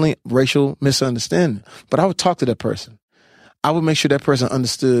definitely racial misunderstanding, but I would talk to that person. I would make sure that person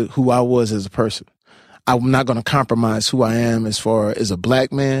understood who I was as a person. I'm not going to compromise who I am as far as a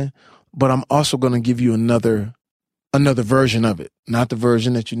black man, but I'm also going to give you another version of it. Not the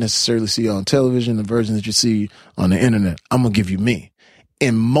version that you necessarily see on television, the version that you see on the internet. I'm going to give you me.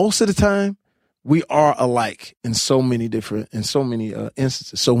 And most of the time, we are alike in so many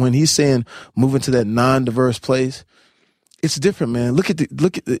instances. So when he's saying moving to that non-diverse place, it's different, man. Look at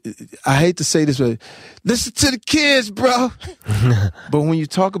I hate to say this, but listen to the kids, bro. But when you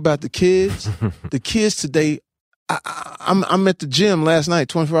talk about the kids today, I'm at the gym last night,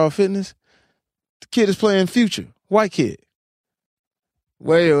 24-hour fitness. The kid is playing Future, white kid.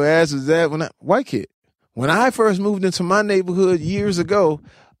 Where your ass was at white kid. When I first moved into my neighborhood years ago,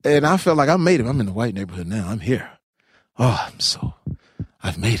 and I felt like I made it. I'm in the white neighborhood now. I'm here. Oh,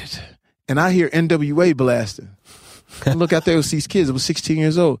 I've made it. And I hear NWA blasting. I look out there with these kids. I was 16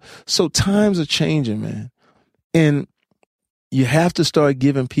 years old. So times are changing, man. And you have to start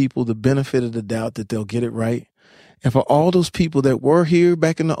giving people the benefit of the doubt that they'll get it right. And for all those people that were here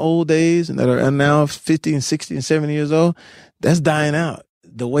back in the old days and that are now 50 and 60 and 70 years old, that's dying out.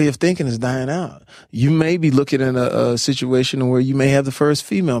 the way of thinking is dying out. You may be looking at a situation where you may have the first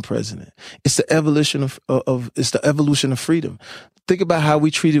female president. It's the evolution of freedom. Think about how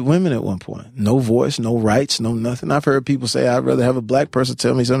we treated women at one point. No voice, no rights, no nothing. I've heard people say, I'd rather have a black person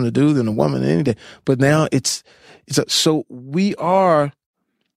tell me something to do than a woman any day. But now so we are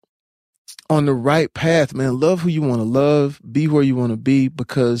on the right path, man. Love who you want to love, be where you want to be,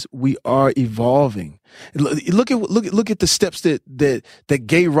 because we are evolving. Look at the steps that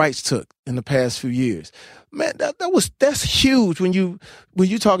gay rights took in the past few years. Man, that's huge when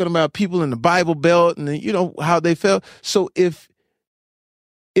you're talking about people in the Bible Belt and you know how they felt. So if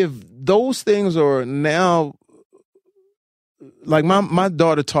those things are now, like my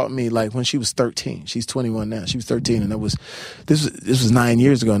daughter taught me, like when she was 13, she's 21 now. She was 13, and this was 9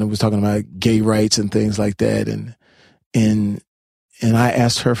 years ago, and it was talking about gay rights and things like that. And I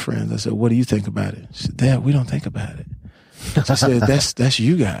asked her friends, I said, "What do you think about it?" She said, "Dad, we don't think about it." She said, "That's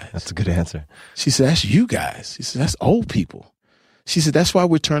you guys." That's a good answer. She said, "That's you guys." She said, "That's old people." She said, "That's why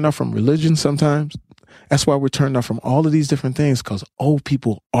we're turned off from religion sometimes. That's why we're turned off from all of these different things, because old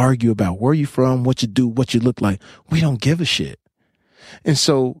people argue about where you from, what you do, what you look like. We don't give a shit." And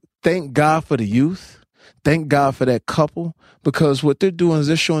so thank God for the youth. Thank God for that couple, because what they're doing is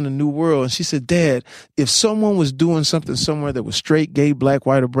they're showing a new world. And she said, "Dad, if someone was doing something somewhere that was straight, gay, black,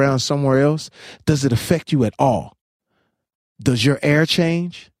 white, or brown somewhere else, does it affect you at all? Does your air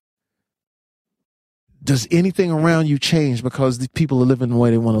change? Does anything around you change because the people are living the way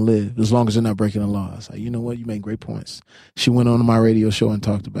they want to live, as long as they're not breaking the law?" I was like, you know what? You make great points. She went on my radio show and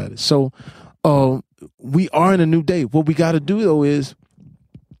talked about it. So we are in a new day. What we got to do, though, is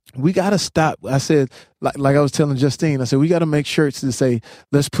we got to stop. I said, like I was telling Justine, I said, we got to make shirts that say,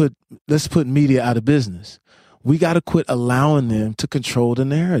 let's put media out of business. We got to quit allowing them to control the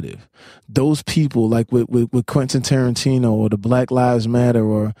narrative. Those people, like with Quentin Tarantino or the Black Lives Matter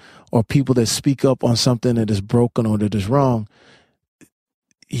or people that speak up on something that is broken or that is wrong,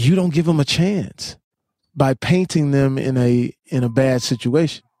 you don't give them a chance by painting them in a bad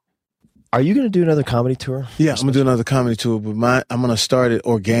situation. Are you going to do another comedy tour? Yeah, I'm going to do another comedy tour, but I'm going to start it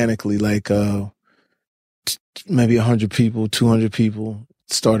organically, like maybe 100 people, 200 people,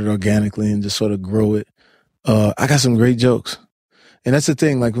 start it organically and just sort of grow it. I got some great jokes. And that's the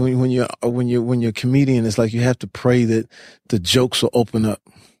thing, like when you're a comedian, it's like you have to pray that the jokes will open up.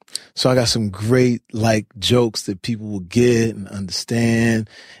 So I got some great like jokes that people will get and understand.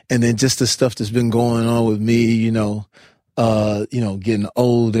 And then just the stuff that's been going on with me, getting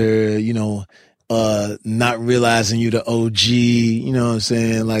older, not realizing you the OG, you know what I'm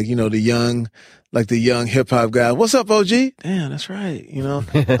saying? Like, the young hip hop guy. "What's up, OG?" Damn, that's right.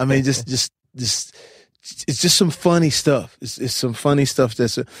 I mean, just it's just some funny stuff. It's some funny stuff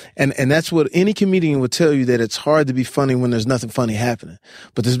and that's what any comedian would tell you, that it's hard to be funny when there's nothing funny happening.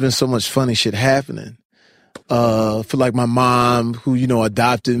 But there's been so much funny shit happening. For like my mom, who,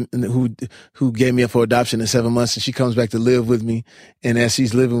 adopted, who gave me up for adoption in 7 months, and she comes back to live with me. And as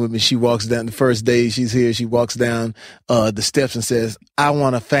she's living with me, she walks down the first day she's here. She walks down, the steps and says, "I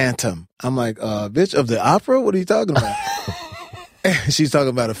want a Phantom." I'm like, bitch, of the opera? What are you talking about? She's talking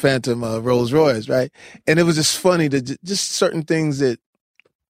about a Phantom Rolls Royce, right? And it was just funny that just certain things, that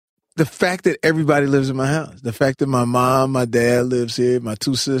the fact that everybody lives in my house, the fact that my mom, my dad lives here, my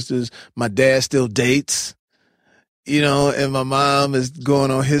two sisters, my dad still dates, and my mom is going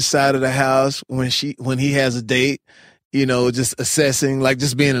on his side of the house when he has a date, just assessing, like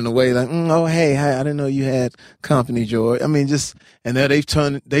just being in a way like, "Oh, hey, I didn't know you had company, George." I mean, and now they've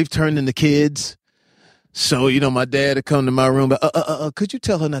turned into kids. So, my dad would come to my room, but could you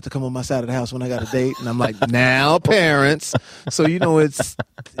tell her not to come on my side of the house when I got a date? And I'm like, now parents. So, it's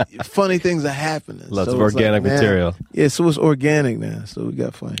funny things are happening. Lots of organic material. Yeah, so it's organic now. So we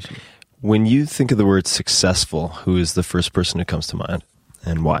got funny shit. When you think of the word successful, who is the first person who comes to mind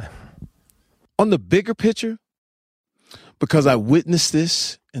and why? On the bigger picture, because I witnessed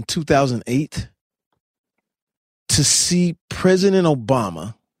this in 2008, to see President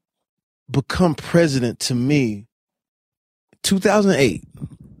Obama become president, to me, 2008,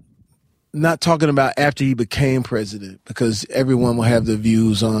 not talking about after he became president, because everyone will have their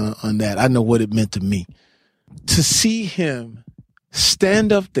views on that. I know what it meant to me. To see him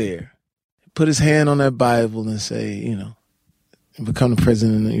stand up there, put his hand on that Bible and say, and become the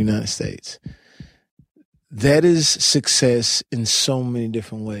president of the United States. That is success in so many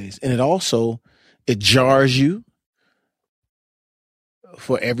different ways. And it jars you.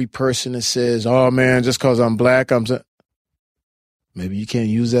 For every person that says, "Oh man, just because I'm black, maybe you can't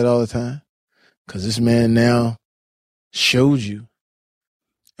use that all the time, because this man now showed you."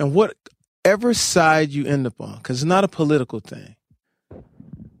 And whatever side you end up on, because it's not a political thing.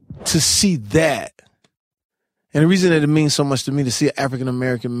 to see that, and the reason that it means so much to me to see an African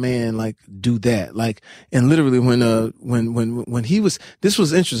American man like do that, like, and literally when he was, this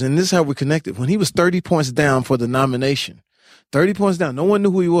was interesting. This is how we connected. When he was 30 points down for the nomination, 30 points down, no one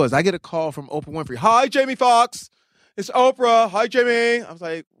knew who he was. I get a call from Oprah Winfrey. Hi, Jamie Foxx. It's Oprah. Hi, Jamie. I was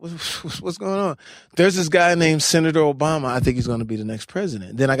like, what's going on? There's this guy named Senator Obama. I think he's going to be the next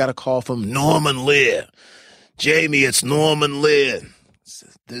president. Then I got a call from Norman Lear. Jamie, it's Norman Lear.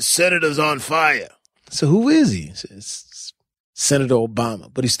 The senator's on fire. So who is he? It's Senator Obama.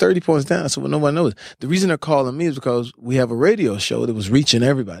 But he's 30 points down, so nobody knows. The reason they're calling me is because we have a radio show that was reaching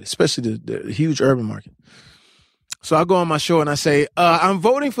everybody, especially the huge urban market. So I go on my show and I say, I'm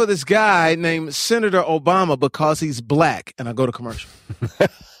voting for this guy named Senator Obama because he's black. And I go to commercial.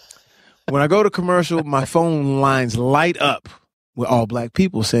 When I go to commercial, my phone lines light up with all black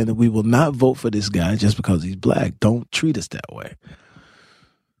people saying that we will not vote for this guy just because he's black. Don't treat us that way.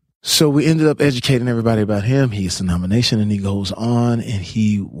 So we ended up educating everybody about him. He gets the nomination and he goes on and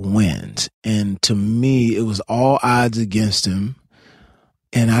he wins. And to me, it was all odds against him.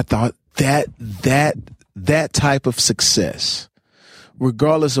 And I thought that type of success,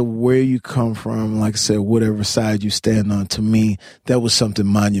 regardless of where you come from, like I said, whatever side you stand on, to me, that was something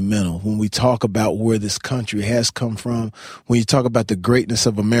monumental. When we talk about where this country has come from, when you talk about the greatness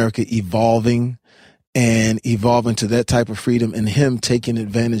of America evolving to that type of freedom, and him taking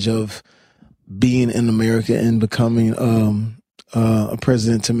advantage of being in America and becoming a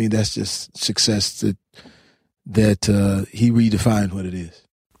president, to me, that's just success that he redefined what it is.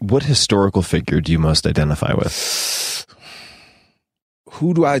 What historical figure do you most identify with?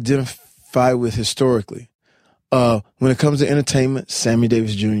 Who do I identify with historically? When it comes to entertainment, Sammy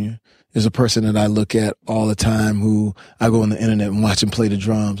Davis Jr. is a person that I look at all the time, who I go on the internet and watch him play the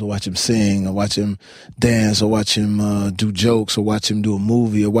drums, or watch him sing, or watch him dance, or watch him do jokes, or watch him do a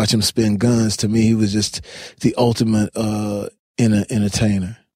movie, or watch him spin guns. To me, he was just the ultimate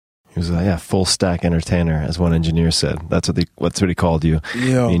entertainer. He was a full stack entertainer, as one engineer said. That's what he called you.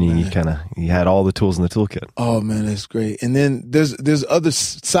 Yeah, meaning he had all the tools in the toolkit. Oh man, that's great. And then there's other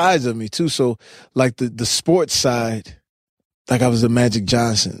sides of me too. So like the sports side, like I was a Magic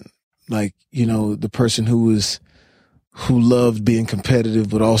Johnson, like, you know, the person who loved being competitive,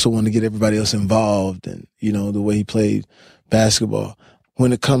 but also wanted to get everybody else involved, and, you know, the way he played basketball.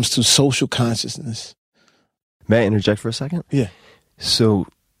 When it comes to social consciousness. May I interject for a second? Yeah. So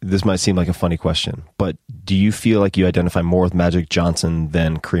this might seem like a funny question, but do you feel like you identify more with Magic Johnson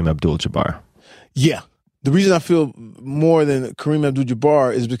than Kareem Abdul-Jabbar? Yeah. The reason I feel more than Kareem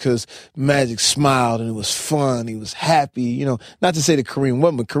Abdul-Jabbar is because Magic smiled and it was fun. He was happy. You know, not to say that Kareem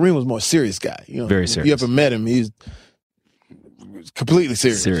wasn't, but Kareem was more a serious guy. You know, very serious. If you ever met him, he's completely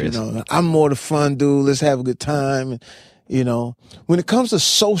serious. You know, I'm more the fun dude. Let's have a good time. And, you know, when it comes to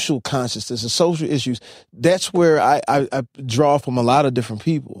social consciousness and social issues, that's where I draw from a lot of different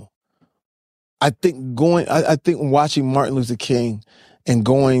people. I think watching Martin Luther King and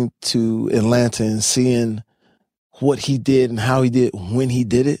going to Atlanta and seeing what he did and how he did when he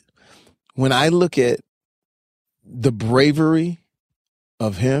did it, when I look at the bravery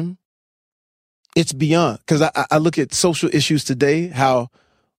of him, it's beyond. Because I look at social issues today, how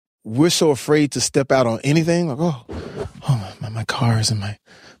we're so afraid to step out on anything. Like, my cars and my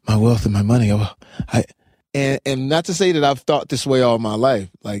wealth and my money. And not to say that I've thought this way all my life.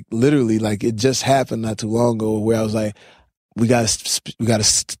 Like literally, like it just happened not too long ago where I was like, we gotta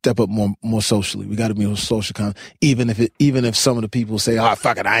step up more socially. We gotta be more social even if some of the people say, "Oh,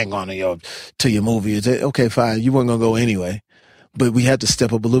 fuck it, I ain't going to your movie." It's okay, fine, you weren't gonna go anyway. But we had to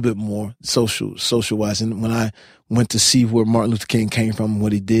step up a little bit more social wise. And when I went to see where Martin Luther King came from,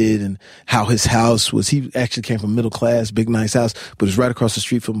 what he did, and how his house was, he actually came from middle class, big nice house, but it's right across the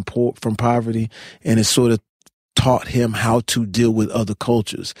street from poverty, and it sort of taught him how to deal with other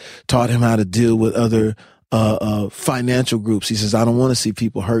cultures, taught him how to deal with other financial groups. He says, I don't want to see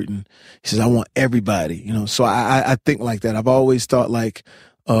people hurting. He says, I want everybody, you know. So I think like that. I've always thought like,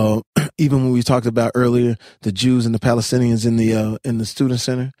 even when we talked about earlier, the Jews and the Palestinians in the student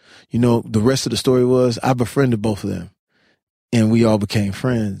center, you know, the rest of the story was I befriended both of them. And we all became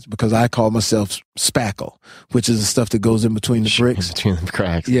friends because I call myself Spackle, which is the stuff that goes in between the bricks. Between the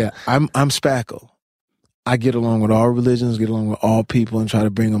cracks. Yeah, I'm Spackle. I get along with all religions, get along with all people, and try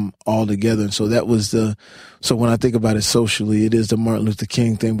to bring them all together. And so that was so when I think about it socially, it is the Martin Luther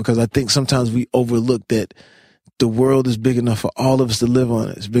King thing, because I think sometimes we overlook that the world is big enough for all of us to live on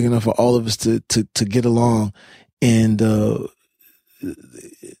it. It's big enough for all of us to get along. And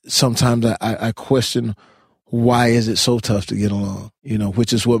sometimes I question, why is it so tough to get along? You know,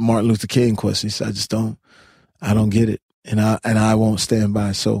 which is what Martin Luther King questions. I don't get it. And I won't stand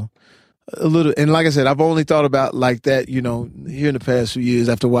by. So A little, and like I said, I've only thought about like that, you know, here in the past few years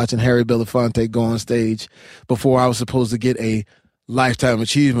after watching Harry Belafonte go on stage before I was supposed to get a Lifetime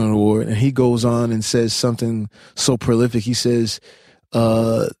Achievement Award. And he goes on and says something so prolific. He says,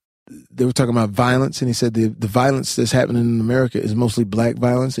 they were talking about violence, and he said the violence that's happening in America is mostly black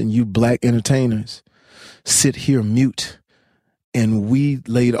violence, and you black entertainers sit here mute. And we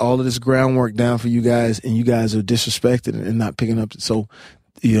laid all of this groundwork down for you guys, and you guys are disrespected and not picking up. So,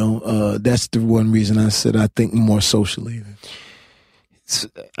 you know, that's the one reason I said I think more socially.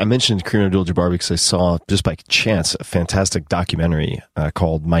 I mentioned Kareem Abdul-Jabbar because I saw, just by chance, a fantastic documentary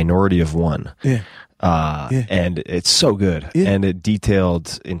called Minority of One. Yeah. And it's so good. Yeah. And it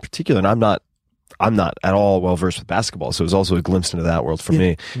detailed, in particular, and I'm not at all well versed with basketball, so it was also a glimpse into that world for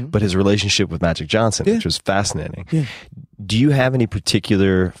me. Mm-hmm. But his relationship with Magic Johnson, which was fascinating. Yeah. Do you have any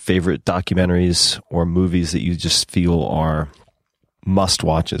particular favorite documentaries or movies that you just feel are must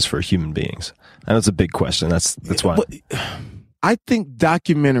watches for human beings? I know it's a big question. That's why. I think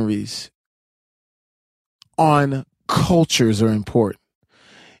documentaries on cultures are important.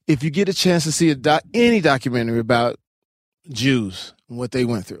 If you get a chance to see any documentary about Jews and what they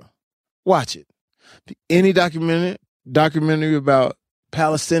went through, watch it. Any documentary about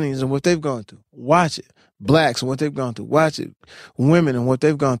Palestinians and what they've gone through, watch it. Blacks and what they've gone through, watch it. Women and what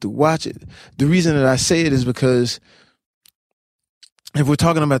they've gone through, watch it. The reason that I say it is because if we're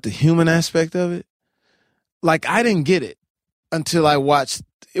talking about the human aspect of it, like I didn't get it until I watched,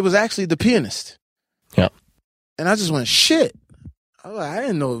 it was actually The Pianist. Yeah. And I just went, shit. I was like, I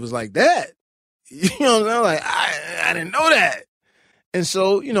didn't know it was like that. You know what I'm saying? Like, I didn't know that. And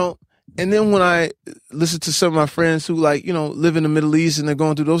so, you know, and then when I listened to some of my friends who like, you know, live in the Middle East and they're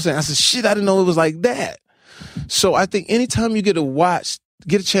going through those things, I said, shit, I didn't know it was like that. So I think anytime you get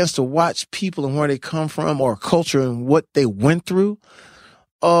a chance to watch people and where they come from or culture and what they went through,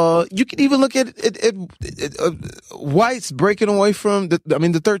 you can even look at whites breaking away from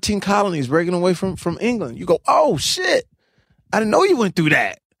the 13 colonies breaking away from England. You go, oh shit, I didn't know you went through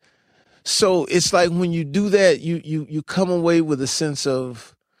that. So it's like when you do that, you come away with a sense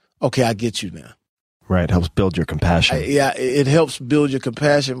of, okay, I get you now. Right, it helps build your compassion. It helps build your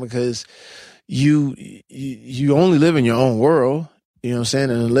compassion because you only live in your own world, you know what I'm saying?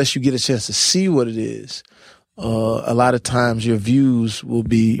 And unless you get a chance to see what it is, a lot of times your views will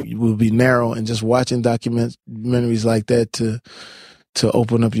be narrow, and just watching documentaries like that to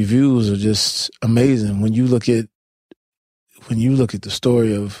open up your views are just amazing. When you look at the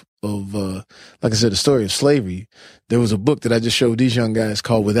story of like I said, the story of slavery, there was a book that I just showed these young guys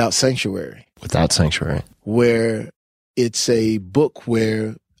called Without Sanctuary. Without Sanctuary. Where it's a book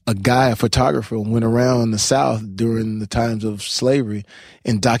where a photographer, went around the South during the times of slavery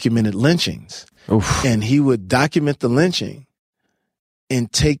and documented lynchings. Oof. And he would document the lynching and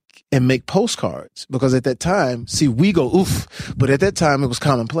make postcards, because at that time, see, we go oof, but at that time it was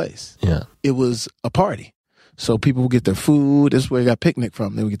commonplace. Yeah. It was a party. So people would get their food. This is where they got picnic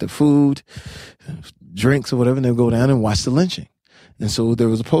from. They would get their food, drinks or whatever, and they would go down and watch the lynching. And so there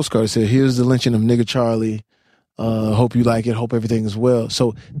was a postcard that said, here's the lynching of Nigger Charlie. Hope you like it. Hope everything is well.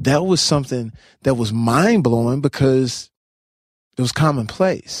 So that was something that was mind blowing because it was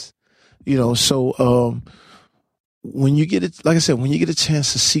commonplace, you know. So when you get it, like I said, when you get a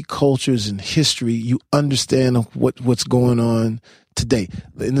chance to see cultures and history, you understand what's going on today.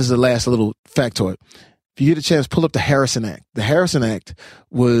 And this is the last little factoid. If you get a chance, pull up the Harrison Act. The Harrison Act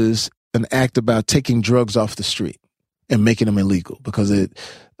was an act about taking drugs off the street and making them illegal, because at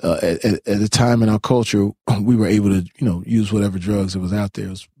a time in our culture, we were able to, you know, use whatever drugs that was out there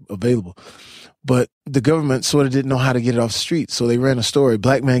was available. But the government sort of didn't know how to get it off the street. So they ran a story,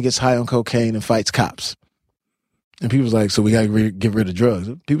 black man gets high on cocaine and fights cops. And people was like, so we got to get rid of drugs.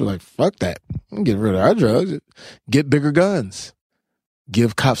 People were like, fuck that. Get rid of our drugs. Get bigger guns.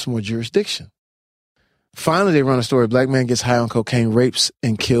 Give cops more jurisdiction. Finally, they run a story, black man gets high on cocaine, rapes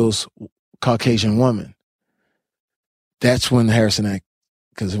and kills Caucasian woman. That's when the Harrison Act,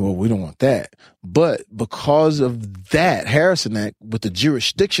 because, well, we don't want that. But because of that Harrison Act, with the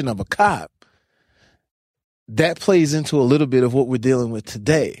jurisdiction of a cop, that plays into a little bit of what we're dealing with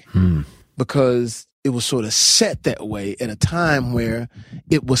today. Because it was sort of set that way at a time where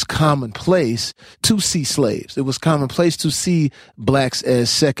it was commonplace to see slaves. It was commonplace to see blacks as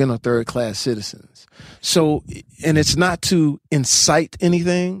second or third class citizens. So, and it's not to incite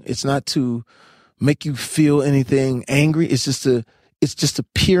anything. It's not to make you feel anything angry. It's just a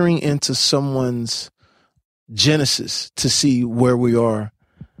peering into someone's genesis to see where we are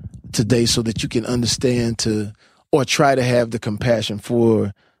today, so that you can understand or try to have the compassion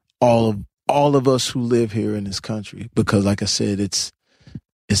for all of us who live here in this country. Because like I said, it's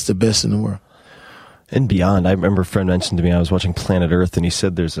it's the best in the world. And beyond. I remember a friend mentioned to me, I was watching Planet Earth, and he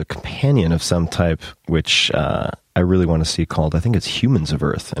said there's a companion of some type, which I really want to see, called, I think it's Humans of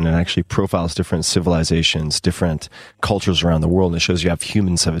Earth. And it actually profiles different civilizations, different cultures around the world. And it shows you how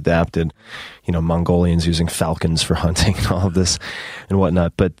humans have adapted, you know, Mongolians using falcons for hunting and all of this and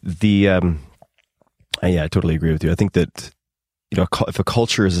whatnot. But yeah, I totally agree with you. I think that, you know, if a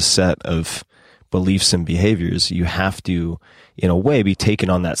culture is a set of beliefs and behaviors, you have to, in a way, be taken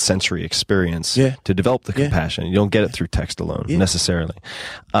on that sensory experience to develop the compassion. You don't get it through text alone necessarily.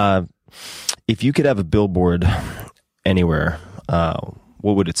 If you could have a billboard anywhere,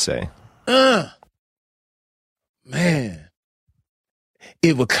 what would it say? Man,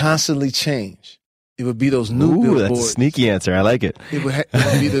 it would constantly change. It would be those new billboards. That's a sneaky answer. I like it. It would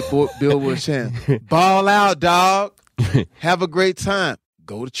be the billboard chant. Ball out, dog. Have a great time.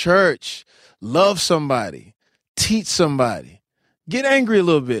 Go to church. Love somebody. Teach somebody. Get angry a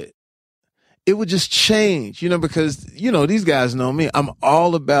little bit. It would just change, you know, because, you know, these guys know me. I'm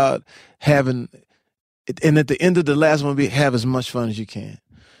all about having, and at the end of the last one, have as much fun as you can.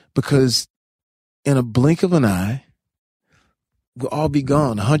 Because in a blink of an eye, we'll all be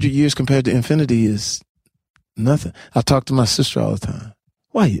gone. 100 years compared to infinity is nothing. I talk to my sister all the time.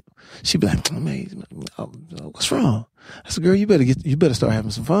 Why? She'd be like, man, what's wrong? I said, girl, you better start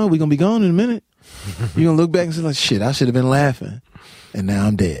having some fun. We're going to be gone in a minute. You're going to look back and say, like, shit, I should have been laughing. And now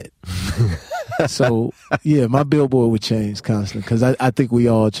I'm dead. So, yeah, my billboard would change constantly because I think we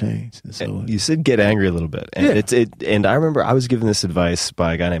all change. So, you said get angry a little bit. And and I remember I was given this advice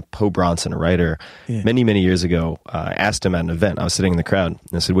by a guy named Poe Bronson, a writer, many, many years ago. I asked him at an event. I was sitting in the crowd.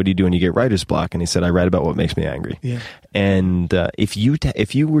 And I said, what do you do when you get writer's block? And he said, I write about what makes me angry. Yeah. And if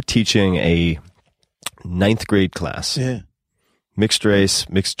you were teaching a 9th grade class, mixed race,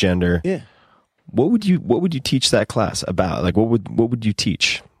 mixed gender, what would you teach that class about? Like, what would you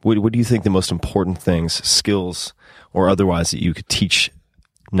teach? What do you think the most important things, skills, or otherwise, that you could teach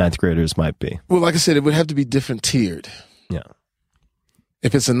 9th graders might be? Well, like I said, it would have to be different tiered. Yeah.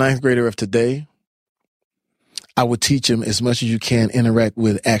 If it's a 9th grader of today, I would teach them as much as you can interact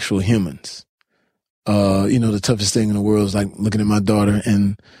with actual humans. You know, the toughest thing in the world is like looking at my daughter,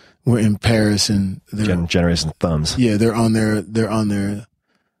 and we're in Paris, and they're Generation Thumbs. Yeah, they're on their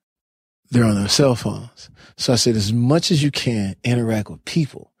cell phones. So I said, as much as you can, interact with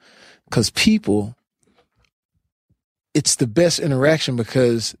people. Because people, it's the best interaction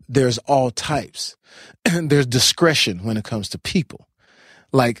because there's all types. And there's discretion when it comes to people.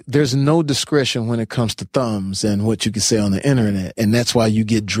 Like, there's no discretion when it comes to thumbs and what you can say on the internet. And that's why you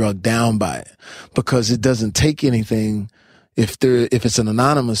get drugged down by it. Because it doesn't take anything. If it's an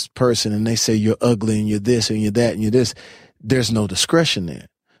anonymous person and they say you're ugly and you're this and you're that and you're this, there's no discretion there.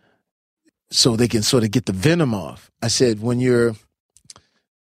 So they can sort of get the venom off. I said,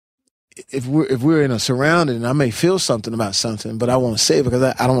 if we're in a surrounding, and I may feel something about something, but I won't say it because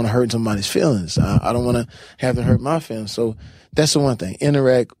I don't want to hurt somebody's feelings. I don't want to have them hurt my feelings. So that's the one thing.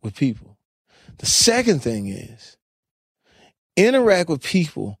 Interact with people. The second thing is interact with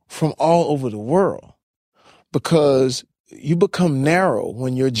people from all over the world, because you become narrow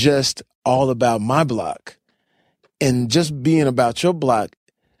when you're just all about my block, and just being about your block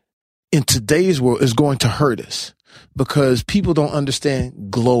in today's world is going to hurt us because people don't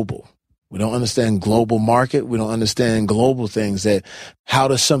understand global. We don't understand global market. We don't understand global things. That how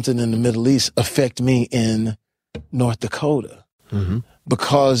does something in the Middle East affect me in North Dakota? Mm-hmm.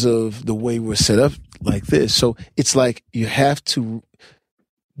 Because of the way we're set up like this. So it's like you have to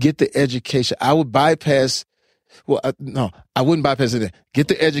get the education. I would bypass. I wouldn't bypass it. Get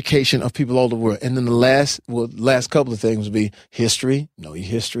the education of people all over the world. And then the last couple of things would be history. Know your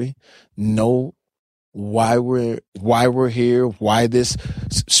history. Know why we're here, why this,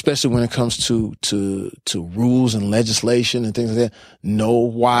 especially when it comes to rules and legislation and things like that. Know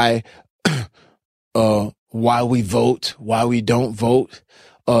why we vote, why we don't vote.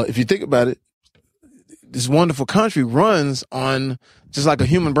 If you think about it, this wonderful country runs on just like a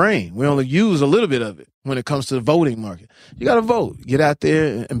human brain. We only use a little bit of it when it comes to the voting market. You got to vote. Get out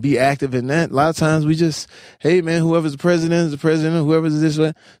there and be active in that. A lot of times we just, hey, man, whoever's the president is the president, whoever's this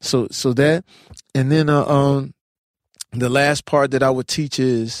way. So that. And then the last part that I would teach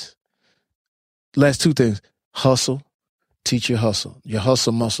is, last two things, hustle. Teach your hustle. Your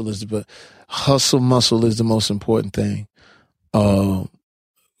hustle muscle is the most important thing.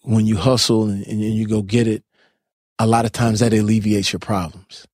 When you hustle and you go get it, a lot of times that alleviates your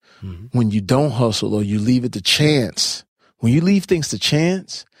problems. Mm-hmm. When you don't hustle or you leave it to chance, when you leave things to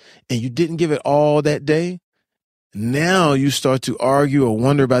chance and you didn't give it all that day, Now you start to argue or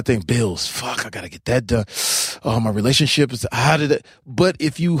wonder about things. Bills, fuck, I got to get that done. Oh, my relationship is, how did it? But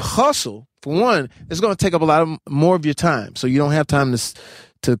if you hustle, for one, it's going to take up a lot more of your time. So you don't have time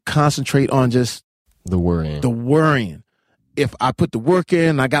to concentrate on just The worrying. If I put the work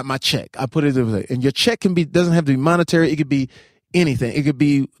in, I got my check. I put it in, and your check doesn't have to be monetary. It could be anything. It could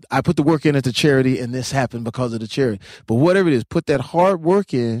be, I put the work in at the charity and this happened because of the charity. But whatever it is, put that hard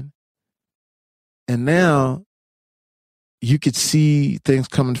work in, and now you could see things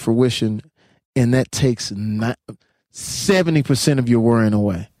coming to fruition, and that takes 70% of your worrying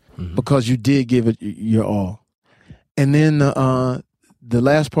away because you did give it your all. And then the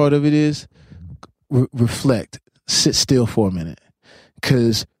last part of it is reflect. Sit still for a minute,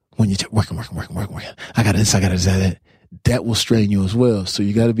 because when you're working, I got this, that will strain you as well. So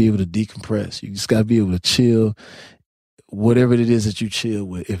you got to be able to decompress. You just got to be able to chill, whatever it is that you chill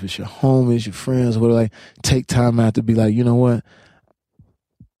with. If it's your homies, your friends, whatever, like, take time out to be like, you know what?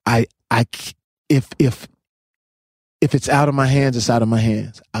 If it's out of my hands, it's out of my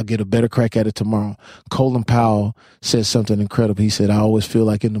hands. I'll get a better crack at it tomorrow. Colin Powell said something incredible. He said, I always feel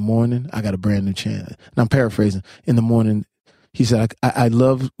like in the morning, I got a brand new chance. And I'm paraphrasing. In the morning, he said, I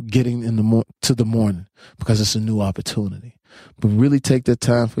love getting to the morning because it's a new opportunity. But really take that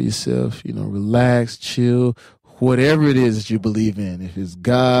time for yourself, relax, chill, whatever it is that you believe in. If it's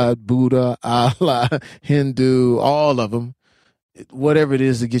God, Buddha, Allah, Hindu, all of them, whatever it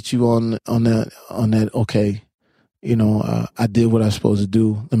is to get you on that, okay, I did what I was supposed to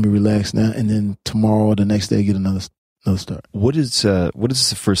do. Let me relax now. And then tomorrow or the next day, get another start. What does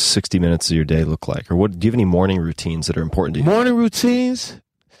the first 60 minutes of your day look like? Or do you have any morning routines that are important to you? Morning routines?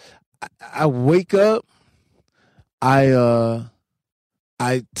 I wake up. I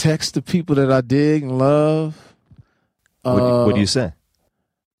text the people that I dig and love. What do you say?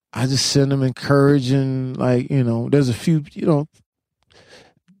 I just send them encouraging, there's a few,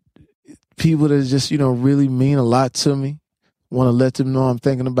 people that just, really mean a lot to me. Want to let them know I'm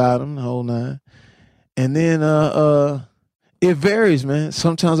thinking about them, the whole nine. And then it varies, man.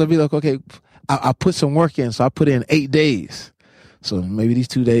 Sometimes I'll be like, okay, I put some work in. So I put in 8 days. So maybe these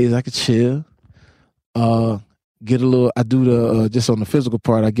 2 days I could chill. Get a little, I do the, just on the physical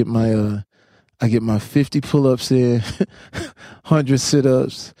part, I get my 50 pull-ups in, 100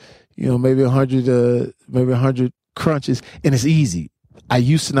 sit-ups, maybe 100 crunches. And it's easy. I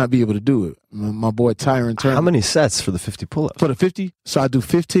used to not be able to do it. My boy Tyron Turner. How many sets for the 50 pull-ups? For the 50? So I do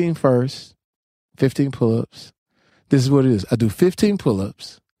 15 first, 15 pull-ups. This is what it is. I do 15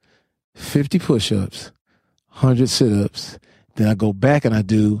 pull-ups, 50 push-ups, 100 sit-ups. Then I go back and I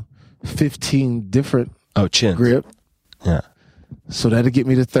do 15 different grip. Yeah. So that'll get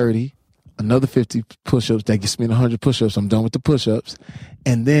me to 30. Another 50 push-ups. That gets me to 100 push-ups. I'm done with the push-ups.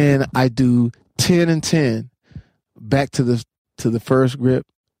 And then I do 10 and 10 back to the first grip,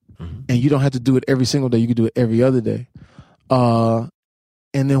 and you don't have to do it every single day. You can do it every other day. And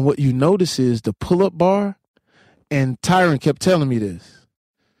then what you notice is the pull-up bar, and Tyron kept telling me this.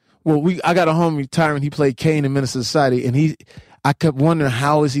 Well, I got a homie, Tyron, he played Kane in Menace to Society, and I kept wondering,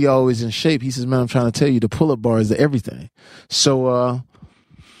 how is he always in shape? He says, man, I'm trying to tell you, the pull-up bar is the everything. So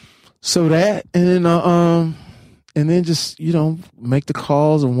that, and then just, make the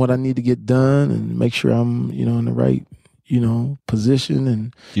calls on what I need to get done and make sure I'm, in the right, position.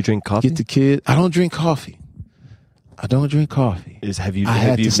 And you drink coffee? Get the kid. I don't drink coffee. Have you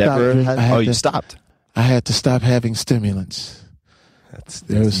never? You stopped. I had to stop having stimulants.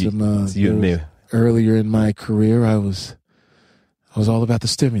 There was some you and me. Earlier in my career, I was all about the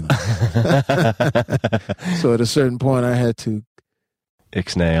stimulants. So at a certain point, I had to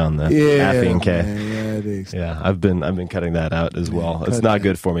ixnay on the caffeine K. Man, yeah, I've been cutting that out as well. It's not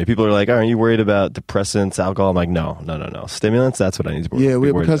good for me. People are like, aren't you worried about depressants, alcohol? I'm like, no. Stimulants, that's what I need to be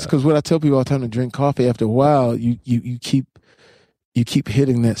worried about. Because what I tell people all the time, to drink coffee, after a while, you keep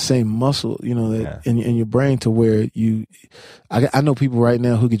hitting that same muscle, in your brain, to where I know people right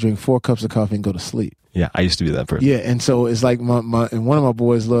now who could drink 4 cups of coffee and go to sleep. Yeah, I used to be that person. Yeah, and so it's like and one of my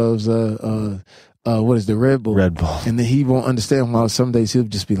boys loves what is the Red Bull? Red Bull. And then he won't understand why some days he'll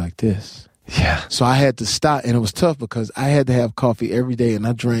just be like this. Yeah. So I had to stop, and it was tough because I had to have coffee every day, and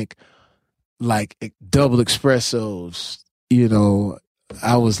I drank like double espressos.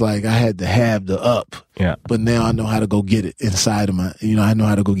 I was like, I had to have the up. Yeah. But now I know how to go get it inside of my, I know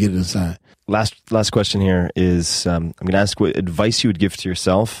how to go get it inside. Last question here is, I'm going to ask what advice you would give to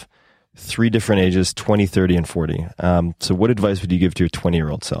yourself, 3 different ages, 20, 30, and 40. So what advice would you give to your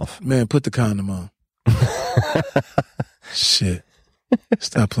 20-year-old self? Man, put the condom on. Shit.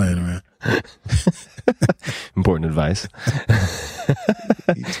 Stop playing around. Important advice.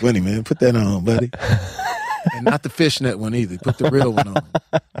 You're 20, man. Put that on, buddy. And not the fishnet one either. Put the real one on.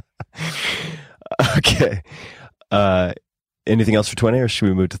 Okay. Anything else for 20, or should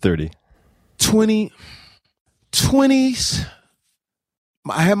we move to 30? 20s.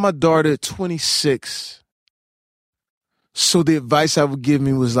 I had my daughter at 26. So the advice I would give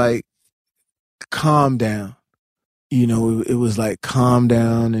me was like, calm down. You know, it was like calm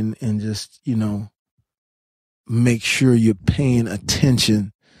down and just, you know, make sure you're paying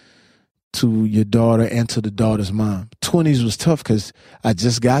attention to your daughter and to the daughter's mom. 20s was tough because I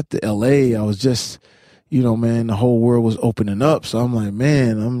just got to LA. I was just, you know, man, the whole world was opening up. So I'm like,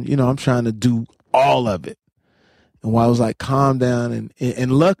 man, I'm trying to do all of it. And while I was like, calm down,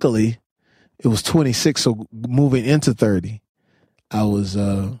 and luckily it was 26. So moving into 30, I was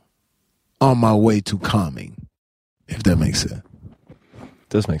on my way to calming, if that makes sense.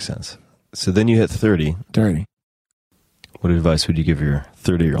 Does make sense. So then you hit 30. 30. What advice would you give your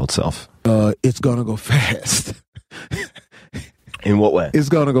 30-year-old self? It's going to go fast. In what way? It's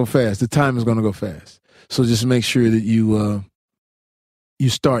going to go fast. The time is going to go fast. So just make sure that you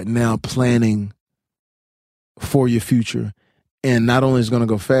start now planning for your future. And not only is it going to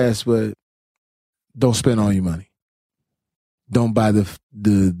go fast, but don't spend all your money. Don't buy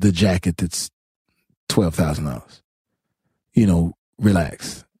the jacket that's $12,000. You know,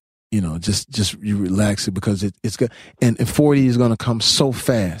 relax. You know, just you relax it because it's good. And 40 is going to come so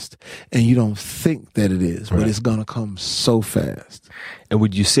fast, and you don't think that it is, but it's going to come so fast. And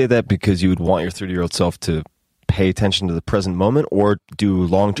would you say that because you would want your 30-year-old self to pay attention to the present moment, or do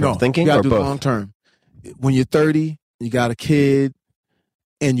long-term thinking, you or gotta do both? Long-term. When you're 30, you got a kid,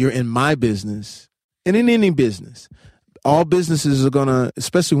 and you're in my business, and in any business, all businesses are gonna,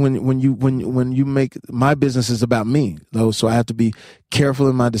 especially when you make, my business is about me, though, so I have to be careful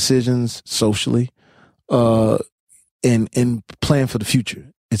in my decisions socially, and plan for the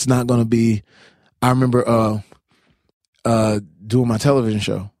future. It's not gonna be. I remember doing my television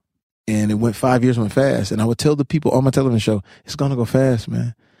show, and it went 5 years, went fast, and I would tell the people on my television show, it's gonna go fast,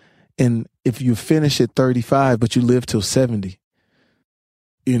 man. And if you finish at 35, but you live till 70,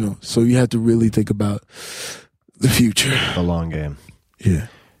 you know, so you have to really think about the future. The long game. Yeah.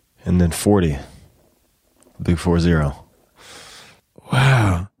 And then 40. Big 40.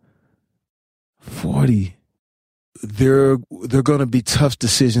 Wow. 40. There are going to be tough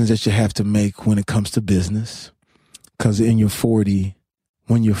decisions that you have to make when it comes to business. Because when you're 40,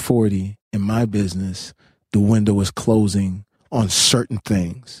 in my business, the window is closing on certain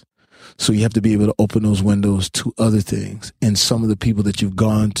things. So you have to be able to open those windows to other things. And some of the people that you've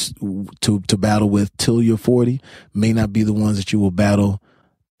gone to battle with till you're 40 may not be the ones that you will battle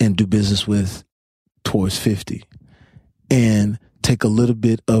and do business with towards 50. And take a little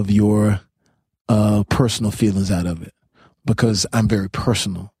bit of your personal feelings out of it. Because I'm very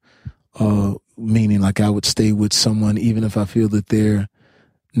personal. Meaning like I would stay with someone even if I feel that they're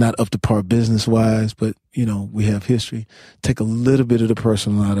not up to par business-wise, but, you know, we have history. Take a little bit of the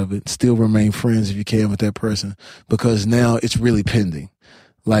personal out of it. Still remain friends if you can with that person, because now it's really pending.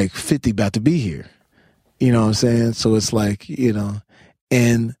 Like 50 about to be here. You know what I'm saying? So it's like, you know,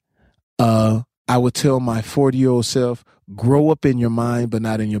 and I would tell my 40-year-old self, grow up in your mind, but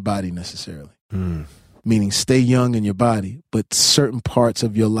not in your body necessarily. Meaning stay young in your body, but certain parts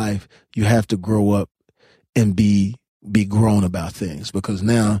of your life, you have to grow up and be grown about things, because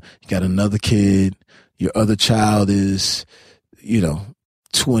now you got another kid, your other child is, you know,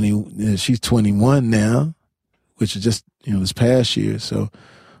 20, she's 21 now, which is just, you know, this past year. So,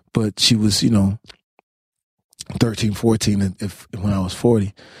 but she was, you know, 13, 14 when I was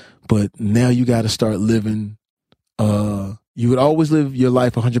 40. But now you got to start living, you would always live your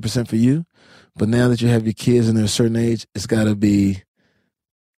life 100% for you. But now that you have your kids and they're a certain age, it's got to be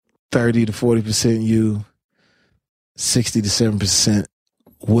 30 to 40% you, 60 to 7%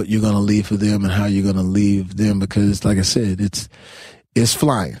 what you're going to leave for them and how you're going to leave them, because like I said, it's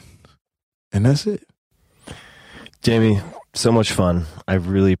flying, and that's it. Jamie, so much fun. I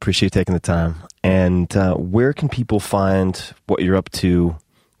really appreciate taking the time. And where can people find what you're up to,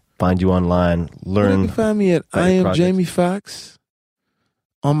 find you online, learn? You can find me at I Am projects? Jamie Foxx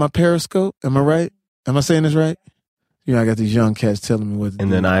on my Periscope. Am I right? Am I saying this right? You know, I got these young cats telling me what to do.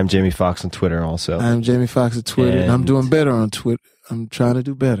 And then I Am Jamie Foxx on Twitter also. I Am Jamie Foxx at Twitter, and I'm doing better on Twitter. I'm trying to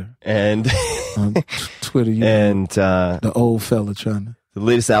do better. And on Twitter, you and know, the old fella trying to. The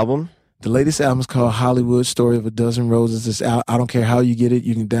latest album? The latest album is called Hollywood Story of a Dozen Roses. It's out. I don't care how you get it.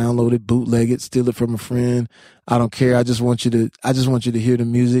 You can download it, bootleg it, steal it from a friend. I don't care. I just want you to hear the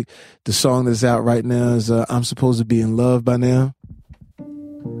music. The song that's out right now is I'm Supposed to Be in Love by Now.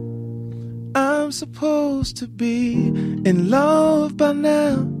 I'm supposed to be in love by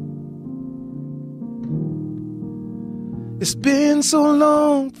now. It's been so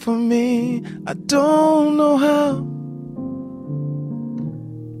long for me, I don't know how.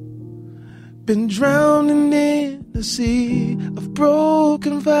 Been drowning in the sea of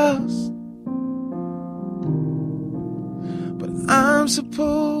broken vows. But I'm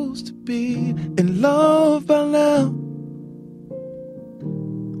supposed to be in love by now.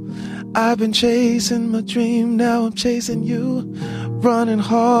 I've been chasing my dream, now I'm chasing you. Running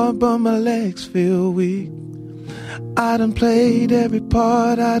hard, but my legs feel weak. I done played every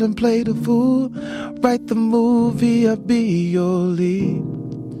part, I done played a fool. Write the movie, I'll be your lead.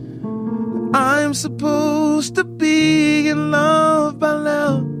 I'm supposed to be in love by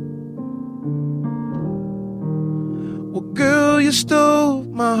now. Well, girl, you stole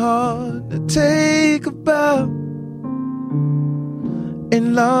my heart to take a bow.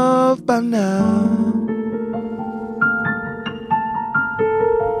 In love by now.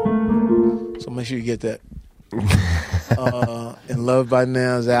 So make sure you get that. In Love by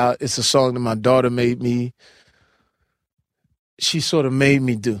Now is out. It's a song that my daughter made me. She sort of made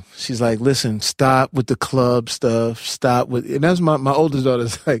me do. She's like, listen, stop with the club stuff. Stop with, and that's my oldest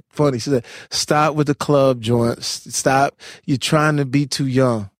daughter's like funny. She said, stop with the club joints. Stop. You're trying to be too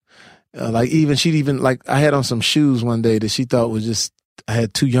young. She'd even like, I had on some shoes one day that she thought was just, I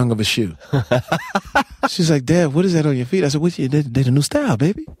had too young of a shoe. She's like, Dad, what is that on your feet? I said, they're the new style,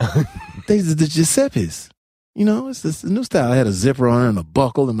 baby. They're the Giuseppe's. You know, it's the new style. I had a zipper on it and a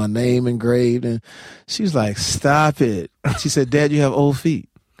buckle and my name engraved. And she was like, stop it. She said, Dad, you have old feet.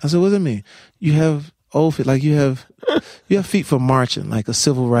 I said, what does it mean? You have old feet. Like you have feet for marching, like a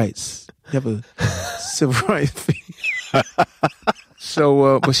civil rights. You have a civil rights feet.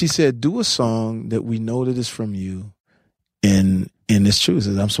 So, but she said, do a song that we know that is from you. And it's true. It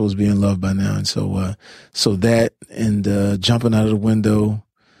says, I'm supposed to be in love by now. And so that and jumping out of the window,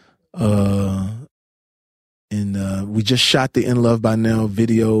 and we just shot the In Love by Now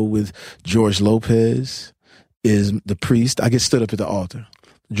video with George Lopez is the priest. I get stood up at the altar.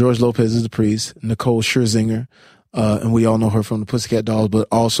 George Lopez is the priest. Nicole Scherzinger, and we all know her from the Pussycat Dolls, but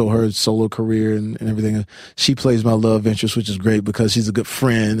also her solo career and everything. She plays my love interest, which is great because she's a good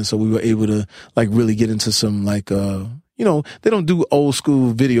friend. And so we were able to like really get into some like, you know, they don't do old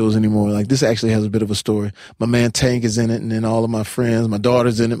school videos anymore. Like this actually has a bit of a story. My man Tank is in it, and then all of my friends, my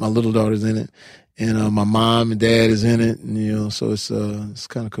daughter's in it, my little daughter's in it, and my mom and dad is in it, and you know, so it's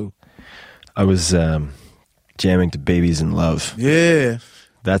kind of cool. I was jamming to Babies in Love. Yeah.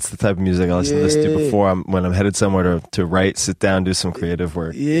 That's the type of music I listen to before when I'm headed somewhere to write, sit down, do some creative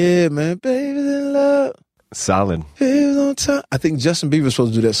work. Yeah, man. Babies in Love. Solid. Babies on time. I think Justin Bieber was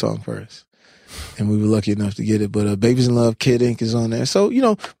supposed to do that song first. And we were lucky enough to get it. But Babies in Love, Kid Ink is on there. So, you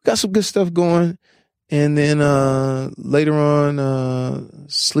know, we got some good stuff going. And then later on,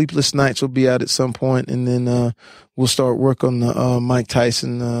 Sleepless Nights will be out at some point. And then we'll start work on the Mike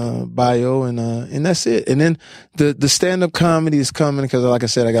Tyson bio. And that's it. And then the stand-up comedy is coming because, like I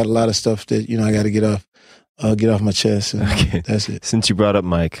said, I got a lot of stuff that, you know, I got to get off my chest. And okay. That's it. Since you brought up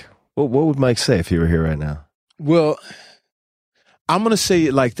Mike, what would Mike say if he were here right now? Well, I'm going to say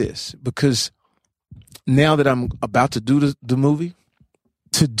it like this because now that I'm about to do the movie,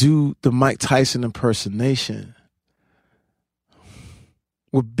 to do the Mike Tyson impersonation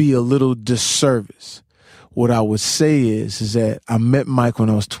would be a little disservice. What I would say is that I met Mike when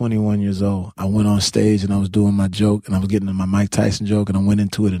I was 21 years old. I went on stage and I was doing my joke and I was getting to my Mike Tyson joke and I went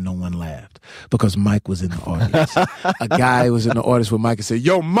into it and no one laughed because Mike was in the audience. A guy was in the audience with Mike and said,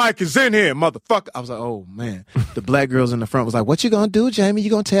 yo, Mike is in here, motherfucker. I was like, oh, man. The black girls in the front was like, what you gonna do, Jamie? You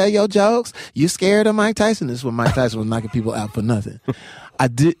gonna tell your jokes? You scared of Mike Tyson? This is when Mike Tyson was knocking people out for nothing. I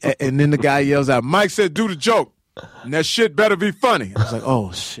did, and then the guy yells out, Mike said, do the joke. And that shit better be funny. I was like,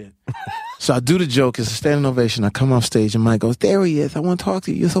 oh, shit. So I do the joke. It's a standing ovation. I come off stage and Mike goes, there he is. I want to talk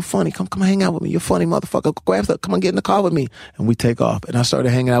to you. You're so funny. Come hang out with me. You're funny, motherfucker. Grab stuff. Come on, get in the car with me. And we take off. And I started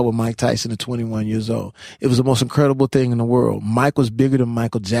hanging out with Mike Tyson at 21 years old. It was the most incredible thing in the world. Mike was bigger than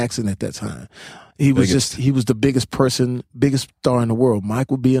Michael Jackson at that time. He was the biggest star in the world. Mike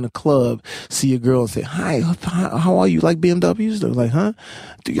would be in a club, see a girl and say, hi, how are you? Like BMWs? They're like, huh?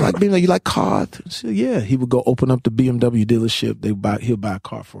 Do you like BMW? You like cars? Said, yeah. He would go open up the BMW dealership. He'll buy a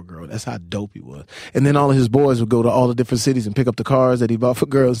car for a girl. That's how dope he was. And then all of his boys would go to all the different cities and pick up the cars that he bought for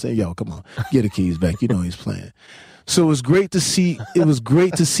girls and say, yo, come on, get the keys back. You know he's playing. So it was great to see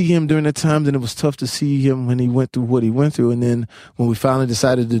him during that time. Then it was tough to see him when he went through what he went through. And then when we finally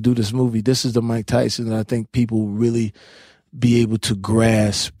decided to do this movie, this is the Mike Tyson that I think people really be able to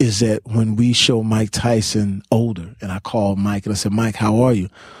grasp is that when we show Mike Tyson older, and I called Mike and I said, Mike, how are you?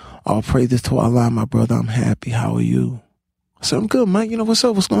 I'll pray this to Allah, my brother. I'm happy. How are you? I said, I'm good, Mike. You know, what's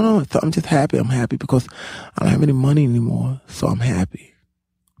up? What's going on? I'm just happy. I'm happy because I don't have any money anymore, so I'm happy.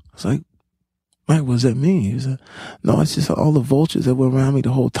 I was like, Mike, what does that mean? He said, no, it's just all the vultures that were around me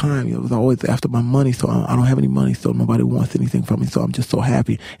the whole time. It was always after my money, so I don't have any money, so nobody wants anything from me, so I'm just so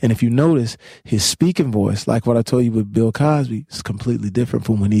happy. And if you notice, his speaking voice, like what I told you with Bill Cosby, is completely different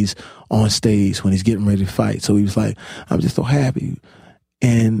from when he's on stage, when he's getting ready to fight. So he was like, I'm just so happy.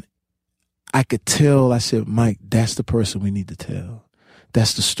 And I could tell, I said, Mike, that's the person we need to tell.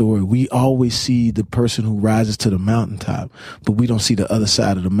 That's the story. We always see the person who rises to the mountaintop, but we don't see the other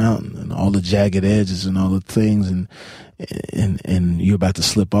side of the mountain and all the jagged edges and all the things, and you're about to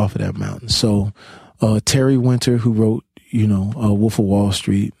slip off of that mountain. So, Terry Winter, who wrote, Wolf of Wall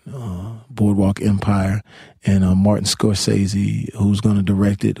Street, Boardwalk Empire, and Martin Scorsese, who's going to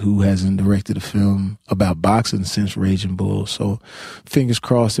direct it, who hasn't directed a film about boxing since Raging Bull. So, fingers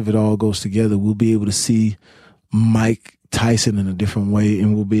crossed, if it all goes together, we'll be able to see Mike Tyson in a different way,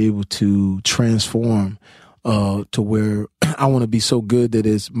 and we'll be able to transform to where I want to be so good that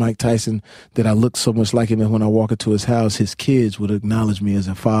it's Mike Tyson, that I look so much like him that when I walk into his house, his kids would acknowledge me as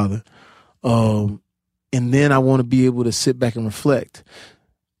a father. And then I want to be able to sit back and reflect.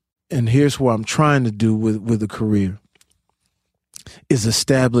 And here's what I'm trying to do with a career, is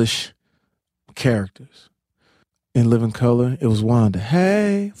establish characters. In Living Color, it was Wanda.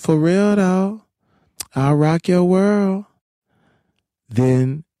 Hey, for real though, I'll rock your world.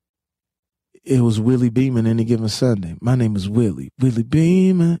 Then it was Willie Beeman Any Given Sunday. My name is Willie. Willie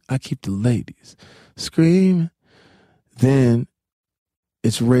Beeman. I keep the ladies screaming. Then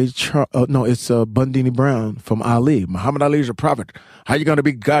it's Bundini Brown from Ali. Muhammad Ali is a prophet. How you going to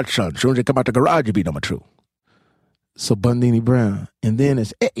be God's son? As soon as you come out the garage, you be number 2. So Bundini Brown. And then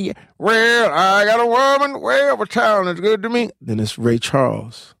it's, well, I got a woman way over town that's good to me. Then it's Ray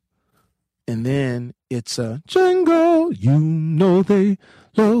Charles. And then it's Django, you know they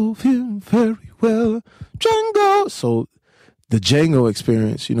love him very well. Django. So the Django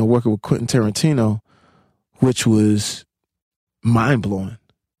experience, working with Quentin Tarantino, which was mind-blowing,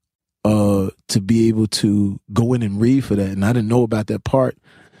 to be able to go in and read for that. And I didn't know about that part.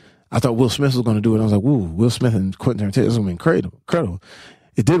 I thought Will Smith was going to do it. I was like, woo, Will Smith and Quentin Tarantino, this is going to be incredible.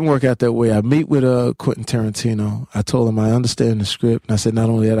 It didn't work out that way. I meet with Quentin Tarantino. I told him I understand the script. And I said, not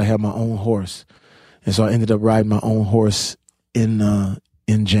only that, I have my own horse. And so I ended up riding my own horse in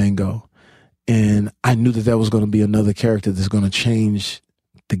Django. And I knew that was going to be another character that's going to change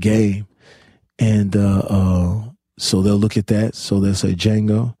the game. And so they'll look at that. So they'll say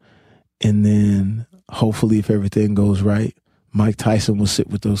Django. And then hopefully, if everything goes right, Mike Tyson will sit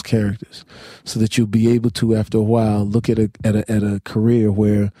with those characters, so that you'll be able to, after a while, look at a career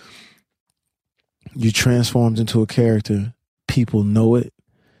where you transformed into a character, people know it,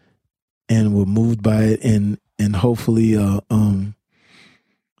 and were moved by it, and hopefully,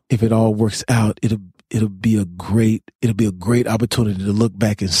 if it all works out, it'll be a great opportunity to look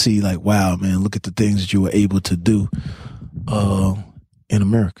back and see, like, wow, man, look at the things that you were able to do in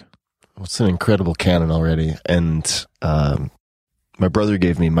America. Well, it's an incredible canon already, and my brother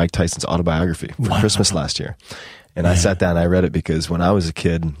gave me Mike Tyson's autobiography for Christmas last year. And I sat down and I read it because when I was a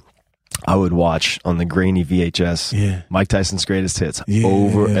kid, I would watch on the grainy VHS Mike Tyson's Greatest Hits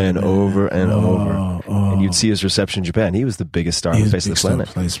over and over and over. And you'd see his reception in Japan. He was the biggest star on the face of the planet.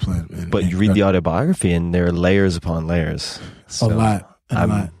 But you read the autobiography and there are layers upon layers. So a lot.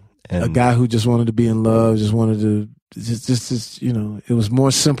 A guy who just wanted to be in love, just wanted to, just it was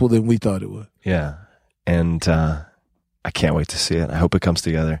more simple than we thought it would. Yeah. And I can't wait to see it. I hope it comes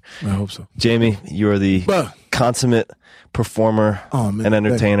together. I hope so. Jamie, you are the consummate performer and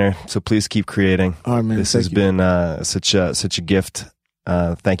entertainer, so please keep creating. All right, man. This has been such a gift.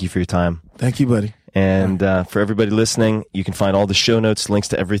 Thank you for your time. Thank you, buddy. And for everybody listening, you can find all the show notes, links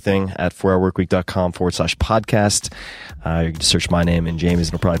to everything at 4hourworkweek.com/podcast. You can search my name and Jamie's,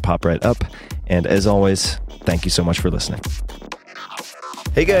 and it'll probably pop right up. And as always, thank you so much for listening.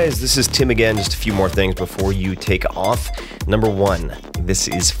 Hey guys, this is Tim again. Just a few more things before you take off. Number 1, this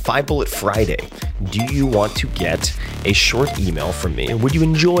is 5 Bullet Friday. Do you want to get a short email from me? Would you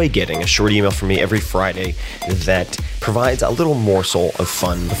enjoy getting a short email from me every Friday that provides a little morsel of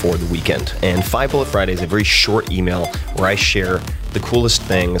fun before the weekend? And 5 Bullet Friday is a very short email where I share the coolest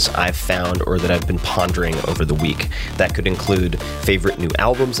things I've found or that I've been pondering over the week. That could include favorite new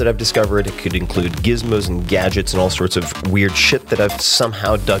albums that I've discovered. It could include gizmos and gadgets and all sorts of weird shit that I've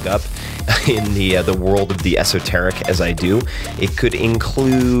somehow dug up. in the world of the esoteric as I do. It could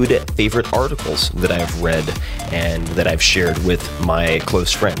include favorite articles that I've read and that I've shared with my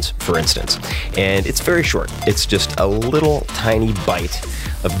close friends, for instance. And it's very short. It's just a little tiny bite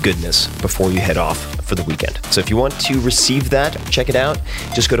of goodness before you head off for the weekend. So if you want to receive that, check it out.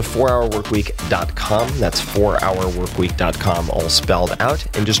 Just go to 4hourworkweek.com. That's 4hourworkweek.com, all spelled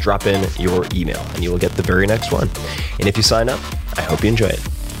out, and just drop in your email and you will get the very next one. And if you sign up, I hope you enjoy it.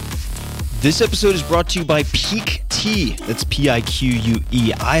 This episode is brought to you by Pique Tea. That's Pique.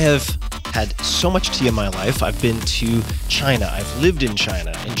 I have had so much tea in my life. I've been to China. I've lived in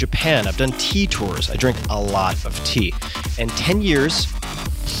China. In Japan, I've done tea tours. I drink a lot of tea. And 10 years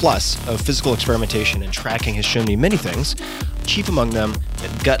plus of physical experimentation and tracking has shown me many things. Chief among them,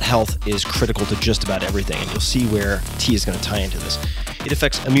 that gut health is critical to just about everything, and you'll see where tea is going to tie into this. It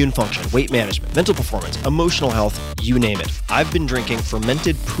affects immune function, weight management, mental performance, emotional health, you name it. I've been drinking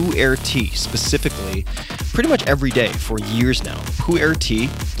fermented Pu'er tea, specifically, pretty much every day for years now. Pu'er tea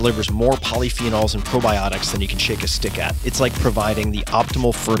delivers more polyphenols and probiotics than you can shake a stick at. It's like providing the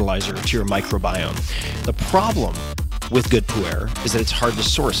optimal fertilizer to your microbiome. The problem with good Pu'er is that it's hard to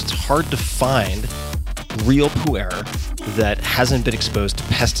source. It's hard to find real Pu'er that hasn't been exposed to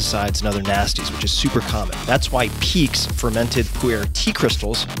pesticides and other nasties, which is super common. That's why Pique's fermented Pu'er tea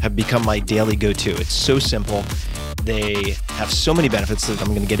crystals have become my daily go-to. It's so simple. They have so many benefits that I'm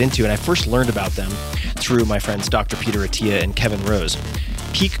going to get into, and I first learned about them through my friends Dr. Peter Attia and Kevin Rose.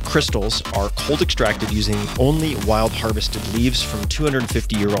 Pique crystals are cold extracted using only wild harvested leaves from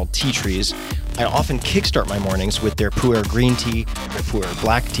 250-year-old tea trees. I often kickstart my mornings with their Pu'er green tea, their Pu'er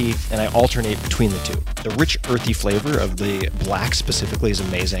black tea, and I alternate between the two. The rich, earthy flavor of the black specifically is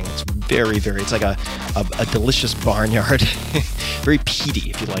amazing. It's it's like a delicious barnyard, very peaty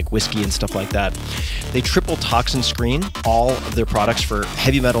if you like whiskey and stuff like that. They triple toxin screen all of their products for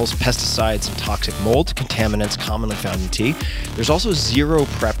heavy metals, pesticides, and toxic mold contaminants commonly found in tea. There's also zero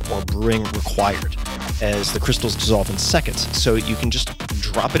prep or brewing required, as the crystals dissolve in seconds, so you can just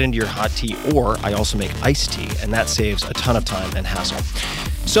drop it into your hot tea, or I also make iced tea, and that saves a ton of time and hassle.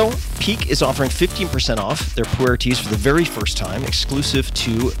 So Pique is offering 15% off their Pu'er teas for the very first time, exclusive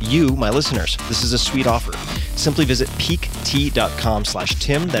to you, my listeners. This is a sweet offer. Simply visit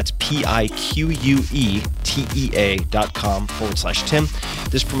piquetea.com/Tim. That's piquetea.com/Tim.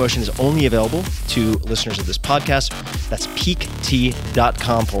 This promotion is only available to listeners of this podcast. That's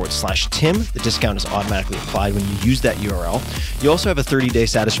piquetea.com/Tim. The discount is automatically applied when you use that URL. You also have a 30-day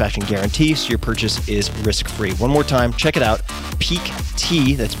satisfaction guarantee, so your purchase is risk-free. One more time, check it out.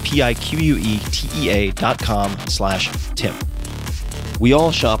 Piquetea, that's piquetea.com/Tim. We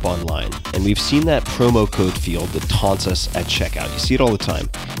all shop online, and we've seen that promo code field that taunts us at checkout. You see it all the time.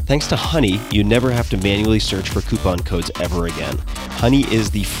 Thanks to Honey, you never have to manually search for coupon codes ever again. Honey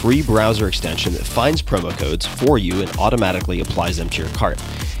is the free browser extension that finds promo codes for you and automatically applies them to your cart.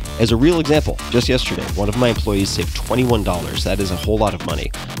 As a real example, just yesterday, one of my employees saved $21, that is a whole lot of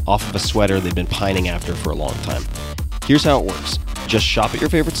money, off of a sweater they've been pining after for a long time. Here's how it works. Just shop at your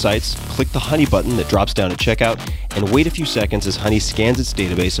favorite sites, click the Honey button that drops down at checkout, and wait a few seconds as Honey scans its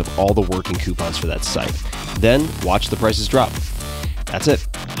database of all the working coupons for that site. Then, watch the prices drop. That's it.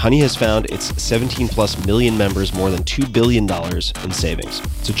 Honey has found its 17+ million members more than $2 billion in savings.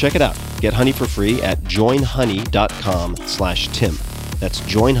 So check it out. Get Honey for free at joinhoney.com/Tim. That's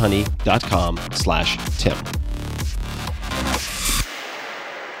joinhoney.com/Tim.